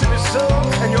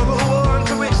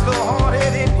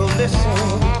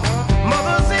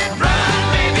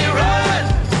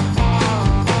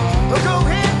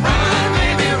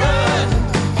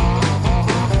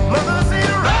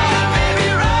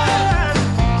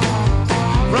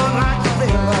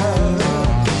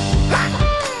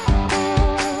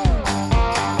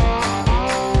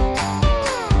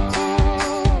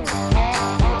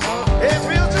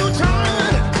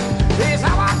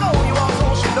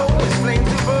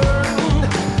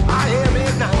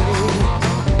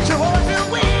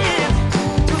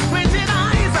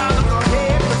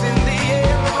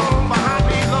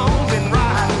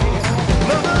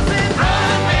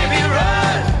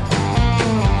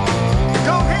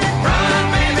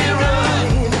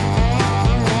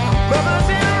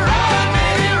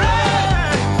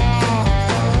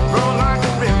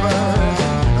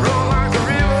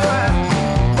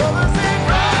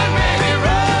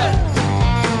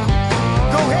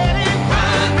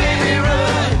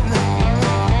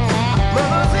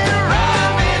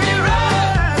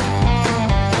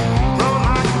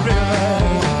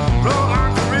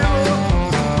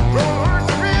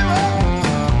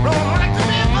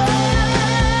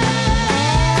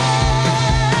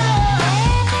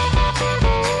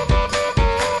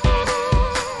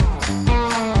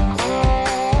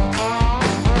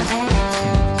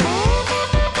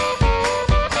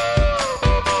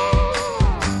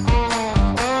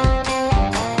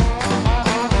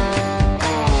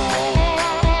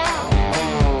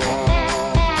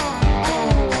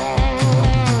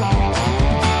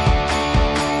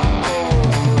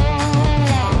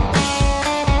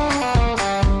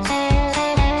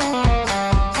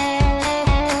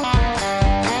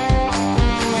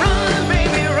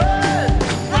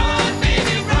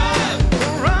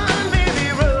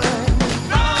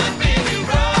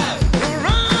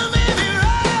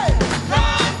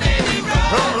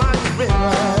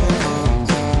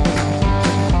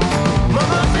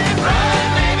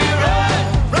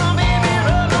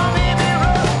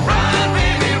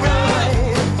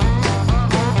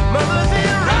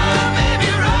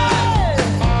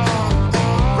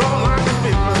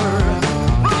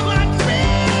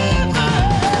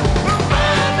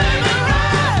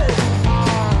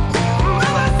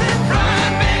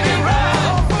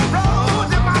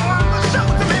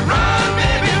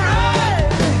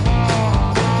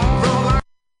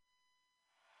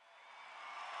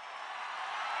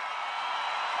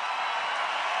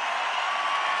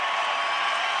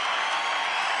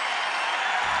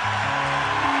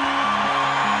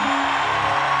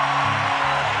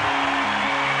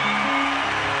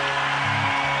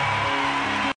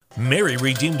 Mary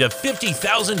redeemed a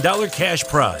 $50,000 cash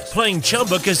prize playing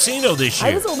Chumba Casino this year.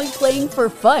 I was only playing for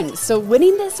fun, so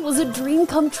winning this was a dream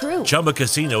come true. Chumba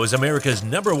Casino is America's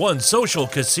 #1 social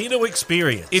casino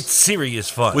experience. It's serious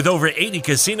fun. With over 80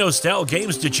 casino-style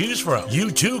games to choose from,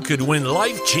 you too could win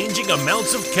life-changing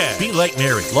amounts of cash. Be like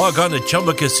Mary. Log on to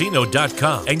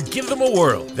ChumbaCasino.com and give them a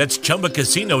whirl. That's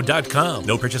ChumbaCasino.com.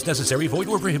 No purchase necessary. Void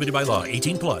where prohibited by law.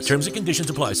 18+. Terms and conditions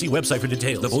apply. See website for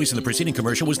details. The voice in the preceding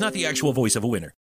commercial was not the actual voice of a winner.